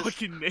dumbest guys.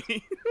 fucking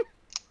name.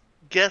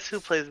 guess who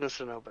plays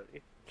Mr.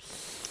 Nobody?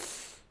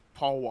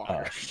 Paul Oh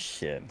Walker.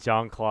 shit.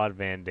 Jean-Claude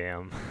Van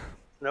Damme.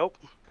 Nope.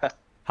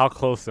 How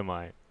close am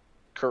I?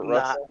 Kurt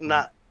Russell.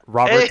 Not.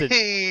 Robert the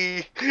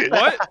Hey!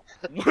 What?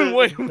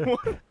 Wait,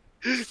 what?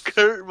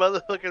 Kurt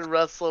motherfucking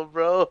Russell,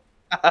 bro.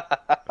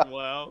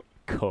 Wow.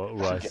 Kurt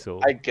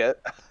Russell. I get.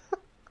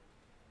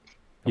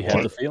 You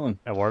had the feeling.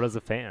 Eduardo's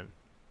a fan.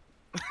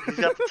 He's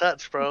got the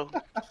touch, bro.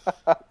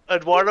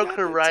 Eduardo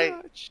could write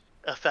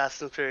a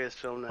Fast and Furious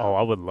film now. Oh,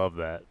 I would love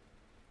that.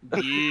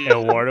 Yeah.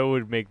 Eduardo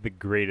would make the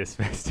greatest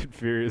Fast and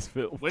Furious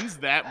film. When's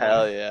that?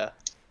 Hell Man? yeah.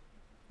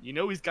 You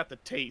know he's got the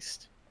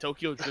taste.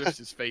 Tokyo Drift's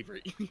his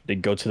favorite. They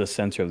go to the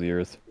center of the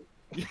earth.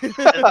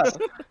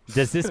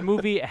 Does this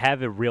movie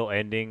have a real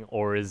ending,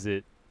 or is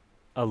it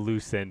a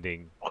loose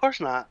ending? Of course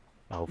not.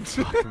 Oh,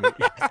 fuck me.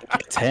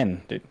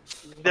 10, dude.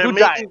 They're Who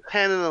making died?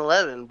 10 and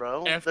 11,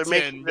 bro.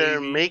 F10, They're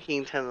baby.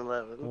 making 10 and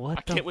 11. What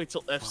I the can't wait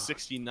till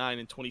F69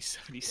 in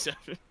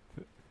 2077.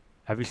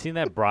 Have you seen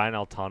that Brian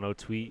Altano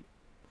tweet?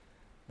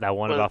 That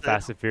one What is about that?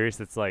 Fast and Furious?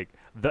 It's like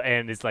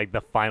it's like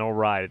the final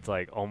ride. It's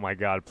like, oh my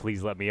god,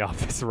 please let me off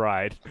this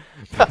ride.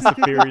 Fast and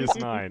Furious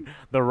 9.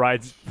 The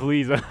ride's,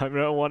 please, I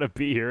don't want to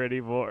be here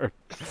anymore.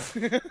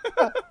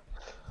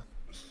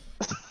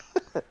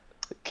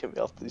 Get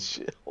me off this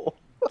shithole.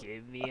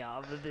 Get me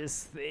off of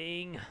this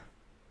thing.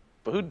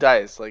 But who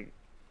dies? Like,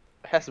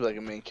 it has to be like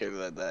a main character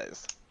that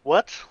dies.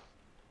 What?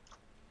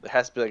 There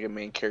has to be like a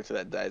main character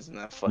that dies in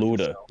that fucking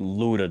Luda. film.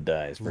 Luda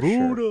dies for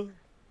sure.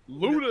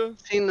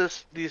 Luda. Seen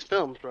these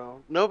films,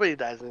 bro. Nobody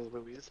dies in these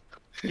movies.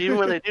 Even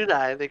when they do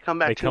die, they come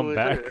back They 2 come movies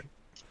back. later.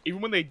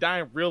 Even when they die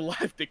in real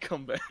life, they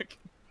come back.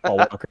 Paul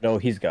Walker, no,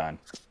 he's gone.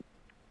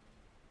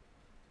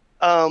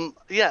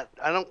 Yeah,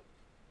 I don't.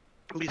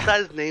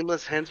 Besides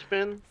Nameless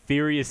Henchman,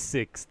 Furious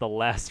 6, the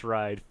last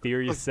ride.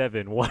 Furious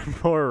 7, one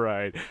more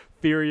ride.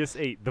 Furious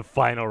 8, the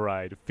final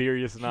ride.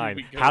 Furious 9,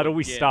 we go how do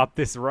we again. stop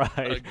this ride?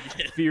 Again.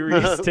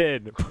 Furious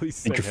 10,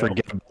 please Did send you help.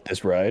 forget about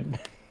this ride?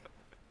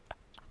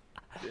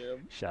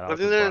 Damn. Shout I out think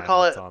to they're Brian gonna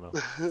call it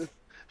Altano.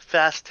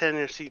 Fast 10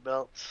 your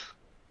seatbelts.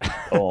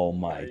 Oh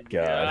my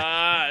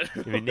god.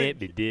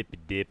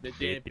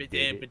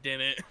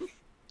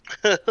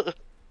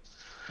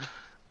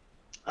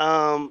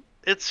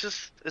 It's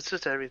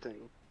just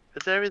everything.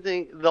 It's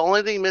everything. The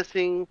only thing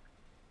missing,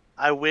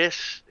 I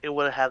wish it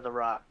would have had The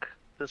Rock.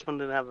 This one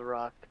didn't have The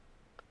Rock,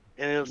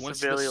 and it was You want to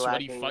see severely the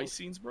sweaty lacking. fight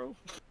scenes, bro?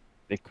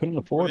 They couldn't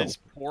Pour afford him. this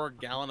poor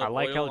gallon I of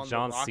like oil how on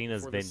John the Rock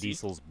Cena's before the Vin seat.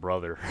 Diesel's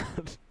brother.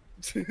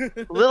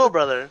 Little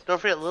brother, don't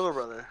forget Little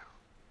brother.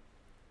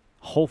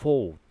 Ho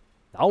ho.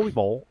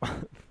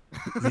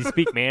 Does he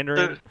speak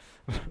Mandarin?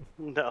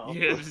 No.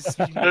 Yeah, just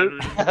speaking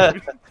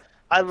of-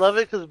 I love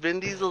it because Vin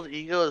Diesel's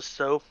ego is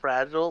so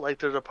fragile. Like,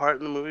 there's a part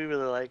in the movie where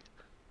they're like,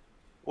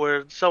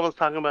 where someone's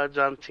talking about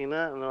John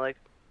Cena, and they're like,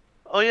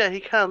 "Oh yeah, he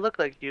kind of looked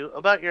like you,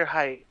 about your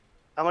height."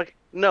 I'm like,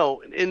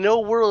 no, in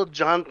no world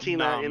John Cena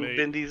Nah, and mate.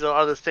 Vin Diesel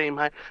are the same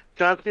height.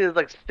 John Cena is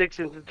like 6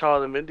 inches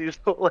taller than Vin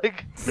Diesel.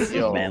 Like,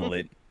 Yo.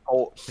 Manlit.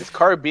 Oh, is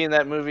Cardi B in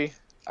that movie?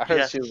 I heard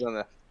Yes. she was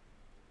gonna.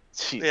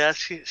 Jeez. yeah,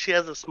 she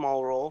has a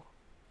small role.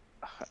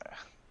 I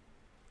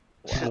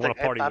She's want like,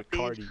 to party "Hey, with papi."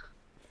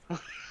 Cardi.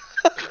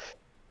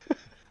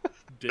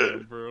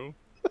 Damn, bro.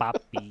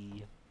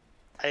 Papi.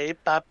 Hey,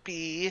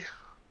 papi.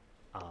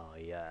 Oh,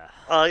 yeah.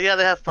 Yeah,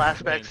 they have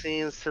flashback Man.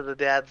 scenes to the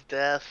dad's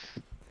death.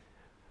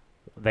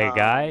 The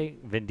guy,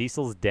 Vin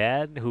Diesel's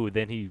dad, who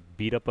then he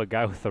beat up a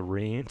guy with a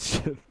wrench.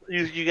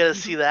 You gotta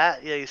see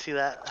that? Yeah, you see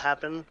that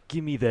happen?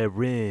 Give me that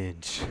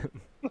wrench.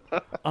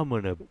 I'm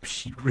gonna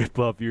rip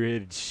off your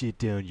head and shit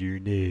down your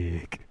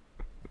neck.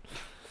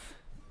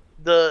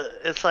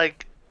 It's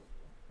like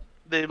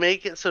they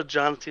make it so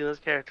John Cena's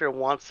character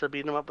wants to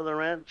beat him up with a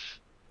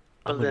wrench,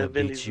 but I'm gonna then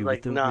Vin beat Diesel's you like,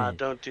 with a nah, wrench.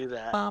 don't do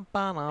that. Ba,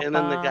 ba, ba, And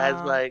then the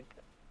guy's ba. like,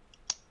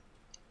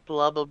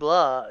 blah blah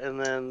blah, and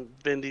then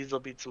Vin Diesel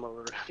beats him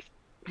over the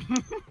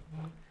wrench.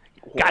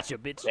 Gotcha,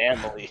 bitch.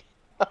 Family.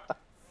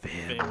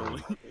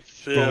 Family.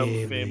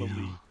 Film.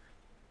 Family.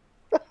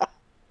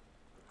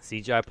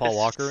 CGI Paul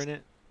Walker in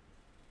it.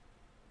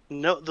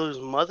 No, those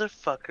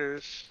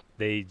motherfuckers.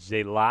 They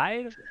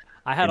lied.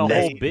 I had And a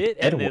they- whole bit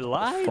and they What the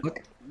lied. fuck?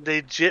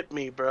 They gypped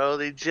me, bro.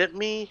 They gypped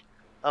me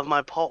of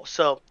my Paul.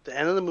 So the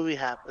end of the movie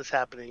is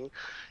happening,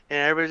 and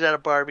everybody's at a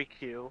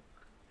barbecue,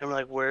 and we're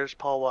like, "Where's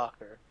Paul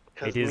Walker?"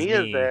 Because It is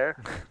Mia's me. there.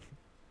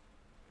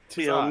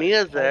 Tis You know, I,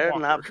 Mia's Paul there.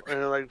 Walker. Not,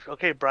 and they're like,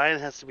 "Okay, Brian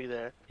has to be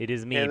there." It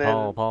is me, And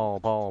then-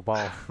 Paul.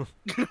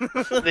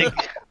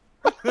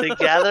 They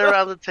gather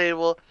around the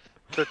table.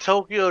 The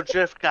Tokyo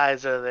Drift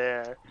guys are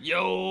there.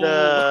 Yo.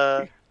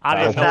 The I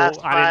didn't know. Fast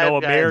I didn't know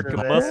Five guys American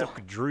are muscle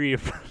could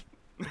drift.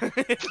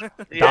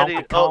 yeah, Donkey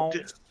oh, Kong.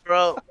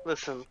 bro,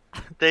 listen.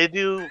 They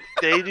do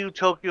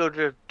Tokyo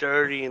Drift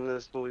dirty in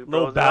this movie, bro.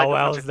 Little They're like Bow a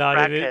bunch Wow's of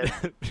not in it.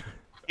 crackheads.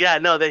 Yeah,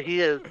 no, that he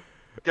is.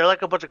 They're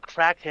like a bunch of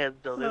crackheads,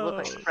 though. They look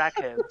like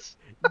crackheads.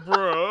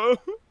 Bro.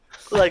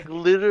 Like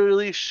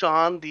literally,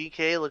 Sean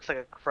DK looks like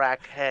a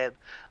crackhead.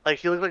 Like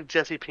he looks like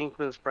Jesse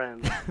Pinkman's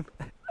friend.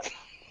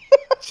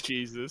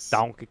 Jesus.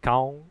 Donkey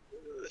Kong.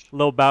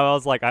 Little Bow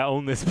Wow's like, I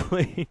own this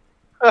plane.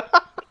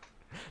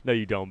 No,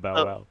 you don't, Bow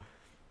Oh. Wow.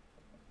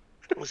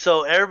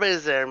 So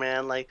everybody's there,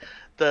 man. Like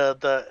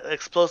the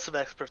explosive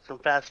experts from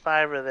Fast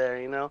Five are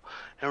there, you know.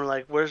 And we're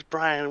like, "Where's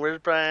Brian? Where's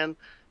Brian?"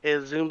 It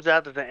zooms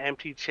out to the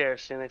empty chair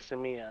sitting next to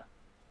Mia,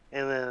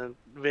 and then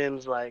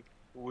Vin's like,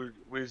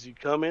 "Where's he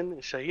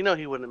coming?" So you know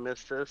he wouldn't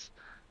miss this.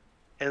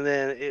 And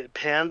then it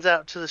pans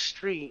out to the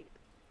street,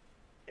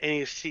 and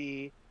you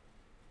see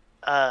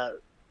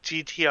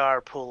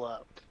GTR pull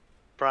up,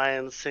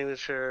 Brian's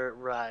signature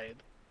ride,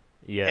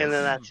 Yes. and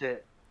then that's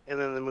it. And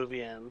then the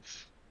movie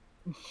ends.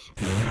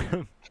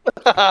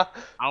 I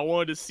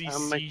wanted to see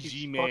I'm like, CG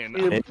you man.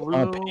 fucking They don't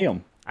wanna pay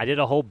 'em. I did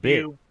a whole bit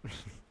You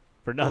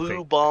for blue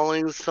nothing.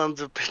 balling sons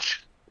of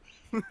bitches.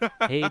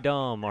 Hey,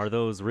 Dom, are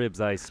those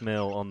ribs I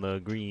smell on the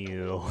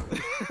grill?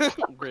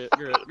 Great.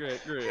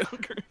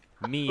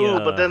 Mia,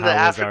 but then the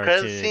how was after our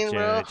credits scene,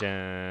 bro?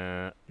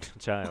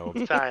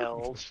 child?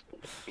 Child.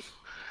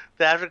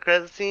 The after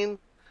credit scene,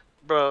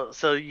 bro.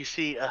 So you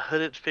see a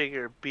hooded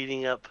figure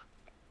beating up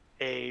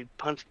a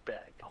punching bag,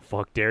 Oh, fuck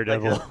like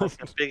Daredevil. a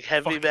big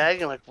heavy bag,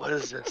 and like, what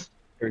is this?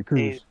 Terry And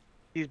Crews.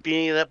 he's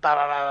beating it up, bah,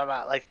 bah, bah,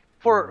 bah, bah, like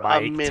for a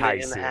Mike minute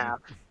Tyson. and a half.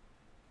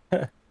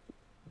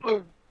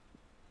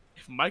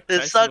 If Mike It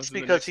Tyson sucks was in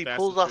the because next he Fast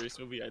pulls and off- Furious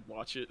movie, I'd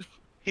watch it.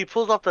 He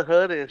pulls off the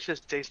hood, and it's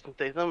just Jason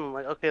Statham. I'm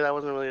like, okay, that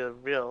wasn't really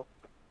real.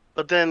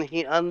 But then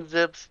he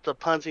unzips the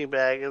punching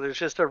bag, and there's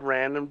just a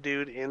random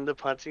dude in the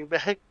punching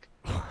bag.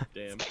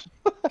 Damn.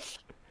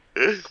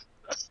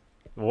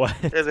 What?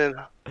 And then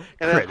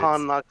Credits.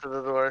 Han knocks at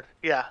the door.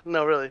 Yeah,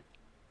 no, really.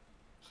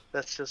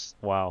 That's just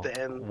Wow. the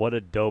end. What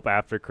a dope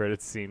after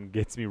credits scene.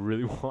 Gets me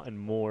really wanting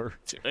more.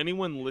 To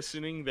anyone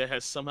listening that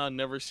has somehow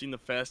never seen the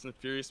Fast and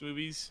Furious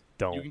movies,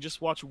 Don't. you can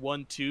just watch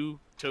 1, 2,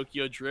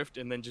 Tokyo Drift,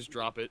 and then just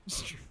drop it.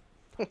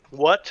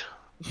 What?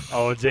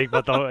 Oh, Jake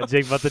about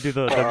to do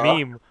the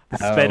meme. The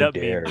How sped up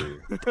dare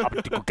meme. you.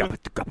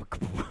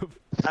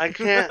 I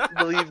can't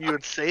believe you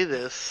would say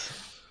this.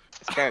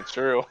 It's kind of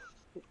true.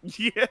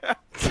 Yeah.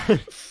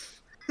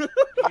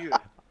 You,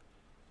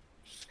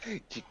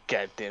 You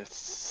goddamn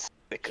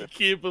sticker. I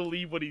can't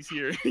believe what he's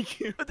hearing.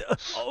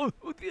 Oh,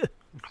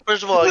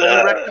 first of all, you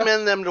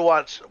recommend them to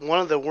watch one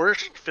of the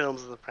worst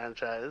films of the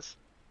franchise,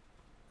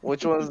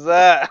 Which one's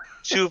that?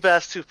 Too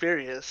Fast, Too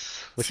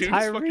Furious. with Dude's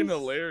fucking Tyrese?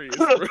 hilarious,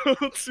 bro.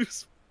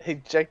 Dude's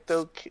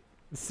Ejecto.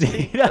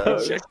 Cito.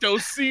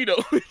 Ejectocito.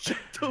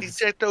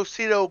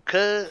 Ejectocito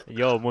cut.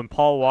 Yo, when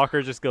Paul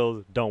Walker just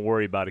goes, "Don't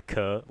worry about it,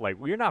 cuh." Like,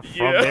 we're not from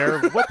Yeah. there.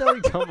 What the hell are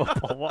you talking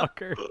about, Paul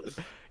Walker?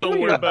 Don't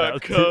worry about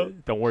it, cuh.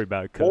 Don't worry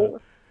about it, cuh.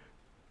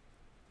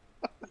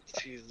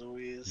 Jeez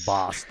Louise.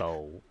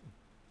 Bosto.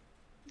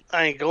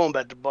 I ain't going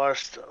back to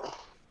Barstow.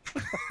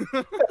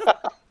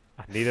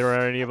 Neither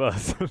are any of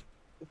us.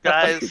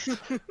 Guys,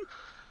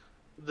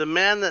 the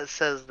man that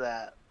says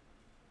that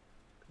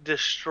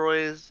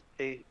destroys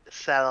a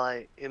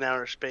satellite in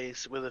outer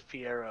space with a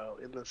Fiero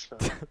in this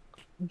film.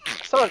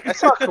 I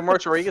saw a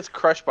commercial where he gets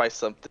crushed by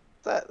something.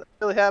 Does that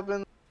really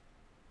happen?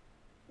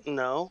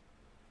 No.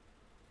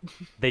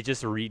 They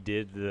just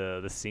redid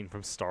the scene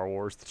from Star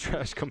Wars, the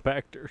trash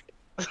compactor.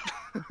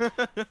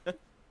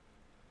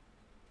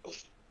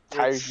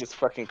 Tyrese gets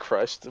fucking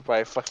crushed by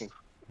a fucking.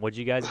 What'd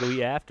you guys go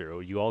eat after? Oh,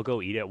 you all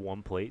go eat at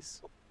one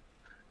place?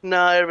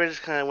 No, everybody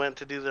just kind of went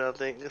to do their own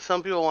thing.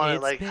 Some people wanted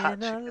It's like been hot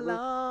a chicken.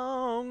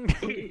 long...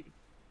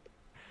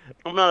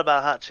 I'm not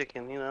about hot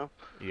chicken, you know.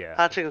 Yeah.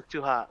 Hot chicken's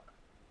too hot.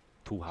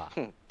 hot.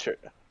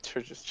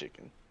 Church's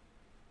chicken.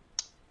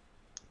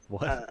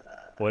 What?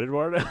 What,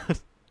 Eduardo?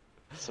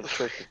 Some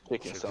Church's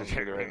chicken sounds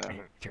good right now.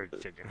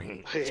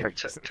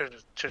 Churches.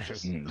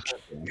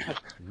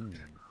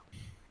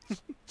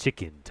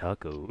 Chicken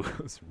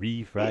tacos,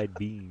 refried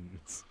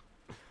beans.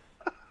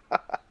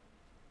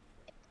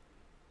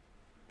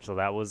 So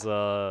that was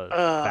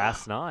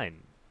Fast 9.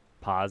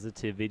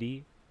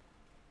 Positivity.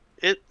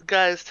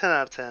 Guys, 10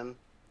 out of 10.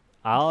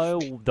 I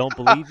don't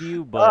believe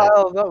you, I but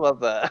don't know about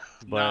that.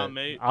 Nah, but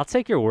mate. I'll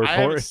take your word I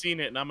for haven't it. seen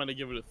it, and I'm gonna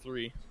give it a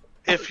 3.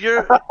 If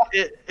you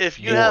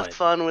One. have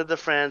fun with the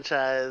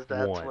franchise,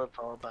 that's One. what it's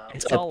all about.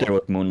 It's It's all up there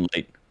with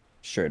Moonlight.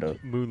 Straight up.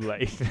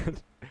 Moonlight.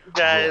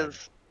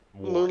 Guys,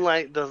 One.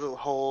 Moonlight doesn't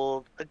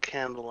hold a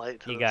candlelight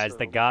to You this guys, The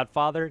film.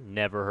 Godfather,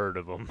 never heard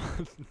of him.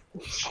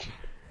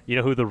 You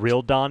know who the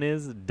real Don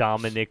is?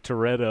 Dominic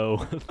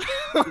Toretto.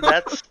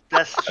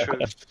 That's true.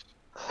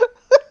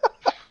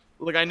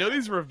 Look, I know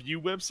these review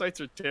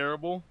websites are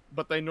terrible,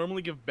 but they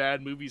normally give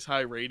bad movies high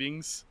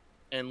ratings,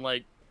 and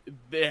like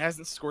it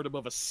hasn't scored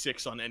above a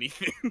 6 on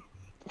anything.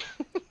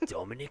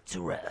 Dominic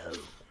Toretto.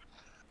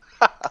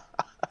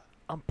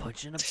 I'm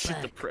punching a This shit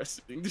bag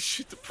depressing. This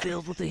shit depressing.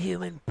 filled with a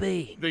human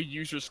being. The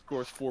user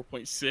scores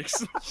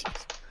 4.6.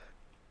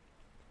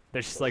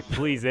 They're just like,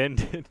 please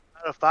end it.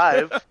 Out of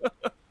 5.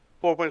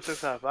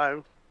 4.6 out of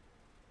 5.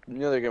 You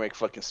know they're gonna make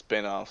fucking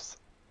spin-offs.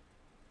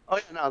 Oh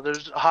yeah, no,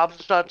 there's Hobbs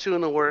and Shaw 2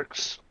 in the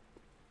works.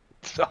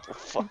 Oh,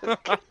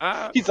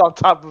 fuck. He's on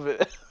top of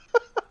it.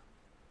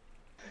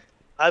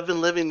 I've been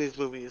living these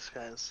movies,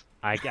 guys.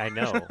 I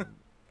know.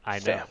 I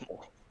know.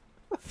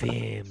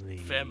 Family.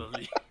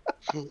 Family.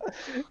 Family.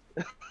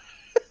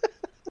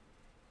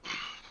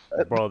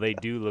 Bro, they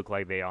do look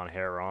like they on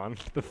Heron,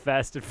 the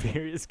Fast and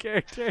Furious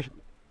character.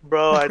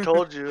 Bro, I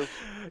told you.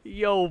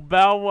 Yo,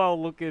 Bow Wow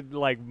looking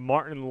like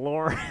Martin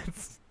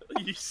Lawrence.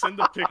 You send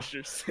the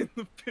picture. Send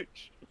the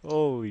picture.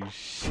 Holy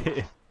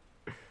shit.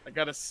 I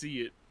gotta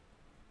see it.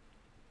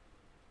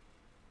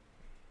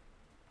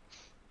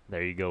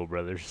 There you go,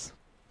 brothers.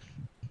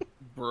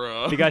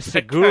 Bruh. They got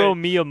That Shigeru guy-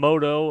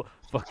 Miyamoto,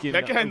 fucking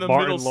That guy in the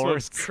Martin middle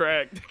Lawrence, smokes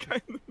crack. That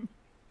guy in the...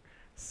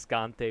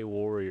 Scante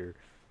Warrior.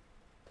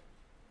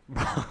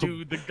 Bro,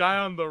 Dude, the guy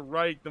on the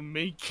right, the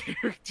main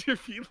character,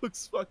 he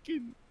looks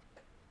fucking...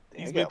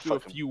 He's He been got through a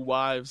fucking- few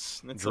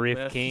wives. That's a Drift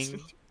mess.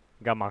 King.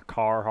 Got my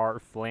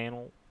Carhartt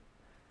flannel.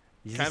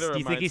 Do Kinda you think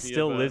he reminds me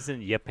still of, lives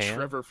in Japan?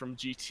 Trevor from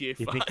GTA 5.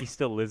 You think he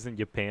still lives in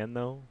Japan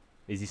though?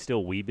 Is he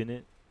still weebing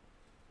it?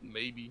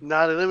 Maybe.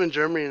 Nah, they live in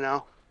Germany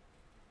now.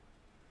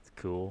 It's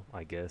cool,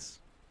 I guess.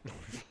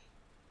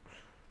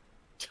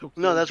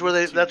 No, that's where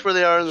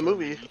they are in the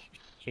movie.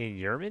 In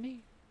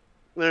Germany?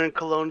 They're in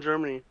Cologne,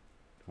 Germany,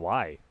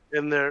 Why?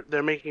 and they're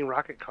making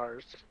rocket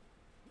cars.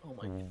 Oh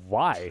my god.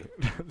 Why?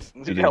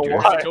 Yeah, Why?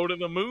 why? Go to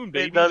the moon,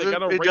 baby. It They doesn't.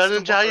 gotta It race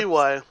doesn't to tell you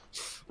Mars.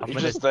 why. I'm He's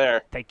gonna just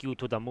there. take you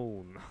to the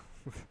moon.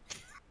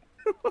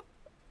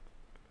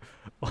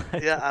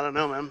 What? Yeah, I don't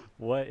know, man.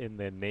 What in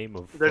the name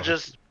of? They're fuck?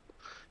 just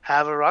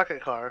have a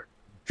rocket car,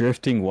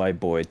 Drifting white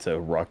boy to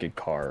rocket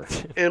car.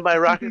 and by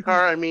rocket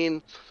car I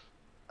mean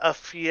a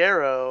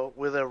Fiero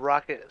with a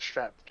rocket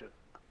strapped to it.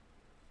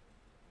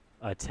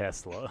 a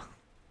Tesla.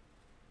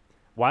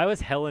 Why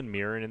was Helen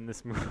Mirren in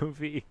this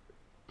movie?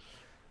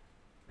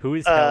 Who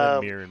is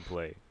Helen Mirren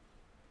play?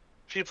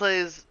 She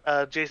plays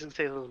Jason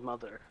Statham's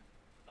mother,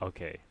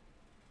 Okay.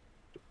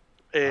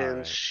 and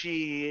Alright.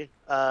 she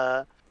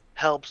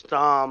helps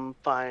Dom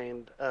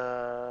find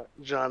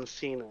John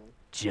Cena.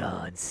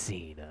 John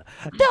Cena.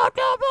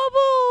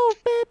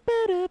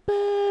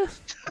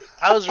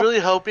 I was really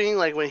hoping,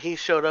 like, when he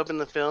showed up in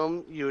the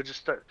film, you'd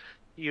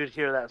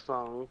hear that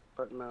song,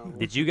 but no.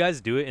 Did you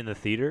guys do it in the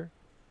theater?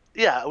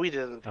 Yeah, we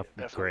didn't. Oh,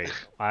 definitely. great.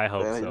 I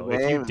hope His so. If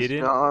you name's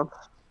didn't, John.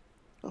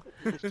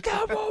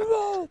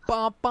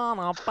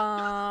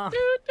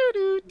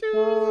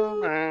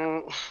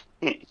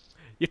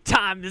 your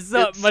time is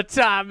up. My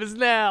time is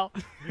now.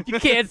 You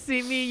can't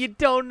see me. You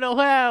don't know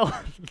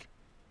how.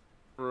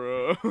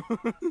 Bro.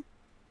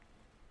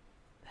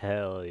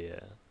 Hell yeah.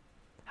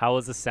 How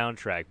was the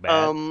soundtrack?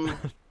 Bad.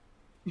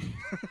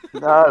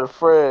 Not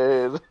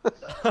afraid.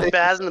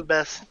 Bad in the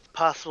best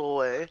possible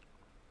way.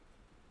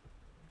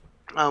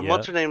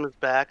 What's her name is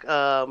back?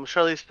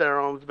 Charlize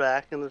Theron's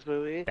back in this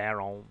movie.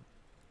 Baron.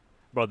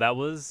 Bro, that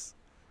was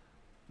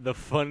the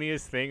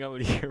funniest thing on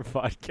your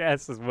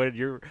podcast is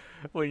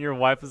when your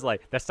wife was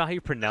like, "That's not how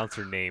you pronounce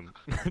her name."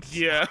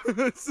 Yeah.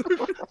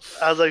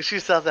 I was like,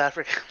 she's South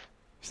African.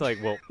 She's like,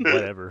 "Well,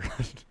 whatever."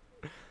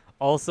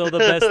 Also, the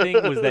best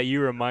thing was that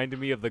you reminded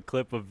me of the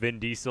clip of Vin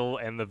Diesel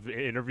and the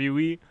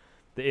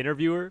the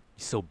interviewer.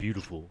 He's so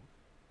beautiful.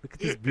 Look at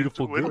this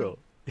beautiful When- girl.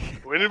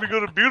 When did we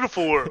go to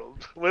Beautiful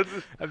World?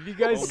 Have you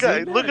guys Okay,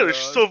 seen that? look at her.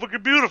 She's so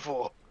fucking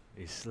beautiful.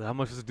 How am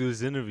I supposed to do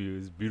this interview?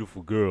 This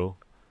beautiful girl.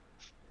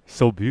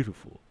 So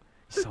beautiful.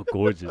 So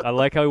gorgeous. I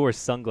like how he wears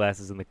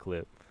sunglasses in the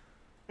clip.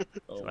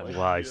 Oh Like, my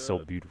wow, he's so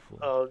God. beautiful.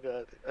 Oh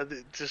god,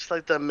 just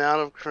like the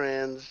amount of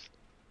cringe.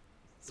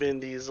 Vin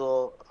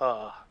Diesel.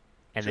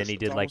 And then he just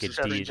did like a almost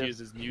as D. cringy as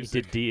his He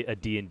music. did a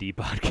D&D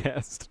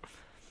podcast.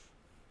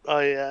 Oh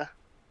yeah.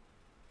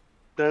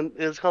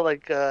 It's called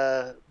like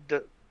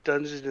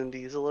Dungeons and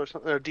Diesel or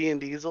something, or D and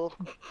Diesel.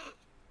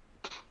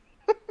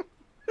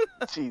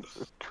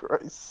 Jesus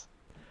Christ.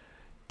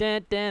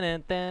 Dun, dun,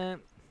 dun, dun.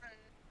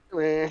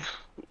 Eh.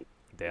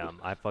 Damn,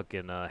 I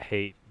fucking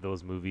hate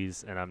those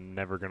movies, and I'm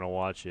never gonna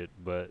watch it.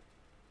 But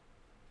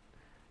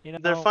you know,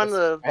 They're fun it's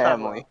to talk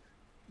family.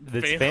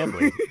 about. it's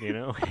family. You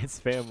know, it's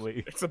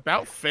family. It's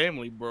about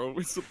family, bro.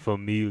 It's a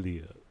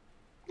Familia.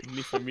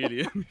 mi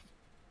familia.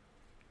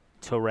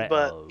 Toretto.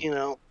 But you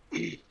know,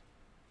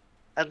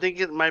 I think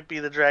it might be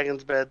the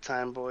dragon's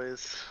bedtime,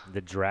 boys.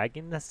 The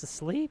dragon that's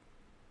asleep.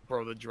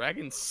 Bro, the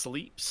dragon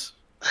sleeps.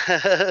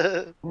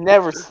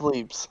 Never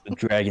sleeps. The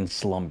dragon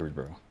slumbered,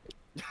 bro.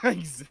 Yeah.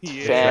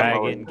 Family.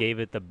 Dragon gave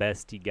it the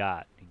best he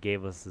got. He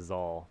gave us his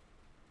all.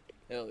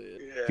 Hell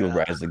yeah. He'll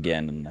Yeah. rise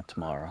again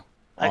tomorrow.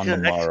 I On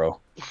can- the morrow.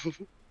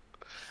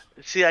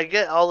 See, I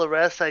get all the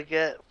rest I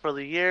get for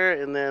the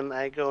year, and then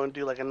I go and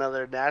do like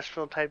another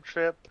Nashville type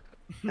trip,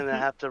 and then I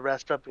have to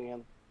rest up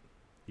again.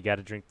 You got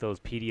to drink those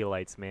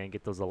Pedialytes, man.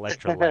 Get those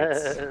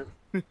electrolytes.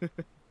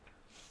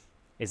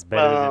 It's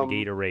better than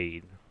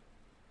Gatorade.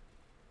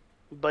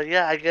 But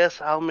yeah, I guess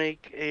I'll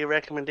make a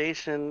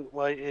recommendation.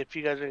 Well, if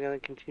you guys are gonna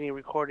continue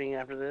recording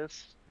after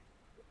this.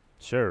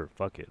 Sure,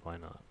 fuck it. Why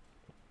not?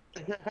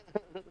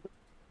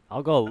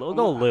 I'll go a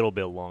little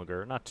bit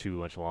longer, not too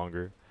much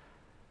longer.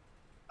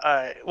 All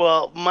right.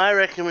 Well, my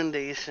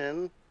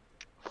recommendation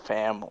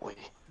Family.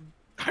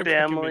 I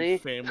Family.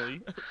 recommend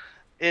family.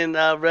 in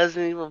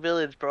Resident Evil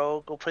Village,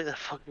 bro. Go play that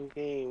fucking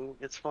game.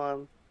 It's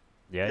fun.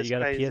 Yeah, It's you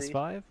got crazy. a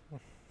PS5?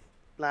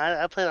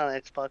 Nah, I played on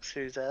Xbox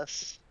Series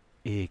S.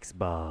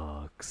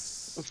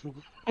 Xbox.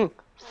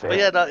 But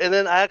yeah, no, and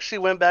then I actually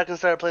went back and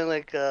started playing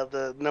like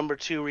the number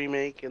 2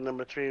 remake and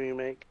number 3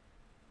 remake,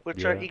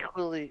 which are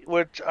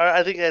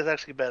I think is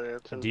actually better.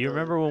 Than Do you the-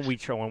 remember when we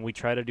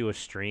tried to do a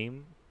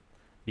stream?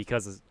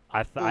 Because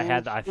I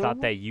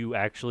thought that you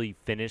actually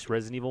finished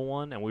Resident Evil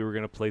 1 and we were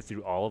gonna play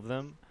through all of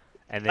them,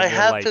 and then I you're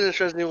have like, finished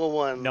Resident Evil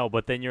 1. no,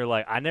 but then you're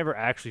like, I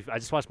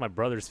just watched my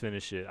brothers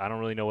finish it. I don't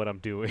really know what I'm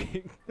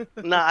doing.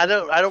 No, I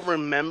don't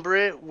remember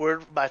it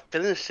I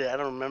finished it. I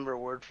don't remember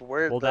word for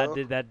word. Well, though.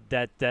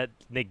 that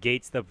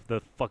negates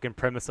the fucking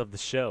premise of the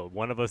show.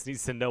 One of us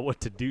needs to know what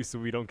to do so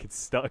we don't get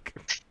stuck.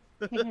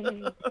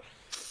 And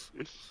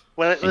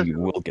you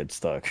will get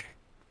stuck.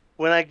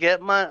 When I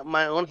get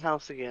my own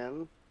house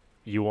again,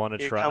 You want to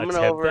you're try coming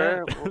attempt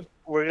over. that?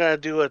 We're gonna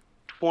do a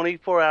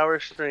 24-hour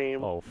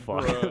stream Oh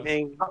fuck! Bruh.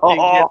 and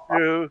get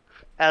through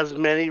as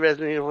many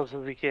Resident Evils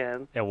as we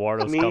can.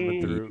 Eduardo's Me,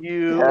 coming through.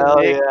 you, Hell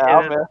Nick, yeah,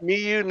 and, man. me,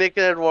 you, Nick,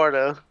 and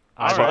Eduardo.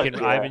 Ivan,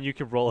 Fuck yeah. Ivan, you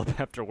can roll up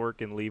after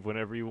work and leave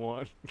whenever you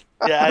want.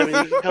 Yeah, I mean,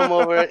 you can come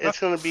over. It's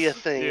gonna be a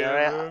thing, Yeah, all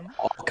right? man.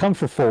 I'll come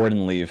for forward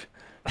and leave.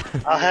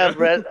 I'll have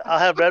Red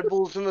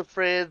Bulls in the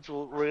fridge.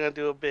 We're gonna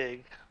do it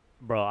big.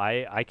 Bro,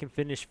 I can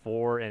finish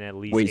 4 in at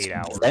least Wait, 8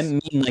 hours. does that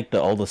mean like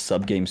all the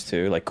sub games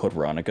too, like Code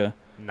Veronica?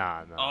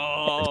 Nah.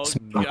 Oh, It's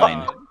God.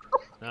 mine.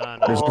 No.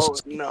 There's Oh,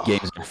 also no.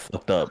 games that are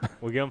fucked up.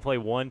 We're gonna play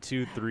 1,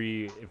 2,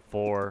 3, and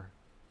 4.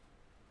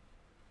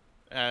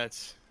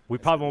 That's We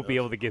probably won't be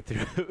able to get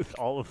through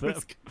all of them.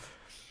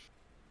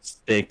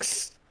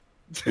 6.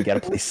 We gotta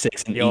play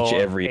 6 in Yo, each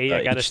every.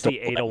 I gotta each see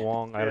storyline. Ada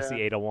Wong. I gotta Yeah.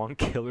 see Ada Wong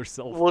kill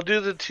herself. We'll do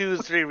the 2,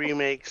 3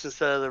 remakes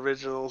instead of the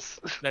originals.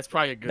 that's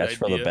probably a good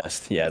That's idea. for the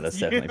best. Yeah, that's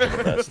definitely for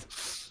the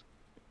best.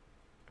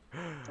 All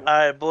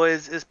right,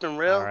 boys, it's been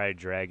real. All right,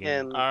 Dragon.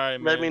 And All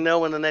right, let me man. know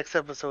when the next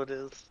episode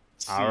is.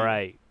 All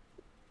right.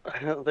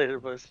 Later,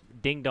 boys.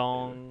 Ding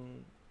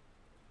dong.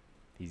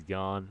 He's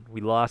gone.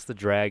 We lost the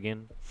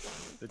dragon.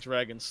 The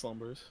dragon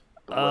slumbers.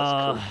 The West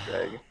Uh, Coast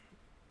Dragon.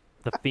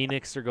 The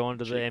Phoenix are going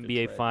to the Jake the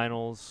NBA Dragon.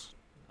 Finals.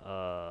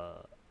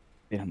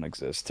 They don't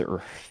exist. They're a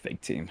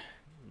fake team.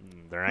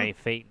 There ain't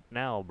fate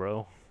now,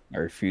 bro. I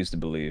refuse to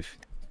believe.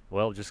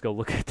 Well, just go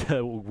look at the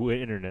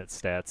internet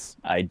stats.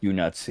 I do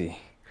not see.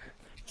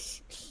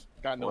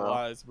 Got no Well.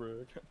 eyes,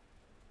 bro.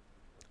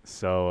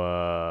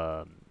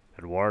 So,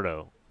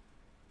 Eduardo,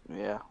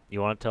 Yeah.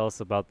 you want to tell us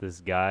about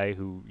this guy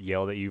who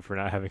yelled at you for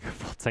not having a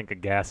full tank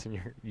of gas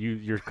in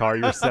your car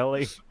you're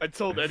selling? I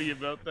told Eddie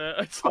about that.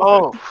 I told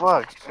Oh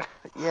fuck.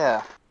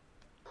 Yeah.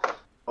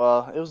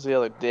 Well, it was the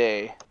other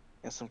day,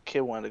 and some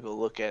kid wanted to go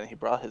look at it. He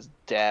brought his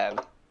dad,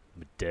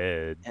 I'm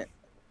dead.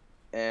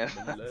 and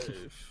Eddie.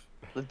 Life.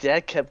 the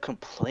dad kept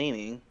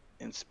complaining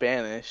in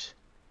Spanish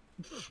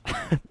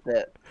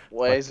that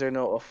why is there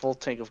no a full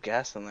tank of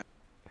gas in there?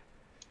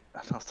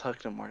 And I was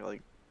talking to Mark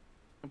like,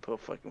 put a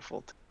fucking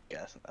full tank of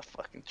gas in that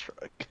fucking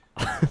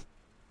truck.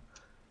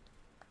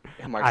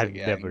 And Mark's I've like,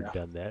 yeah, never you know.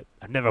 done that.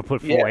 I've never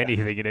put full Yeah.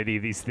 anything in any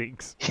of these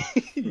things.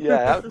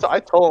 Yeah, I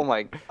told him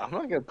like I'm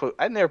not gonna put.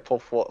 I never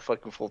put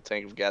fucking full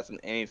tank of gas in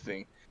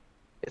anything.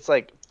 It's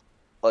like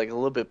a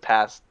little bit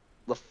past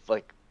the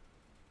like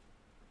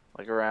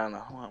around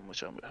how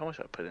much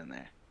I put in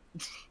there,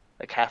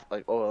 like half a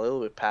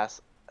little bit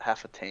past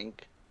half a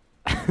tank.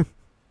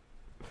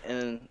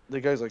 And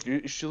the guy's like,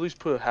 you should at least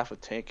put half a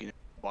tank in.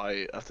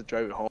 Why I have to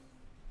drive it home,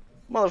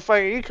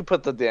 motherfucker? You can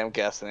put the damn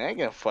gas in there. I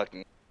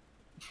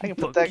can put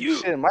Fuck that you.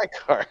 shit in my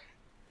car.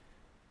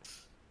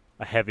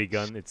 A heavy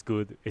gun, it's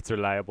good, it's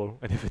reliable,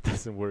 and if it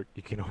doesn't work,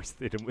 you can always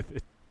hit him with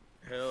it.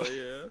 Hell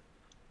yeah.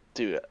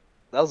 Dude,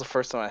 that was the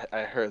first time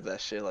I heard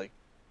that shit. Like,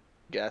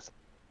 gas.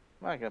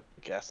 I'm not gonna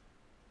put gas in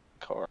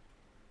the car.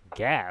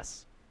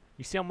 Gas?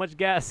 You see how much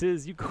gas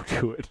is? You go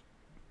do it.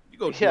 You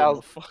go Yeah, do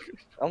it, motherfucker.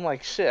 I'm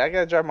like, shit, I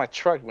gotta drive my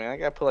truck, man. I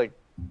gotta put like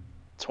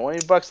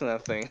 $20 in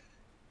that thing.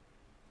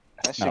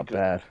 That shit Not good.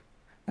 bad.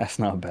 That's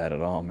not bad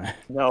at all, man.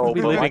 No,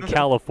 We but live my, in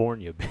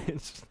California,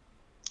 bitch.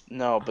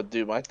 no, but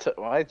dude, my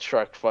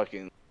truck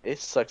fucking it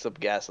sucks up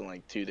gas in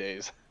like 2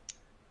 days.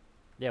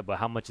 Yeah, but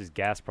how much is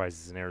gas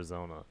prices in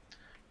Arizona?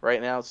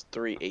 Right now it's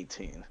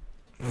 $3.18.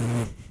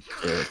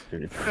 Yeah,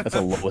 dude. That's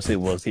the lowest it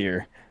was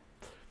here.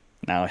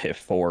 Now it hit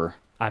 4.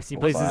 I've seen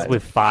Or places five.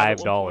 with Five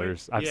at one $5.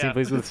 point. I've seen Yeah.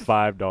 places with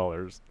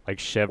 $5, like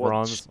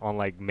chevrons on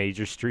like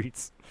major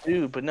streets.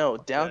 Dude, but no,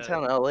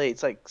 downtown LA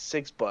it's like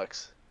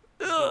 $6.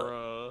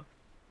 Bruh.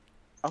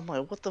 I'm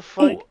like, what the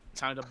fuck?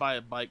 Time to buy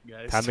a bike,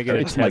 guys. Time to get a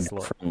It's my Tesla.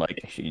 girlfriend,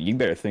 like, you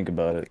better think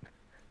about it.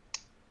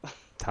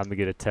 Time to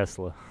get a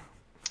Tesla.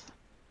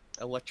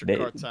 Electric They-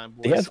 car time,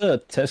 boys. They have the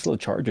Tesla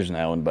chargers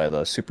now and by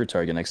the Super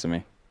Target next to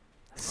me. Oh,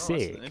 that's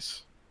Sick.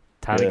 nice.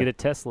 Time to Yeah. get a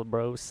Tesla,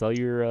 bro. Sell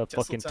your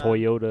Tesla fucking time.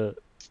 Toyota.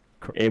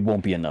 It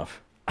won't be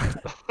enough.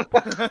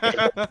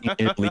 It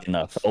won't be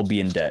enough. I'll be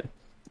in debt.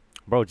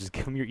 Bro, just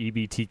give him your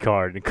EBT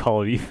card and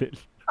call it even.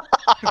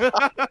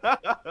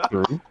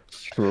 True.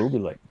 True.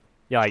 But like,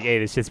 Yeah, like, hey,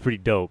 this shit's pretty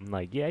dope. I'm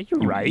like, yeah,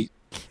 you're right.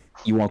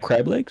 You want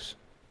crab legs?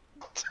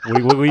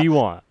 What do you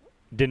want?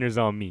 Dinner's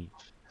on me.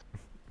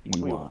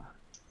 You want?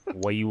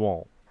 What you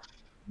want?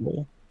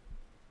 Well,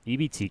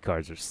 EBT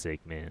cards are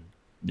sick, man.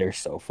 they're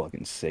so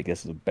fucking sick. This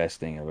is the best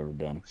thing I've ever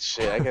done.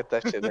 Shit, I got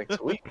that shit next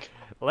week.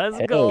 Let's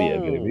Hell go. yeah,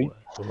 baby.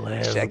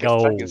 Let's Shit, I got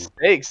go. fucking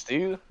steaks,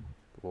 dude.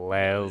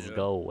 Let's Yeah.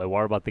 go. And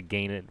we're about to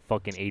gain it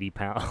fucking 80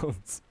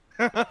 pounds.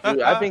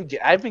 Dude, I've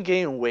been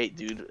gaining weight,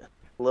 dude.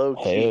 Low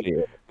Hell key.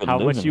 yeah. Good How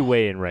much living. you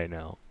weighing right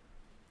now?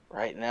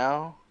 Right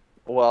now,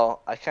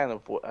 well, I kind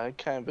of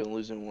been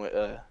losing weight,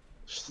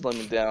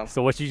 slimming down.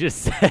 So what you just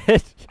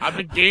said? I've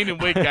been gaining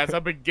weight, guys.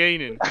 I've been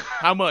gaining.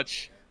 How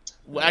much?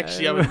 Well,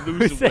 actually, I've been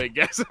losing weight,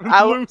 guys. I've been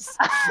I- loose.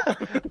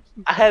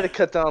 I had to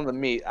cut down on the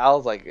meat. I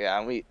was like, yeah,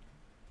 I'm eat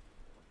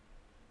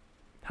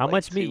How Like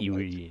much meat too you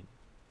much. eating?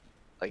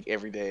 like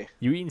every day.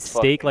 You eating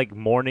steak Fuck. like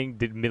morning,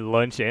 mid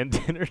lunch, and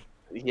dinner?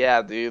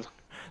 Yeah, dude.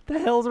 The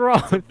hell's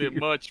wrong A with bit you?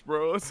 much,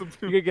 bro. It's a bit...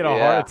 You're gonna get a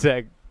Yeah. heart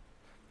attack.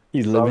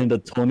 He's living the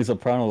Tony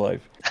Soprano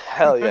life.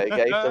 Hell yeah, you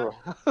gotta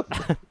eat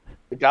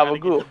the Gotta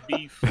get gabagool. the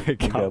beef.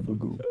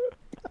 Gabagool.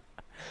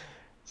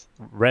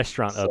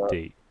 Restaurant So-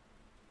 update.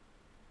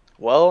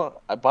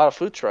 Well, I bought a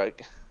food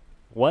truck.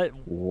 What?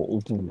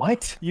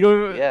 What? You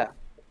don't even... Yeah.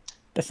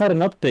 That's not an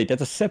update.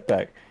 That's a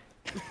setback.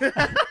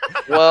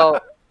 Well,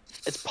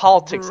 it's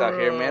politics out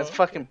here, man. It's Bruh.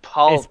 fucking It's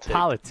politics.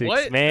 politics,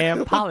 What?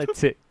 man.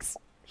 Politics.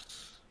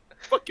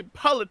 Fucking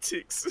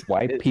politics.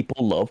 Why It-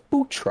 people love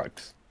food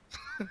trucks.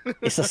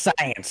 It's a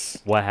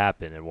science. What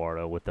happened,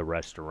 Eduardo, with the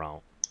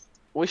restaurant?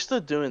 We're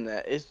still doing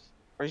that.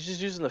 We're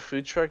just using the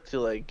food truck to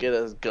like get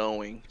us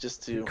going,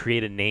 just to.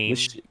 Create a name.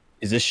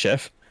 Is this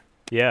chef?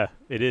 Yeah,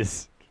 it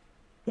is.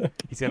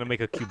 He's gonna make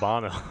a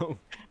Cubano.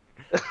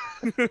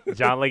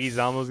 John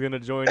Leguizamo's gonna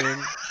join in.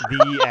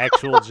 The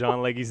actual John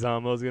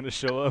Leguizamo's gonna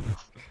show up.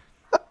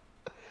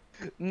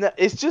 No,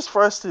 it's just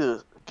for us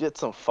to get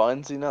some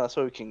funds, you know. That's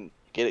why we can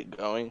get it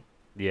going.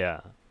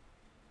 Yeah.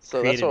 So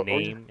Create that's a what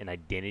name, an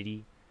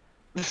identity.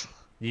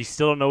 You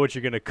still don't know what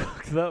you're gonna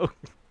cook though.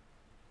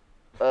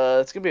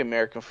 It's gonna be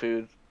American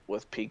food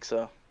with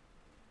pizza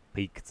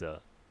Pizza.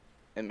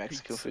 and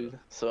Mexican Pizza. food.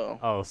 So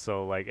Oh,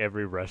 so like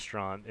every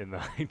restaurant in the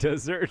high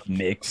desert.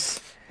 Mix.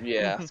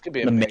 yeah, it's gonna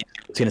be The a menu,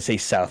 mix. it's gonna say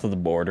south of the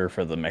border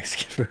for the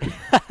Mexican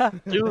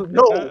food. Dude,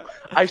 no,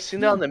 I've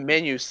seen it on the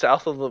menu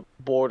south of the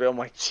border. I'm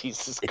like,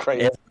 Jesus It's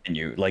Christ. every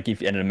menu. Like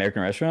if at an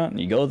American restaurant,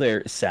 you go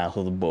there south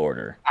of the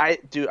border.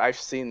 I've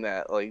seen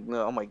that. Like,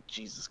 no, I'm like,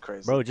 Jesus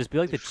Christ. Bro, just be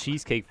like the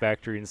Cheesecake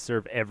Factory and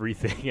serve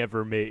everything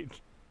ever made.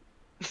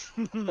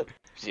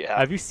 Yeah.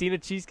 Have you seen a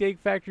Cheesecake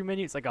Factory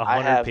menu? It's like I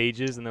 100 have.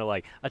 pages, and they're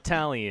like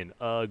Italian,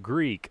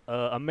 Greek,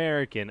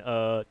 American,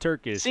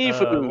 Turkish,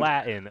 Seafood.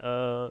 Latin,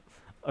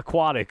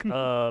 aquatic,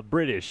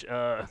 British,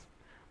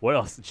 what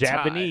else?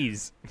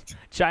 Japanese,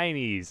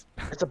 Chinese,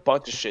 It's a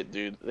bunch of shit,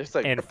 dude. It's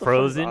like and what the fuck is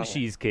frozen on it?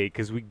 cheesecake,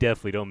 because we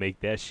definitely don't make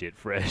that shit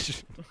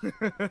fresh.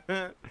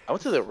 I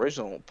went to the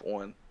original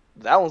one.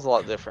 That one's a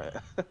lot different.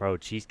 Bro,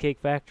 Cheesecake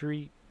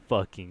Factory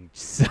fucking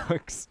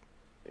sucks.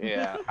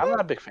 Yeah, I'm not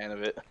a big fan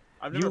of it.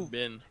 I've never You-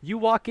 been. You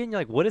walk in, you're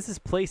like, what is this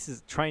place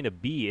is trying to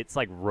be? It's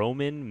like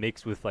Roman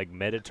mixed with like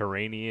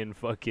Mediterranean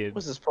fucking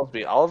Was this supposed to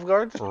be Olive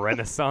Garden?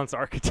 Renaissance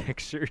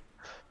architecture.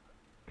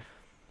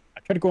 I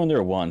tried to go in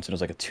there once, and it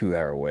was like a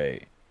 2-hour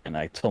wait. And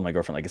I told my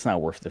girlfriend, like, it's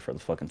not worth it for the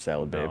fucking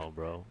salad, babe. No,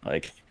 bro.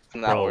 Like,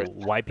 Not Bro, worth it.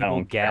 white I people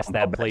don't gas care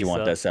how that bad place you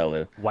want up. that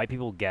salad. White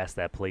people gas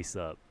that place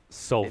up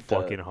so It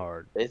does. fucking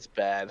hard. It's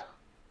bad.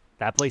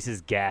 That place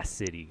is gas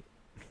city.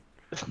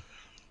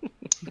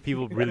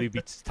 People really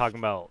be talking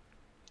about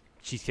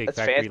Cheesecake That's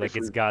Factory fancy like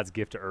it's food. God's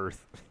gift to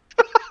Earth.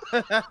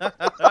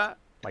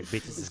 Like,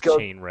 bitch, this is go-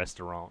 chain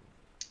restaurant.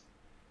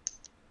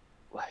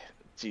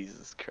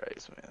 Jesus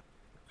Christ, man.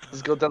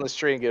 Just go down the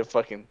street and get a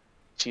fucking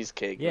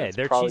cheesecake. Yeah, It's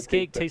their probably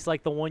cheesecake good. tastes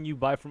like the one you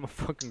buy from a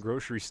fucking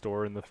grocery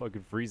store in the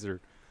fucking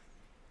freezer.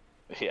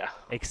 Yeah.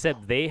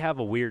 Except they have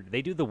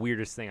they do the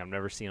weirdest thing I've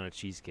never seen on a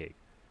cheesecake.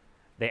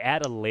 They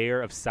add a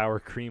layer of sour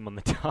cream on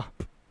the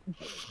top.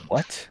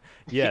 What?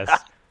 Yes.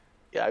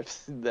 Yeah, I've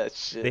seen that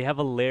shit. They have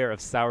a layer of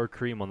sour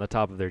cream on the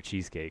top of their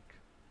cheesecake.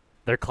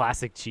 Their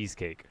classic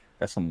cheesecake.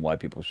 That's some white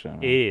people shit.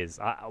 It is.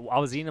 I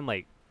was eating them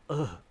like,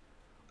 ugh.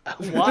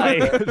 Why?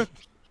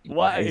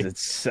 Why is Why? it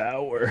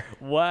sour?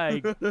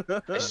 Why?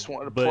 I just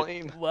wanted a But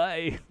plain.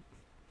 why?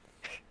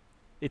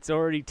 It's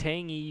already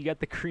tangy. You got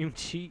the cream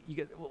cheese. You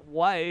got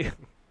why?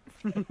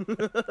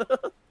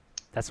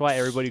 That's why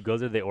everybody who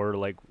goes there, they order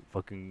like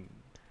fucking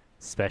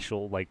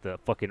special, like the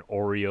fucking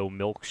Oreo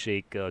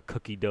milkshake,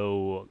 cookie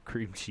dough,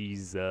 cream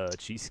cheese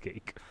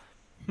cheesecake.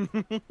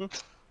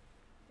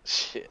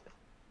 Shit.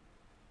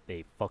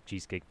 They fuck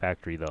Cheesecake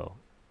Factory though.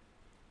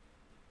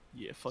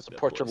 Yeah, fuck that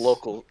Support your place.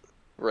 local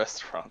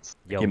restaurants.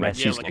 Yo, Get my rest-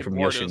 Yeah, cheesecake like from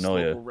Eduardo's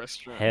Yoshinoya. local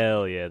restaurant.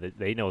 hell yeah,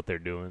 they know what they're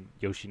doing.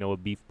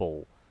 Yoshinoya beef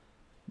bowl.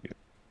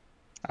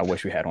 I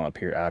wish we had one up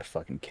here. I'd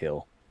fucking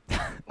kill.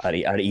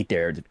 I'd eat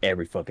there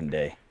every fucking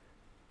day.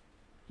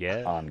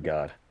 Yeah. On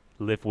God.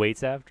 Lift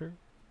weights after.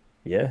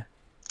 Yeah.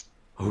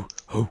 I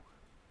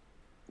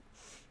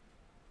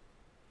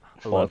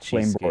Fuck love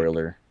flame cheesecake.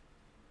 broiler.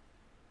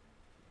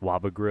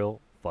 Waba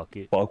grill. Fuck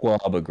it. Fuck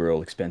Waba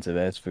Grill. Expensive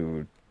ass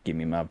food. Give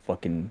me my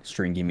fucking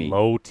stringy meat.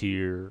 Low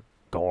tier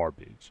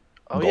garbage.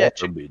 Oh yeah,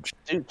 Garbage.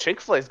 dude,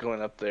 Chick-fil-A's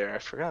going up there. I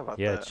forgot about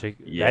Yeah, that. that shit's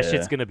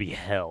Yeah. gonna be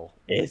hell.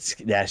 It's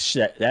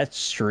that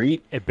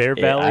street. And Bear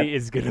Yeah, Valley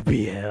is gonna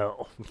be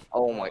hell.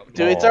 Oh my,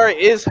 dude, it's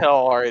already is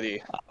hell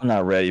already. I'm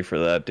not ready for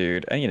that,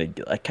 dude. I kind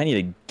of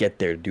need to get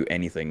there to do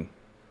anything.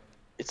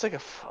 It's like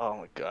oh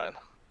my god.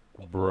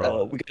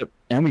 Bro.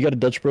 We got a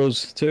Dutch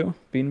Bros too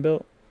being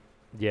built.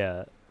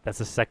 Yeah, that's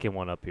the second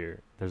one up here.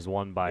 There's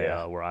one by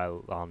Yeah. where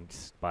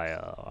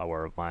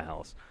my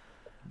house.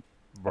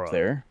 Bro. Up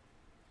there.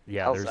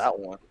 Yeah, How's there's that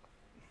one?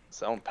 Is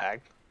that one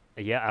packed?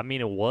 yeah, I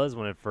mean it was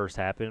when it first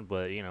happened,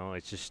 but you know,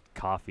 it's just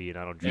coffee and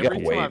I don't drink gotta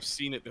Every it. time wait. I've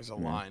seen it, there's a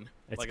line.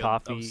 It's like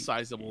coffee. A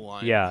sizable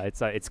line. Yeah,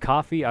 it's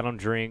coffee, I don't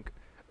drink.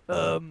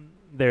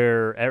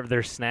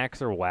 Their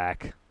snacks are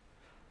whack.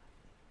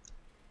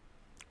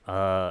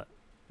 Yeah, How's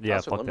their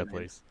fuck that lemonade?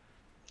 place.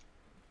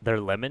 Their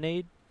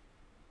lemonade?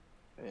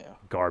 Yeah.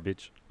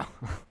 Garbage.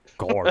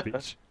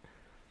 Garbage.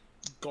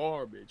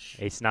 Garbage.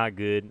 It's not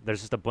good. There's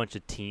just a bunch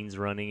of teens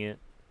running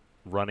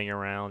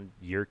around,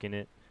 yerking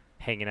it,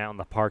 hanging out in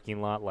the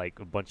parking lot like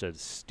a bunch of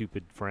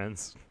stupid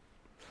friends.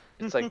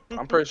 It's like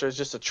I'm pretty sure it's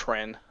just a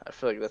trend. I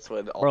feel like that's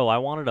what. Bro, I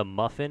wanted a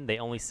muffin. They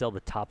only sell the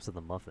tops of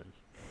the muffin.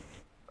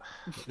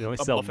 They only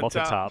A sell muffin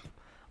muffin top? top.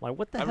 I'm like,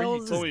 what the I remember hell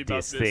you is told me about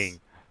this this. thing?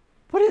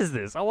 What is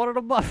this? I wanted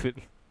a muffin.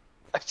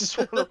 I just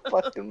want a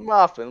fucking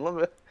muffin. Let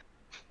me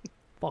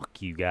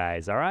Fuck you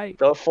guys, all right?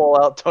 don't fall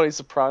out, Tony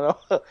Soprano.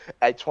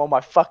 I just want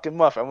my fucking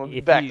muffin. I'm gonna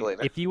be back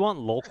later. If you want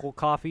local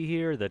coffee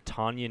here, the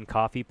Tanyan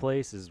Coffee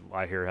Place is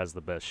I hear has the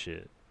best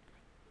shit.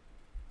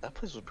 That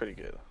place was pretty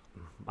good.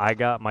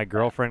 My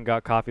girlfriend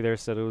got coffee there,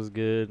 said it was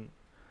good.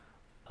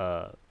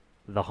 The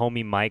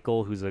homie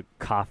Michael, who's a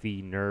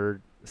coffee nerd,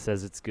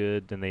 says it's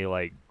good, and they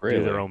like do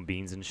Really? their own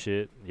beans and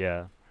shit.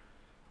 Yeah.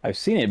 I've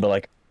seen it, but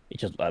like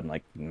I'm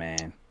like,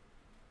 man,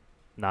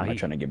 Nah, I'm not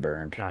trying to get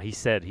burned. he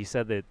said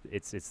that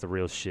it's the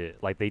real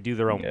shit. Like they do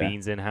their own Yeah.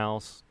 beans in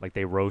house. Like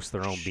they roast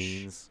their own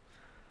beans.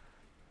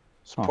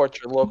 Support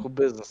your local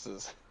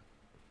businesses.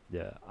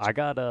 Yeah. I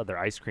got their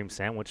ice cream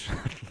sandwich.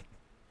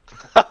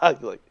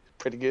 Like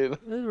pretty good.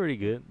 It's pretty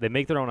good. They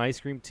make their own ice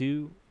cream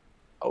too.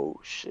 Oh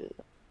shit.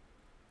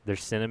 Their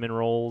cinnamon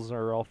rolls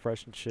are all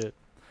fresh and shit.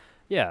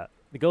 Yeah,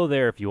 go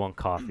there if you want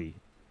coffee.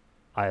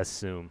 I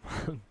assume.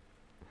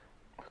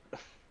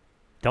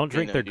 Don't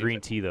drink know, their dude.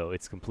 green tea though.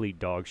 It's complete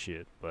dog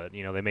shit. But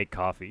you know they make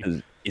coffee.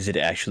 Is it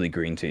actually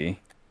green tea?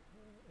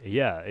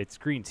 Yeah, it's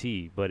green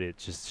tea, but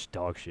it's just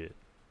dog shit.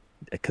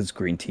 Because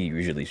green tea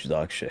usually is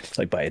dog shit. It's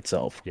like by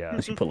itself. Yeah.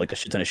 Unless you put like a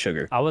shit ton of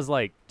sugar. I was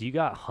like, "Do you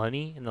got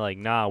honey?" And they're like,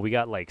 "Nah, we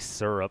got like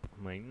syrup."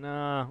 I'm like,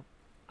 "Nah,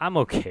 I'm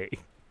okay."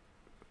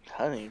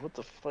 Honey, what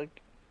the fuck?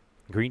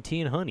 Green tea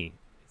and honey.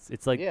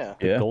 It's like Yeah.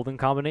 the Yeah. golden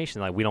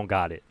combination. Like we don't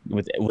got it.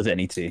 With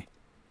any tea.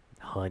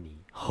 Honey.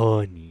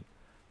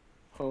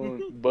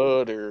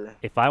 Butter.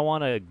 If I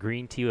want a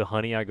green tea with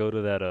honey, I go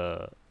to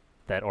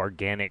that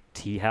organic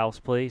tea house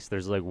place.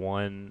 There's like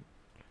one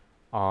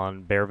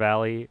on Bear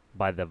Valley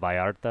by the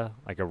Vallarta,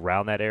 like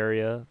around that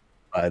area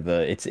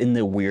It's in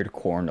the weird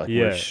corner, like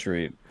Yeah. Rich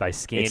Street. by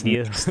It's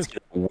Scandia. next to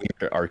the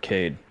weird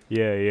arcade.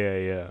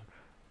 Yeah.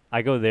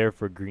 I go there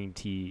for green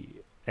tea,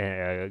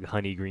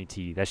 honey green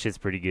tea. That shit's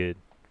pretty good.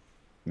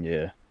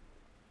 Yeah.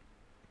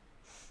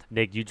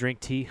 Nick, you drink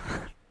tea?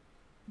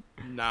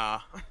 Nah.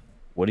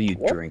 What do you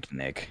What? drink,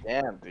 Nick?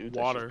 Damn, dude.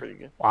 That Water. shit's pretty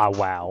good.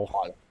 Wow.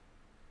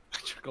 I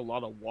drink a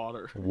lot of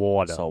water.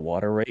 Water. Salt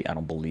water rate? I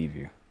don't believe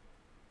you.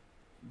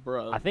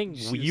 Bruh. I think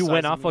see the you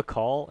went size off of a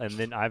call, and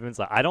then Ivan's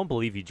like, I don't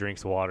believe he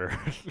drinks water.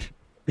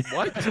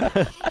 What?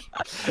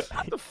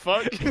 What the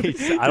fuck?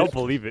 I don't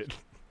believe it.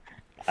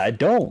 I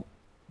don't.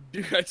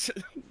 Dude,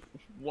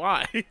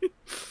 why?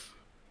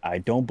 I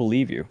don't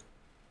believe you.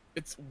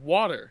 It's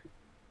water.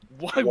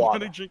 Why Water.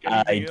 would I drink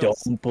I anything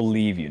else? don't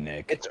believe you,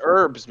 Nick. It's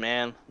herbs,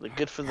 man. They're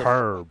good for the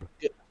Herb.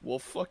 Well,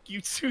 fuck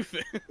you too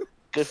then.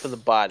 good for the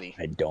body.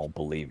 I don't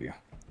believe you.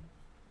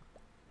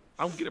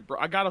 I don't get it, bro.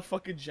 I got a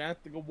fucking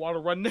giant thing of water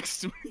right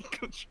next to me.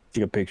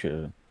 Take a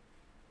picture.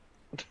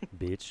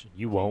 Bitch,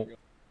 you won't.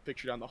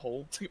 Picture down the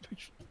hole. Take a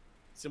picture.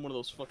 It's in one of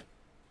those fucking.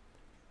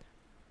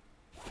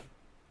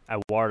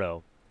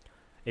 Eduardo,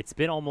 it's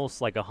been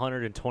almost like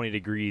 120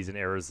 degrees in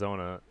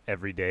Arizona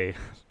every day.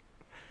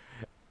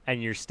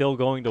 And you're still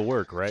going to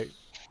work, right?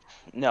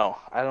 No,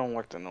 I don't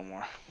work there no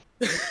more.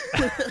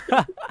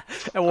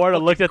 Eduardo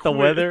looked at the Quit.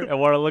 weather.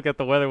 Eduardo looked at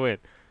the weather and went,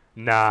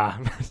 nah,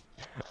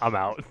 I'm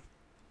out.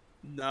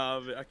 Nah,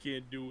 man, I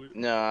can't do it.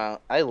 No,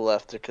 I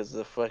left it because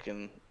the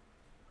fucking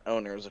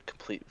owner was a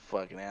complete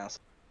fucking ass.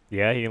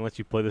 Yeah, he didn't let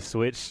you play the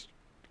Switch.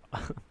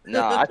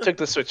 No, I took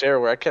the Switch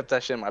everywhere. I kept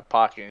that shit in my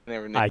pocket.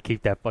 Never knew. I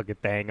keep that fucking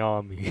thing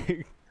on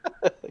me.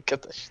 I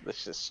kept that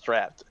shit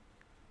strapped.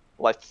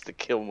 Life to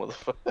kill,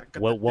 motherfucker.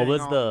 what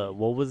was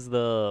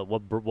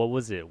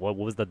it? What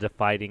was the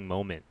defining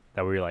moment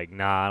that we were like,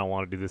 nah, I don't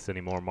want to do this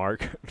anymore,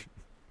 Mark?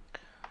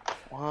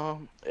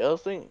 It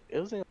was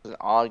in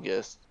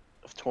August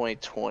of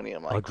 2020.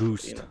 I'm like,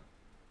 August. you know,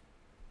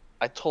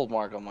 I told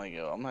Mark, I'm like,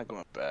 yo, I'm not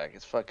going back.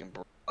 It's fucking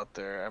brutal out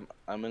there.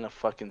 I'm in a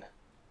fucking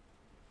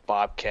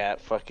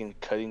bobcat, fucking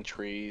cutting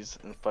trees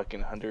in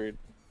fucking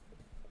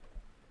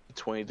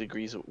 120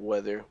 degrees of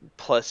weather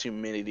plus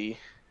humidity.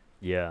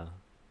 Yeah.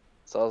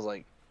 So I was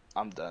like,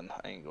 I'm done.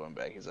 I ain't going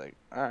back. He's like,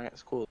 all right,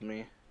 it's cool with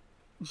me.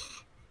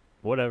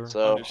 Whatever.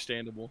 So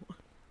Understandable.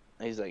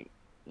 he's like,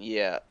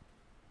 yeah.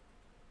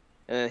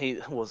 And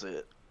then was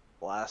it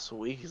last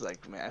week? He's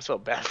like, man, I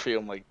felt bad for you.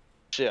 I'm like,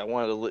 shit, I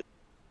wanted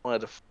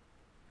to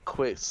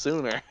quit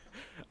sooner.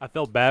 I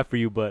felt bad for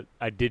you, but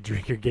I did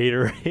drink your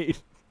Gatorade.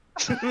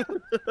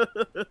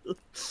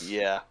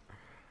 Yeah.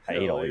 I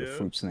ate all Hell your yeah.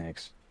 fruit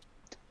snacks.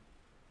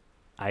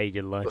 I ate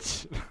your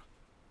lunch.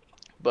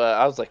 But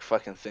I was like,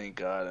 fucking thank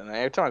God. And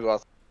every time I go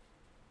out,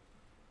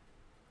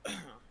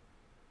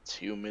 it's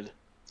humid.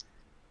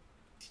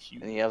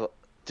 And you have,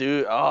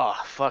 dude, oh,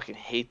 I fucking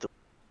hate the.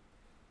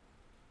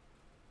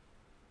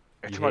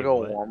 Every You time I hate go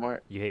what? to Walmart,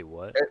 You hate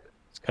what?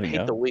 It's I cutting hate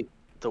out.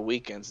 the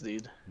weekends,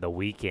 dude. The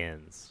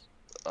weekends.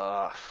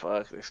 Oh,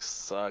 fuck, this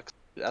sucks.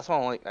 That's why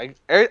I'm like,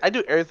 I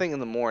do everything in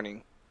the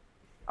morning.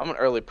 I'm an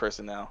early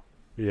person now.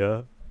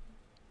 Yeah.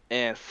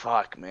 And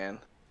fuck, man.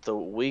 The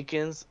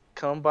weekends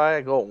come by,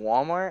 I go to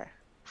Walmart,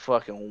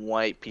 fucking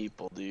white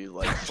people, dude.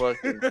 Like,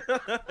 fucking.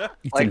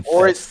 It's Like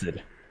orange,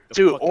 infested.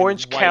 dude, fucking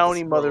Orange whites,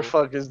 County bro.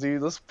 motherfuckers,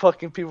 dude. Those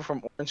fucking people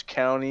from Orange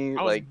County,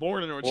 I was like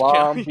born in Orange Long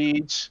County.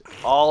 Beach,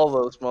 all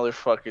those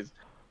motherfuckers.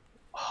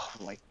 Oh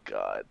my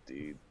god,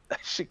 dude. That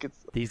shit gets.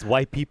 These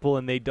white people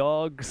and they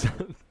dogs.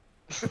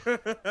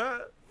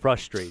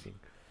 Frustrating.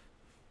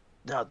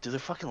 No, dude, they're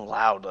fucking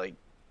loud. Like,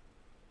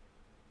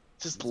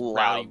 just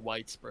Rowdy loud.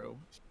 whites, bro.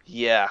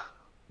 Yeah.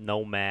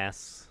 No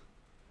masks.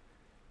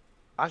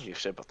 I don't give a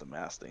shit about the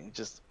mask thing.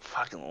 Just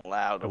fucking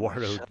loud. I'm like,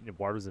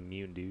 Eduardo's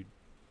immune, dude.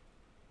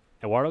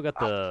 Eduardo got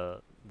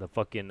the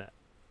fucking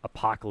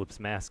apocalypse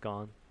mask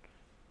on.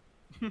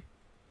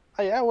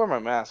 Oh, yeah, I wear my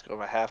mask if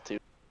I have to.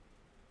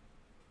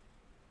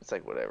 It's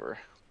like whatever.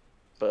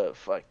 But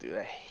fuck, dude,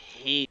 I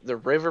hate the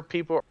river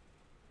people.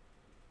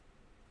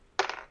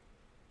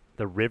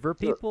 The river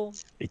people?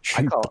 They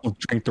drink, call- don't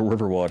drink the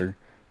river water.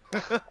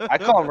 I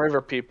call them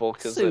river people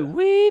because, and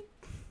Sweet.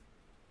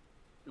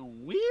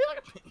 Weird.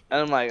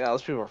 I'm like, oh,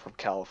 those people are from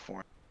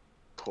California,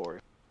 of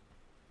course.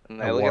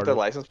 And I look at their Eduardo.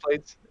 license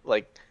plates,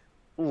 like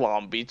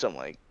Long Beach. I'm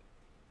like,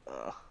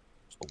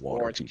 It's the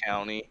water Orange people.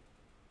 County.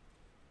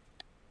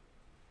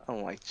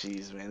 I'm like,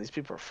 geez, man, these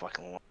people are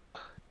fucking.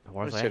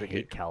 Eduardo's Wish like, I I'd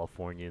hate get-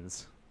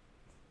 Californians.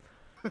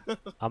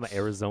 I'm an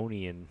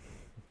Arizonian.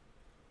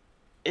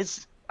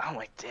 I'm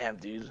like, damn,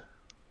 dude,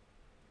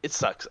 it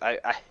sucks.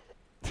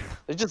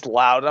 They're just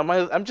loud.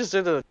 I'm just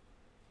there to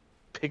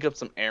pick up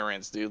some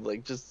errands, dude.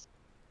 Like, just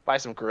buy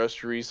some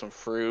groceries, some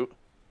fruit.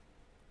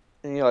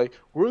 And you're like,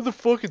 where are the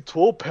fucking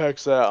 12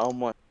 packs at? I'm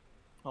like,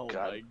 Oh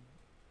God. my.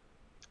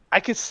 I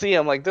can see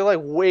them. Like, they're like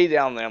way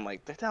down there. I'm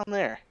like, they're down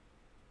there.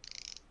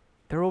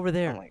 They're over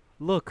there. I'm like,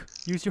 Look,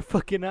 use your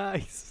fucking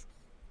eyes.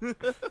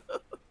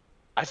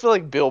 I feel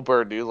like Bill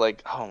Burr, dude.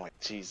 Like, oh my,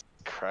 Jesus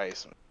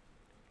Christ.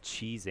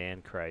 Cheese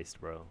and Christ,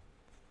 bro.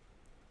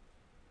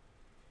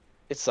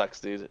 It sucks,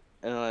 dude.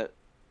 And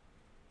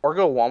or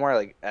go to Walmart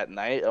like at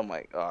night. I'm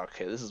like, oh,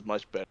 okay, this is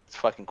much better. It's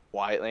fucking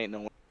quiet. There ain't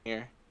no one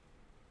here.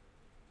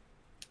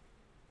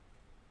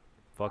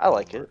 Fuck I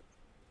like Walmart. it.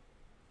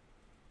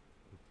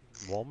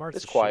 Walmart's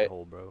It's a quiet.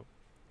 shithole, bro.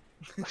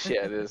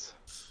 Yeah, it is.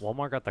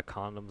 Walmart got the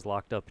condoms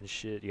locked up and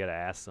shit. You gotta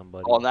ask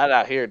somebody. Well, not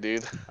out here,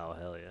 dude. Oh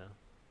hell yeah.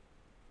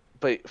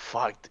 But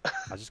fuck,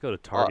 I just go to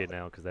Target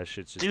now because that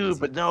shit's just dude. easy,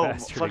 But no,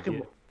 faster to fucking,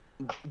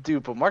 get.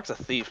 dude. But Mark's a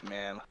thief,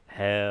 man.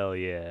 Hell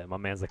yeah, my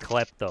man's a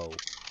klepto.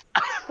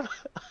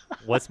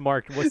 What's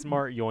Mark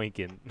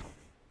yoinking?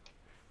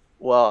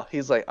 Well,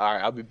 he's like, all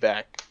right, I'll be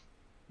back.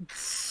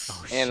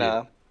 Oh And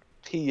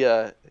shit. he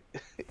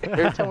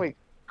every time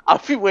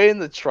I'll be waiting in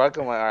the truck.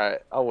 I'm like, all right,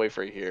 I'll wait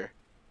for you here,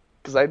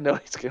 because I know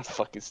he's gonna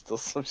fucking steal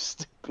some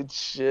stupid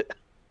shit.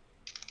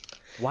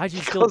 Why'd you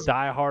He still goes,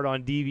 Die Hard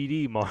on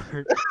DVD,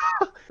 Mark?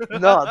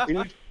 no,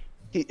 dude.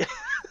 He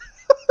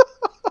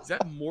Is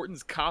that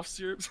Morton's cough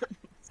syrup?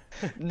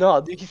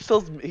 no, dude. He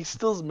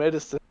steals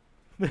medicine.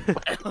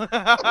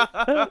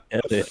 Hell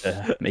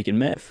yeah, making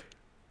meth.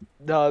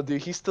 No,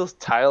 dude. He steals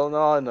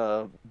Tylenol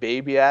and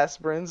baby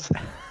aspirins.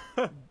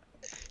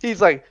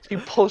 He's like, he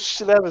pulls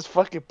shit out of his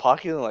fucking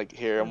pocket and like,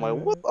 here. I'm like,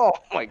 what? Oh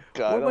my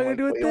god. What am I I'm gonna like,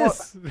 do with "What do you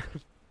want?" this?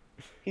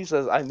 He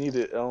says, I need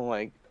it. And I'm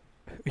like,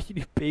 You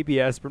need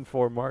baby aspirin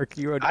for Mark.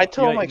 I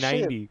told him, like like,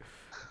 shit. 90.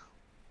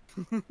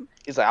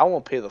 he's like, I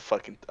won't pay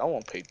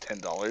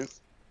 $10.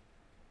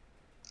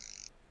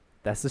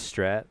 That's the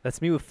strat.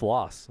 That's me with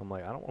floss. I'm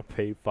like, I don't want to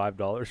pay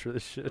 $5 for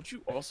this shit. Don't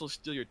you also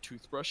steal your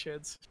toothbrush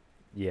heads?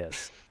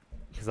 Yes,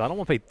 because I don't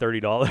want to pay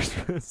 $30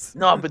 for this.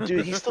 No, but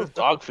dude, he steals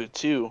dog food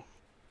too.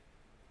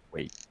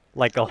 Wait,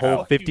 Like a How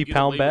whole do you get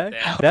 50-pound away with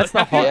bag. that? That's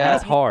the hard. Yeah.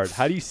 That's hard.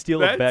 How do you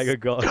steal a bag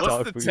of What's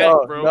dog the food? tech?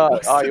 No, bro. no.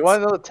 What's Oh, the you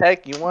want to know the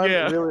tech? You want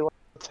Yeah. really want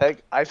the tech?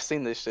 I've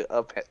seen this shit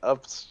up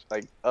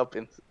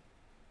in.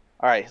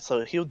 All right,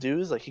 so he'll do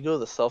is like he go to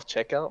the self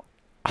checkout.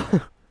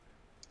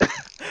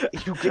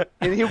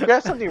 And he'll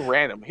grab something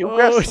random. He'll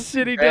grab Oh something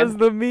shit! He random.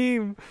 does the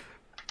meme.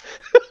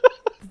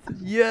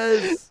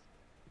 Yes.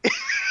 I've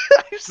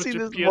Put seen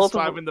your this PS5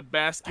 multiple. in the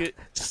basket,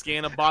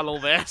 scan a bottle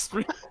of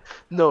aspirin.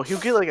 No, he'll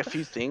get like a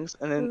few things,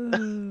 and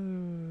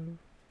then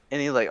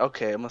and he's like,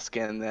 okay, I'm gonna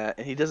scan that,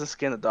 and he doesn't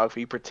scan the dog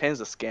food. He pretends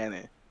to scan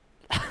it,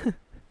 and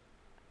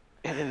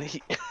then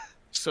he.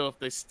 So if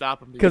they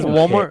stop him, Because Okay.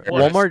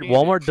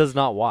 Walmart does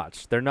not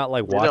watch. They're not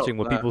like They don't, watching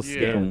what nah. people Yeah.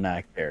 they do scan.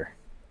 not care.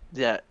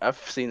 Yeah, I've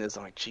seen this.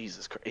 I'm like,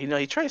 Jesus Christ. You know,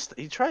 he tries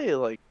to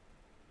like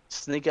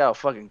sneak out a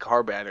fucking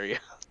car battery.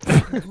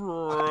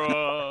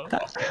 Bruh.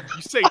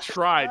 You say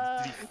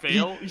tried. Did he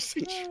fail? You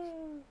say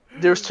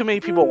There was too many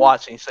people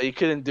watching, so you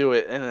couldn't do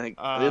it. And like,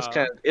 Uh.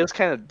 it was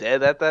kind of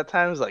dead at that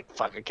time. It was like,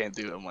 fuck, I can't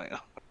do it. I'm like,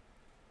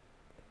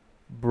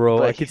 Bro,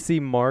 But I could see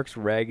Mark's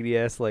raggedy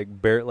ass like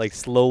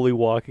slowly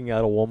walking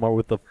out of Walmart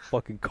with a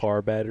fucking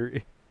car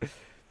battery.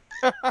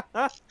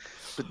 but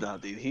no,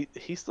 dude,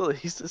 he's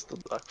just the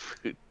dog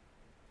food.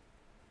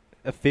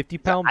 A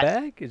 50-pound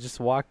bag? It just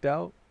walked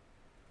out.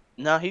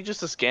 No, he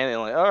just is scanning.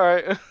 Like, all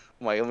right. I'm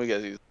like, let me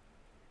get these.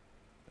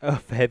 A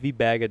heavy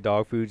bag of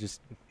dog food.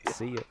 Just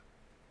see it.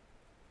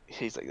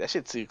 He's like, that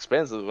shit's too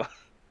expensive.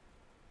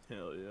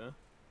 Hell yeah.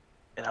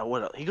 And I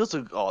went up. He goes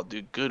to, oh,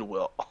 dude,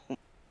 Goodwill. Oh,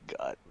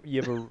 God.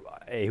 You ever?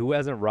 Hey, who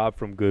hasn't robbed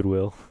from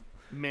Goodwill?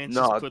 Man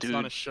No, just puts on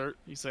dude. a shirt.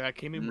 He's like, I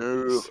came in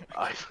with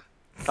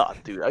No, this.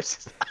 dude.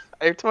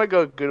 Every time I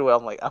go to Goodwill,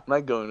 I'm like, I'm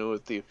not going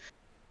with you.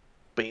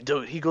 But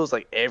he goes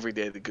like every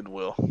day to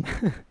Goodwill.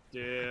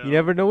 Yeah. You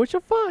never know what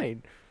you'll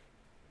find.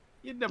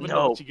 You never know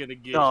No, what you're gonna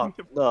get. No.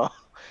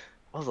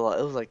 It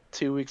was like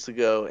 2 weeks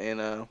ago,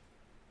 and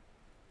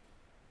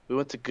we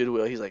went to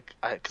Goodwill. He's like,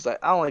 I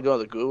don't want to go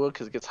to Goodwill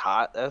because it gets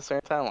hot at a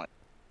certain time. I'm like,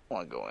 I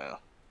want to go in.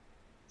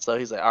 So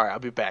he's like, all right, I'll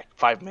be back.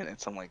 5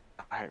 minutes. I'm like,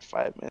 all right,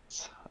 5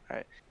 minutes. All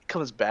right. He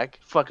comes back,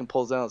 fucking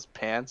pulls down his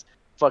pants,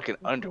 fucking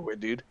underwear,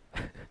 dude.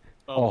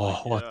 Oh,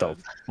 my what the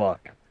God.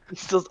 fuck? He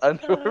steals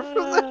underwear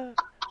from there.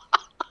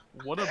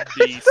 What a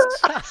beast.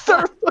 I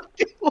started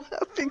fucking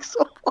laughing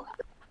so hard.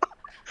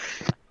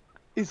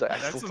 He's like, I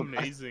That's stole some.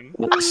 amazing.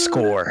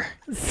 Score.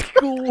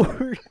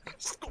 Score.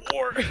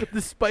 Score. The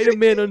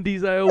Spider-Man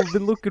undies I've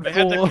been looking They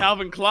had the for.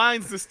 Calvin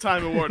Kleins this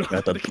time, Eduardo.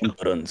 Got the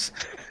buttons.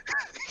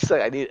 He's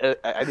like, I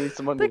need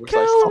some The underwear.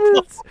 So I stole them.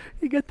 Calvins.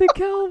 You got the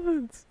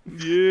Calvins.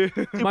 Yeah.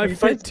 My he fit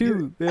finds-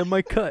 too. They have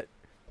my cut.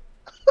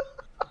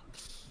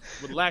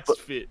 Relaxed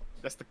fit.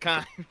 That's the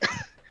kind.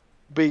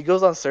 But he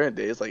goes on certain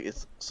days. Like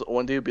so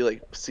one day he'll be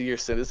like, senior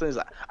citizen. He's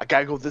like, I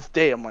gotta go this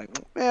day. I'm like,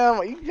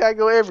 man, you gotta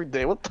go every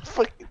day. What the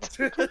fuck? You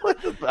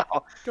complaining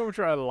about? Don't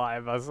try to lie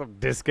about some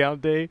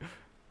discount day.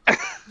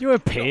 You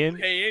ain't Don't paying.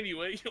 pay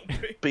anyway. You don't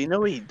pay. But you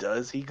know what he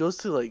does? He goes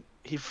to like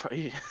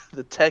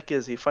the tech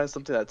is he finds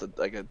something that's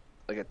like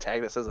a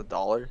tag that says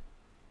 $1,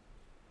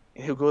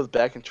 and he'll go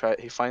back and try.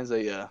 He finds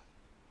a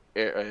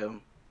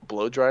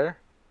blow dryer,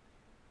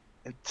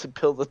 and to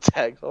peel the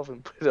tag off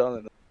and put it on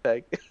another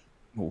tag,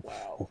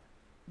 Wow.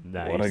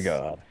 Nice. What a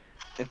god.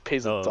 and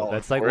pays Oh, $1.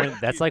 that's like for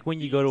when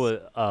it. you go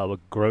to a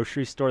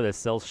grocery store that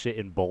sells shit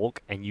in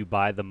bulk and you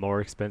buy the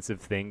more expensive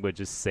thing but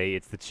just say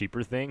it's the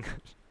cheaper thing.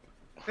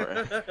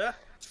 Right.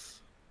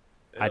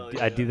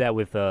 I do that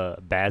with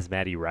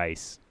basmati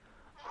rice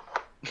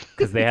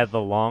because they had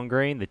the long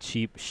grain, the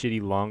cheap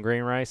shitty long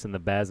grain rice, and the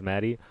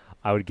basmati.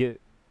 I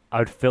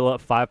would fill up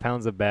 5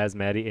 pounds of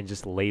basmati and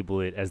just label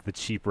it as the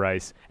cheap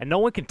rice, and no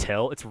one can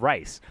tell it's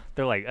rice.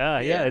 They're like,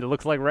 yeah, it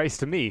looks like rice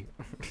to me.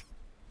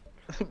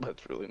 But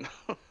really,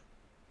 no.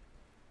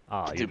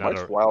 Ah, you're Dude, not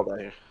Mark's wild out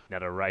here.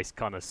 not a rice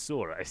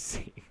connoisseur, I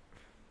see.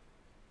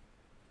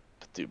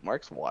 Dude,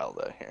 Mark's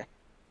wild out here.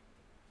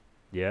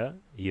 Yeah,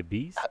 you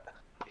beast.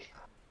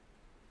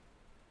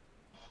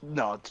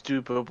 No,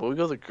 dude, but we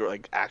go to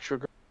like actual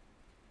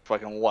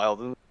fucking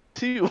wild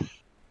too.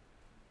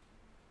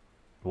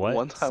 What?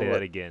 One time, Say that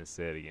like, again.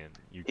 Say it again.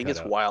 You he cut gets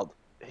out. wild.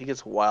 He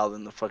gets wild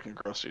in the fucking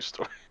grocery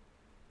store.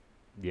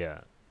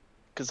 Yeah.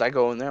 Cause I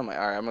go in there, I'm like,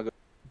 all right, I'm gonna go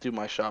do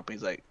my shopping.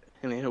 He's like,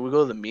 and then we go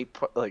to the meat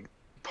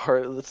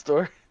part of the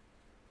store.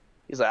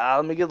 He's like,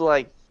 let me get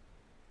like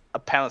a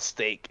pound of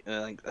steak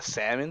and like a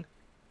salmon,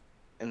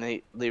 and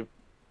they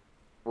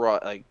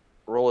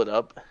roll it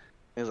up.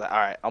 And he's like, all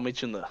right, I'll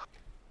meet you in the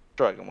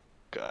truck. I'm like,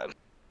 God.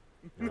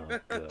 Oh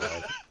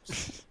god.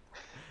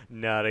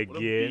 Not What a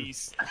again.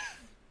 beast.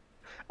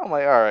 I'm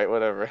like, all right,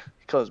 whatever.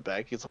 He comes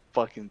back, he's a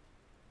fucking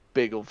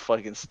big old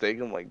fucking steak.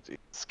 I'm like,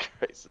 Jesus Christ,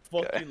 this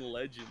guy. Fucking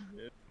legend,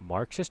 man.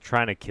 Mark's just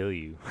trying to kill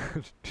you.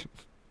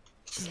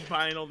 Just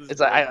buying all this.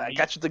 It's like, red I meat.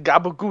 got you the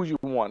gabagoo you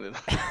wanted.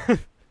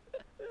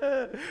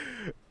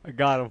 I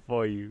got him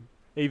for you.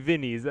 Hey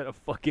Vinny, is that a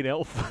fucking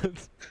elf?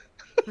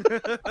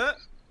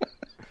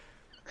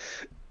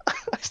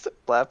 I started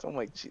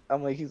laughing.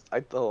 I'm like,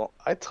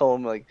 I tell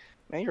him like,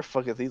 man, you're a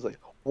fucking thief. He's like,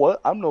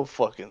 what? I'm no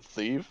fucking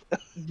thief.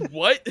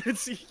 What?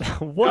 See,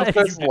 What?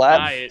 Starts you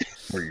laughing. deny it.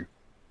 Were you?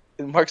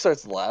 And Mark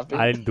starts laughing.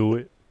 I didn't do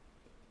it.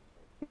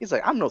 He's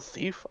like, I'm no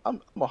thief.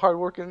 I'm a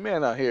hardworking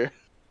man out here.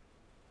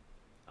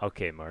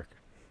 Okay, Mark.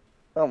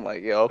 I'm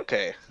like, yeah,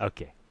 okay.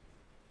 Okay.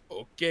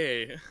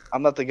 Okay.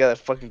 I'm not the guy that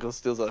fucking goes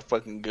steals at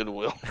fucking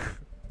Goodwill.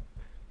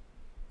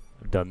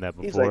 I've done that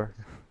He's like- before.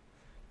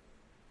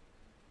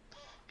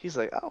 He's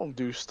like, I don't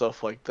do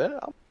stuff like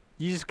that.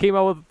 You just came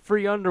out with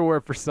free underwear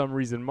for some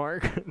reason,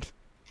 Mark.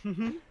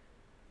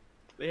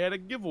 They had a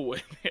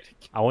giveaway.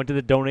 I went to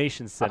the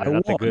donation center, I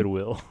not the won.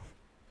 Goodwill.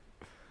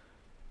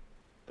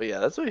 But yeah,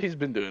 that's what he's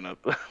been doing up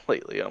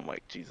lately. I'm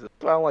like, Jesus,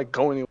 I don't like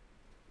going anywhere.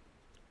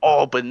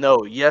 Oh, but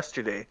no,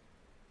 yesterday.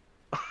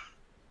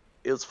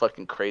 It was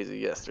fucking crazy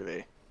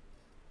yesterday.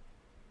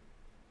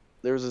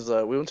 There was this,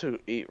 we went to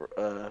eat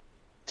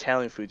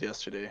Italian food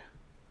yesterday.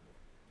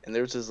 And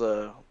there was this,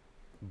 Boop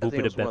it it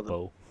a was one of the-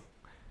 beppo.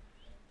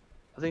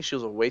 I think she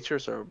was a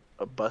waitress or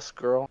a bus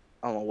girl.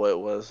 I don't know what it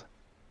was.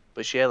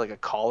 But she had like a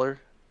collar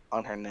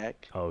on her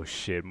neck. Oh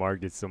shit, Mark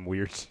did some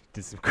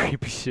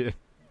creepy shit.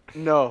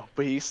 No,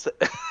 but he said,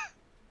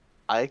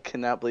 I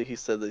cannot believe he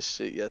said this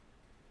shit yet.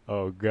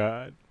 Oh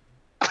god.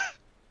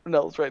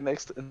 No, it was right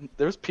next to, and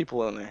there's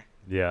people in there.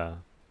 Yeah.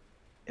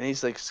 And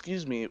he's like,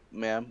 excuse me,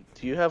 ma'am,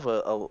 do you have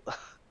a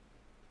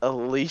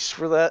leash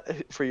for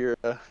that, for your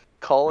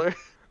collar?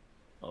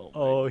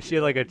 Oh, she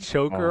had like a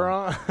choker Oh.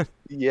 on.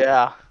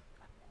 Yeah.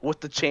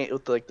 With the chain,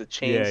 with like the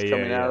chains Yeah,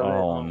 coming yeah, out yeah. of it.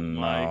 Oh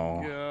my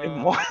no.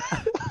 And god.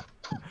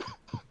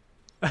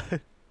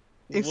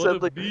 He What said, a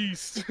like,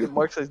 beast.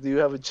 Mark says, do you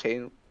have a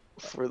chain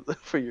for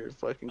your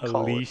fucking A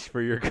collar? leash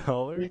for your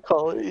collar. Your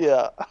collar?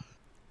 Yeah.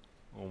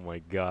 Oh my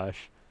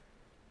gosh.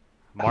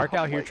 Mark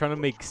out here my trying to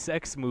make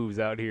sex moves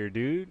out here,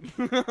 dude.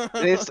 And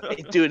it's,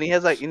 dude, and he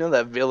has like, you know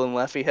that villain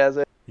laugh he has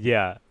it?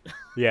 Yeah.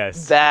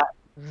 Yes. That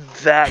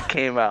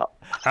came out.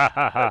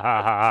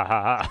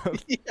 Yeah.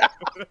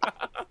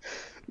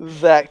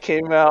 That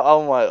came out.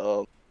 I'm like,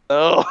 oh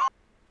no.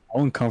 How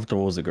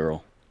uncomfortable was the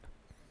girl?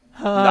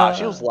 Nah,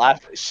 she was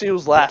laughing. She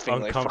was laughing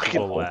like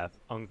Uncomfortable fucking.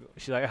 laugh.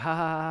 She's like,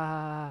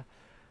 ha.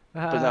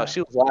 But no,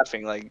 she was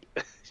laughing like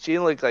she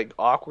didn't look like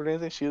awkward or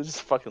anything. She was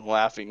just fucking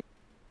laughing.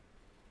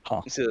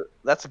 Huh. He said,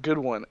 "That's a good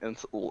one," and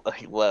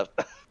he left.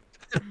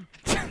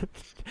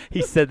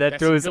 He said that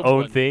That's through a his good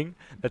own one. thing.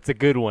 That's a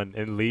good one,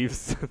 and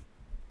leaves.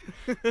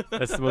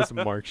 That's the most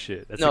Mark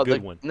shit. That's no, a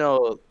good one.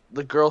 No,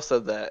 the girl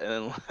said that and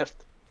then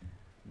left.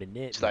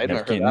 Minute. I never Never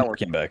heard came, that never one.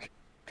 came back.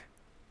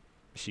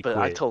 She But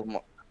quit. I told him.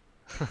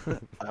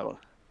 I don't-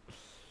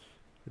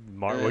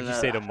 Mark, And what'd you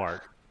then, say to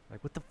Mark?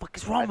 Like, what the fuck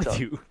is wrong with told-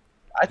 you?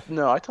 I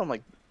told him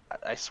like,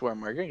 I swear,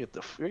 Mark, you're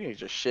gonna get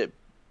your shit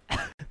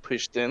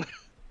pushed in.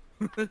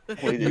 What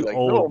do You like,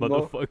 old no,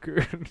 no.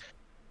 motherfucker.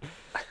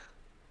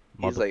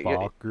 He's like,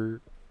 yeah. Motherfucker.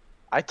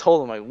 I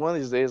told him like one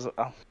of these days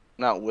I'm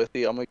not with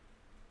you. I'm like,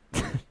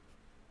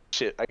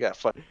 shit, I got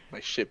my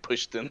shit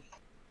pushed in.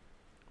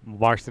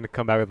 Mark's gonna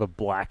come back with a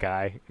black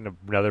eye and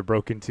another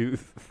broken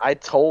tooth. I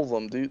told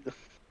him, dude, you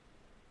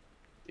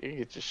can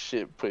get your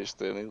shit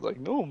pushed in. He's like,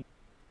 no,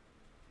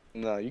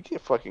 you get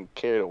fucking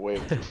carried away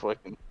with your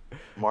fucking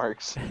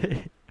marks.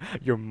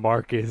 Your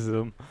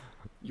Markism.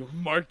 Your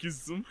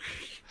Markism.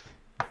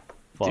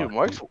 Fuck. Dude,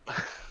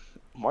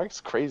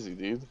 Mark's crazy,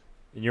 dude.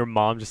 And your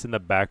mom just in the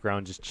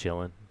background, just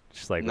chilling.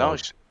 Just like, No, oh,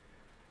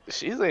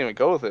 she doesn't even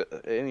go with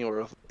it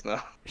anywhere. No,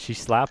 she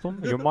slap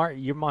him? Your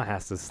mom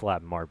has to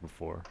slap Mark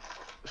before.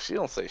 she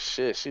don't say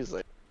shit. She's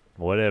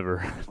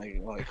Whatever.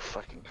 like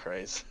fucking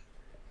Christ.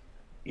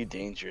 You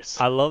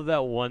dangerous. I love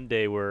that one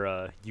day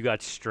where you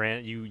got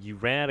stranded. You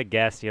ran out of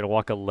gas. And you had to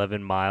walk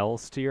 11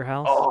 miles to your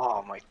house.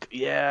 Oh my,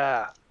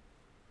 yeah.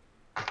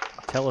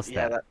 Tell us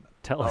Yeah, that.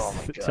 Tell us.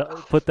 oh my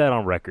God. Put that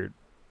on record.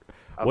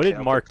 What Okay, did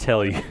I'll Mark put-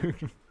 tell you?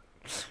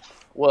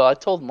 Well, I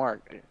told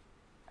Mark.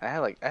 I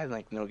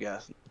had no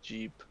gas in the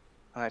Jeep,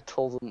 and I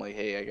told him like,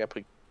 hey, I got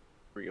put.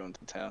 We're going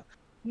to town.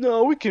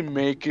 No, we can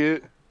make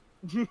it.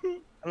 And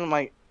I'm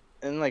like,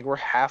 we're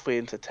halfway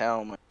into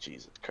town. I'm like,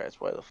 Jesus Christ,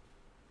 why the?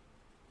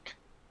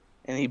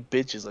 And he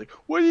bitches like,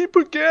 why did you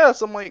put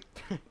gas? I'm like,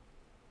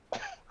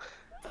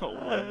 Oh my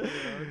god.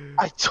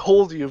 I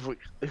told you if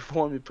you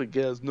want me to put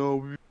gas,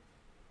 no.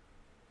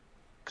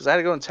 Because I had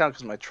to go in town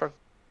because my truck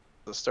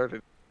that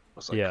started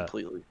was like Yeah.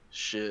 completely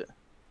shit.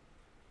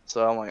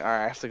 So I'm like, all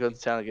right, I have to go to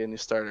town and get a new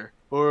starter.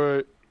 All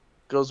right,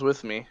 goes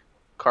with me.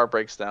 Car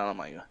breaks down. I'm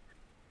like, and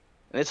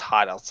it's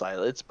hot outside.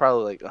 It's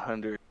probably like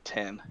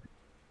 110.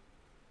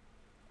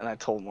 And I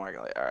told Mark,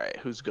 like, all right,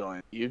 who's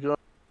going? You going?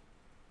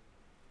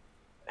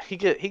 He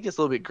gets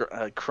a little bit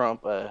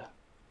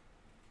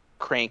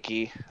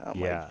cranky. I'm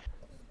Yeah.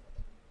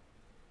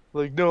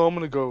 like, no, I'm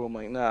gonna go. I'm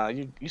like, nah,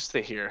 you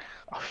stay here.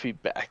 I'll be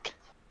back.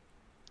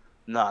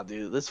 Nah,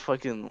 dude, this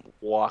fucking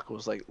walk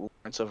was like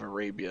Lawrence of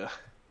Arabia.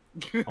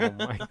 Oh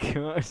my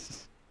gosh.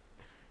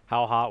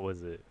 How hot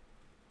was it?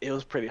 It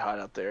was pretty hot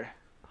out there.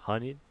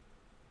 100?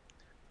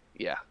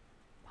 Yeah,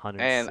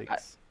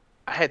 106.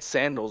 I had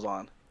sandals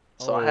on,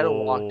 so I had to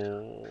walk.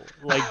 Oh,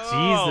 like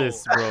Oh.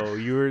 Jesus, bro.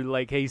 You were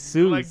like Jesus.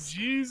 Like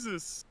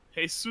Jesus.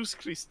 Jesus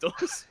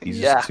Christos.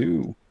 Jesus Yeah.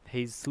 too.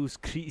 Jesus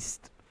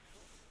Christ.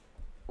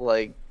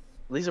 Like,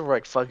 these are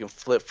like fucking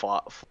flip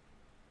flop.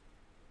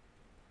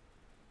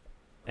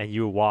 And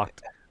you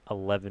walked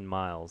 11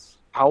 miles.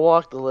 I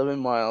walked 11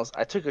 miles.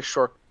 I took a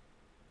short.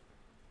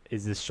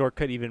 Is this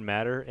shortcut even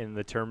matter in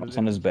the terms Jumps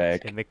on his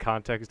back. in the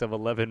context of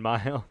 11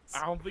 miles?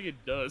 I don't think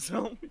it does.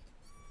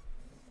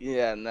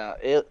 Yeah, no,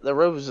 the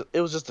road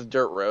was just a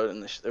dirt road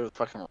and there was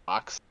fucking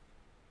rocks.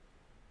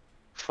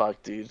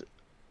 Fuck, dude.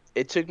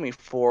 It took me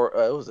 4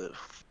 hours,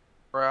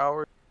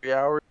 3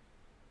 hours.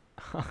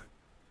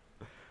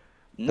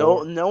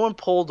 No one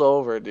pulled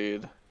over,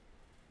 dude.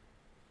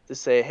 To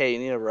say, hey, you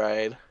need a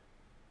ride.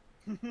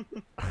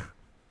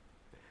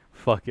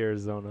 Fuck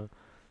Arizona.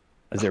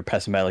 As they're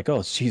passing by, like,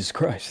 oh, Jesus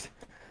Christ.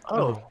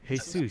 Oh,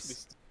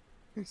 Jesus.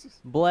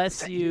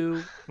 Bless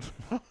you.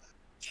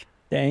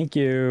 Thank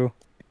you.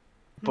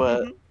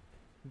 but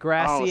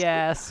Grassy Honestly.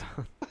 ass.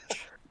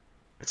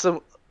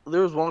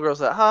 there was one girl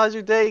said, how's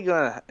your day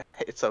going?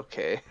 It's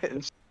okay.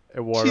 And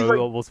Eduardo like-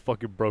 almost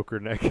fucking broke her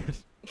neck.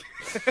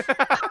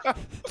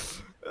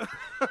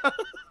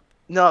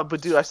 no,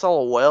 but dude, I saw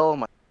a well.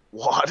 I'm like,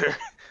 water.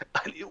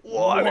 I need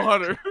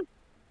water.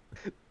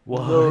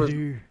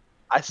 Water.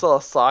 I saw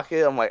a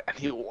socket. I'm like, I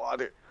need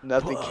water.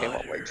 Nothing came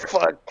up. I'm like,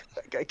 fuck.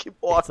 Like, I keep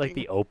walking. It's like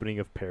the opening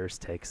of Paris,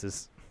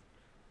 Texas.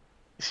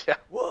 Yeah.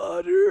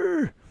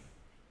 Water.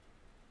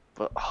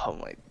 But oh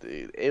my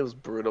dude, it was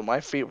brutal. My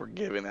feet were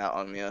giving out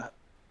on me.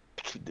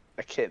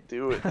 I can't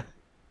do it. And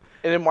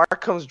then Mark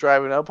comes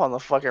driving up on the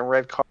fucking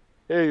red car.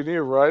 Hey, you need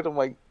a ride? I'm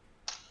like,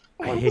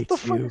 I what hate the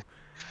fuck? you.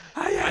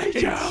 I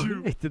hate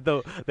you. It did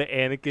the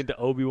Anakin to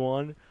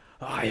Obi-Wan.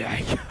 I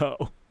hate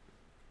you.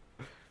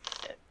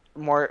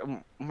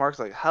 Mark's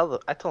like,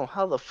 I told him,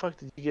 how the fuck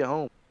did you get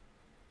home?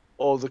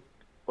 Oh,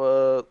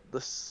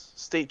 the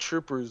state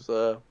troopers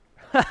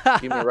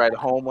give me a ride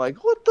home.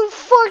 Like, what the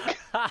fuck?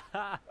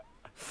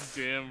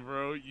 Damn,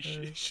 bro. You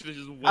should have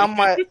just waited. I'm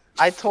like,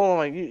 I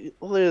told him,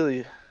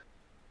 like,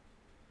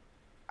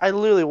 I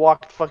literally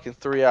walked fucking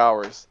 3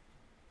 hours.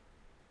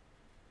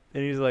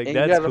 And he's like, And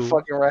you that's got a cool.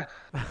 fucking ride.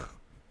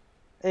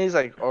 And he's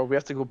like, oh, we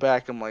have to go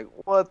back. I'm like,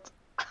 what?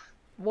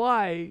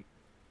 Why?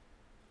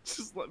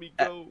 Just let me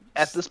go.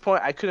 At this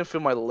point, I couldn't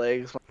feel my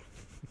legs.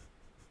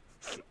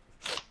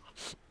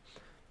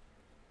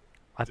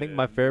 I think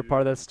my Damn, favorite dude.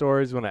 part of that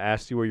story is when I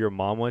asked you where your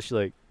mom was. She's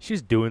like,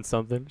 she's doing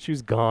something. She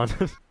was gone.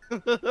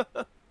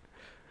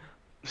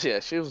 Yeah,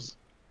 she was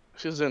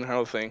doing her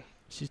own thing.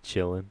 She's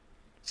chilling.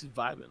 She's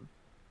vibing.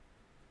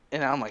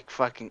 And I'm like,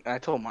 fucking, I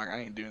told Mark I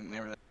ain't doing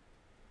everything.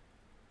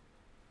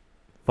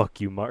 Fuck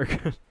you, Mark.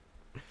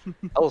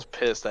 I was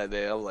pissed that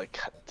day. I was like,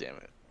 God damn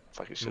it.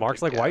 Fucking shit.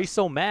 Mark's like, why are you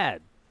so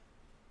mad?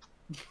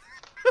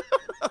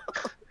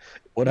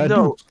 What I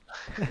No.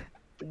 do?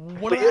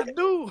 What did I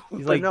do? He's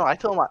But like, no, I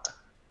tell him,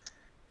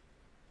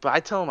 but I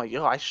tell him, like,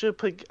 yo, I should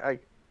put,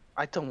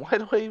 I tell him, why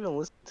do I even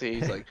listen to you?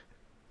 He's like,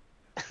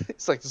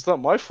 it's like, it's not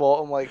my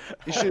fault. I'm like,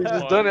 you should have Oh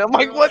just done it. my I'm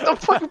like, what the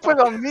fuck you put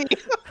it on me?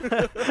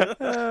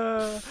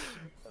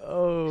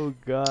 oh He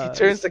god.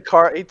 turns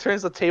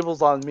the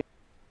tables on me.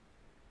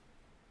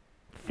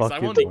 Fuck I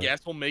your want the boy.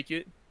 gas will make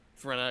it.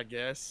 For out of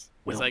gas.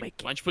 We'll It's like, make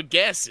it. why don't you put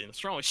gas in?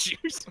 What's wrong with you?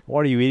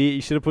 What are you, idiot?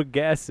 You should have put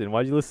gas in.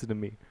 Why'd you listen to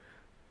me?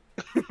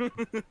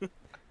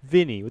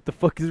 Vinny, what the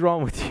fuck is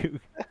wrong with you?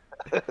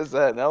 Is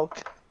that an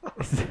elk?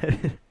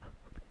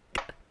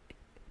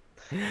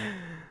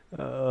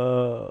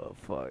 Oh,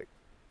 fuck.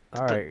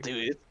 Alright.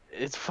 Dude,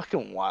 it's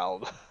fucking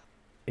wild.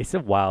 It's a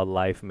wild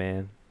life,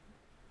 man.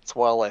 It's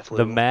wildlife. The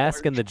living with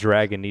Mask and the Mark.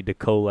 Dragon need to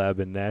collab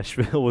in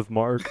Nashville with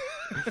Mark.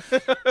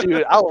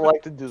 Dude, I would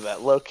like to do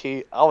that. Low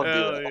key, I would do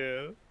Hell that.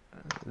 yeah.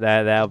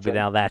 That'll be, Okay.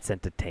 now that's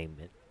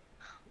entertainment.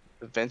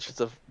 Adventures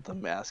of the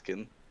Mask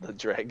and the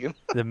Dragon.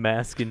 The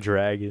Mask and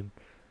Dragon.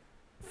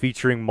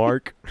 Featuring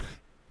Mark.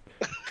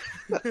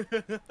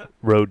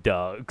 Road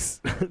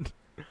Dogs.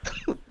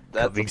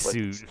 That's Coming a fucking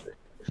soon. sick.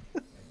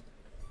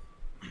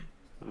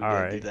 We All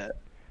gotta right. do that.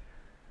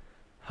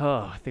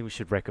 Oh, I think we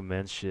should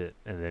recommend shit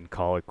and then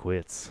call it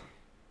quits.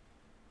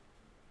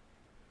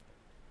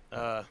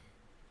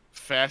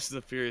 Fast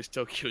and the Furious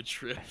Tokyo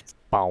Drift.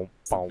 Boom,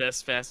 It's the boom.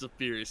 best Fast and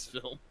Furious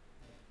film.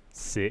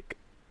 Sick.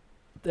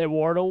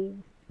 Eduardo, what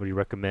do you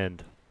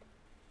recommend?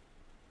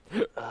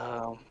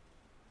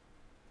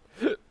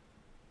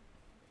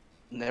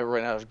 Never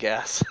run out of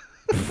gas.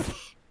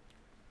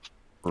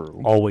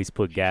 Always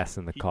put gas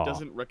in the He car.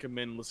 doesn't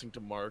recommend listening to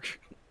Mark.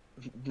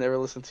 Never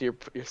listen to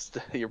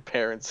your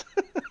parents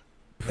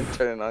and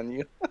turn it on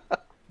you.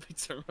 They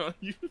turn on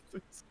you.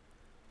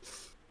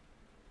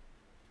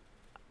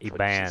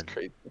 Iban.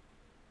 Crazy.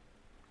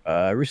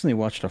 I recently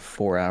watched a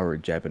 4-hour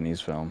Japanese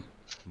film.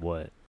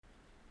 What?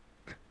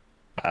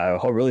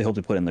 Really hope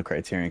to put it in the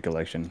Criterion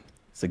Collection.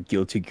 It's a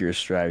Guilty Gear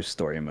Strive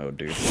story mode,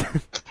 dude.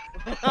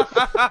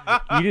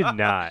 You did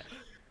not.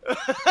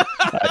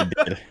 I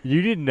did.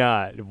 You did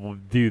not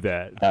do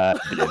that. I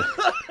did.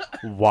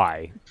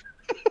 Why?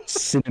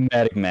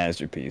 Cinematic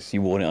masterpiece.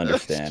 You wouldn't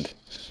understand.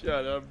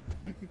 Shut up.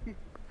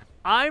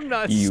 I'm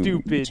not You-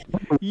 stupid.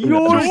 you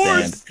You're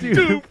understand.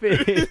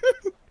 stupid.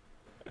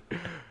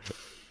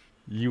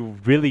 You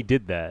really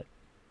did that.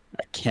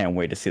 I can't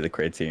wait to see the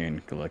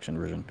Criterion Collection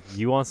version.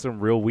 You want some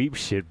real weep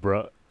shit,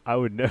 bro? I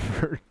would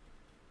never.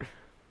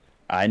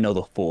 I know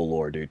the full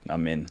lore, dude.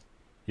 I'm in.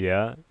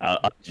 Yeah.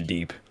 I'm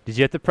deep. Did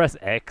you have to press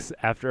X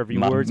after every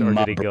My- words, or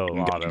my did it go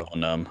brain got auto? all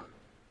numb.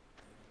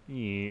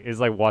 It's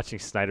like watching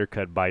Snyder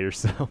Cut by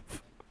yourself.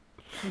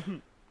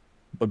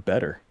 But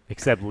better.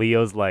 Except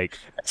Leo's like,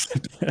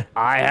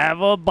 I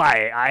have a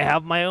bite. I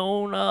have my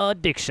own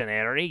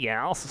dictionary,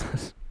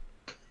 gals.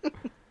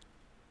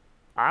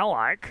 I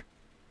like.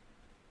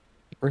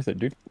 Worth it,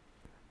 dude.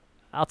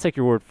 I'll take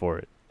your word for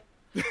it.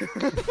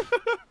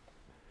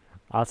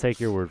 I'll take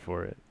your word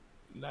for it.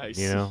 Nice.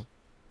 You know.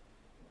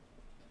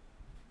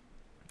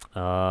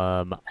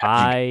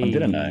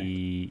 didn't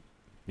I?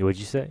 What'd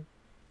you say?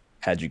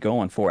 Had you go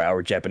on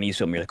 4-hour Japanese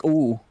film, you're like,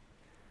 ooh,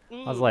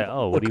 I was like,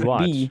 oh, what What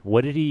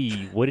did he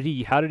could watch?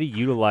 be? How did he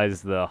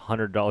utilize the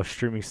 $100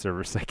 streaming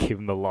service I gave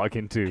him to log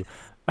into?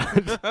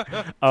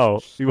 Oh,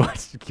 he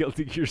watched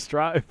Guilty Gear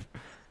Strive.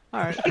 All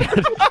right.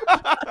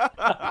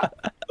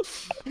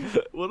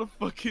 What a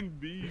fucking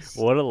beast.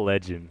 What a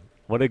legend.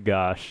 What a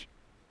gosh.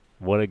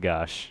 What a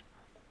gosh.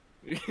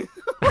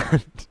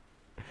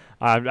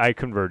 I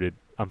converted.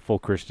 I'm full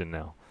Christian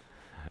now.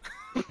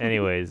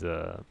 Anyways,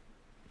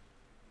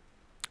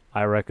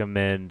 I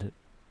recommend.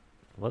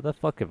 What the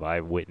fuck have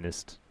I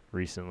witnessed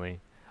recently?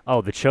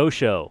 Oh, the Cho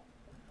Show.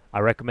 I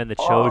recommend the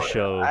Cho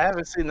Show. I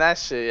haven't seen that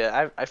shit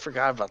yet. I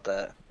forgot about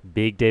that.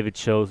 Big David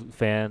Cho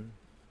fan.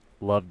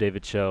 Love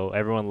David Cho.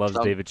 Everyone loves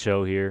David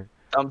Cho here.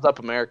 Thumbs up,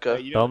 America.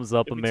 You know, Thumbs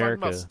up, if we talking about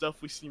America.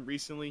 stuff we've seen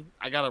recently,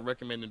 I gotta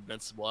recommend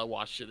Invincible. I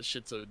watched it. The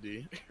shit's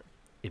OD.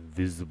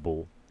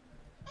 Invisible.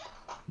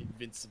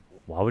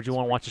 Invincible. Why would you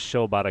want to watch a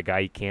show about a guy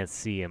you can't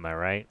see? Am I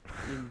right?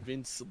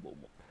 Invincible.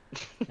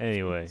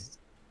 Anyway.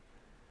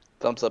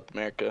 Thumbs up,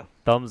 America.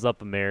 Thumbs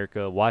up,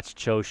 America. Watch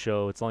Cho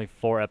Show. It's only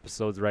 4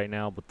 episodes right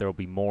now, but there will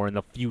be more in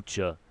the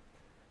future.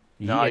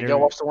 No, you gotta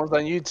watch the ones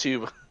on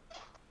YouTube.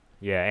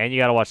 Yeah, and you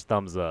gotta watch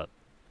Thumbs Up.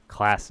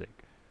 Classic.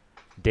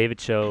 David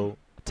Cho,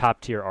 top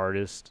tier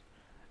artist.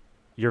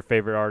 Your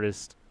favorite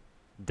artist.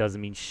 Doesn't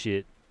mean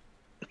shit.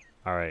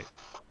 All right.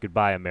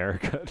 Goodbye,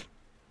 America.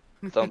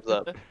 Thumbs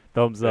up.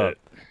 Thumbs up.